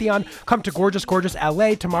patreon.com/poppantheon. Come to Gorgeous Gorgeous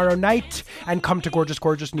LA tomorrow night and come to Gorgeous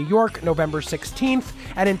Gorgeous New York November 16th.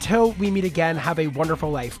 And until we meet again, have a wonderful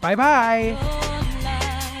life. Bye-bye.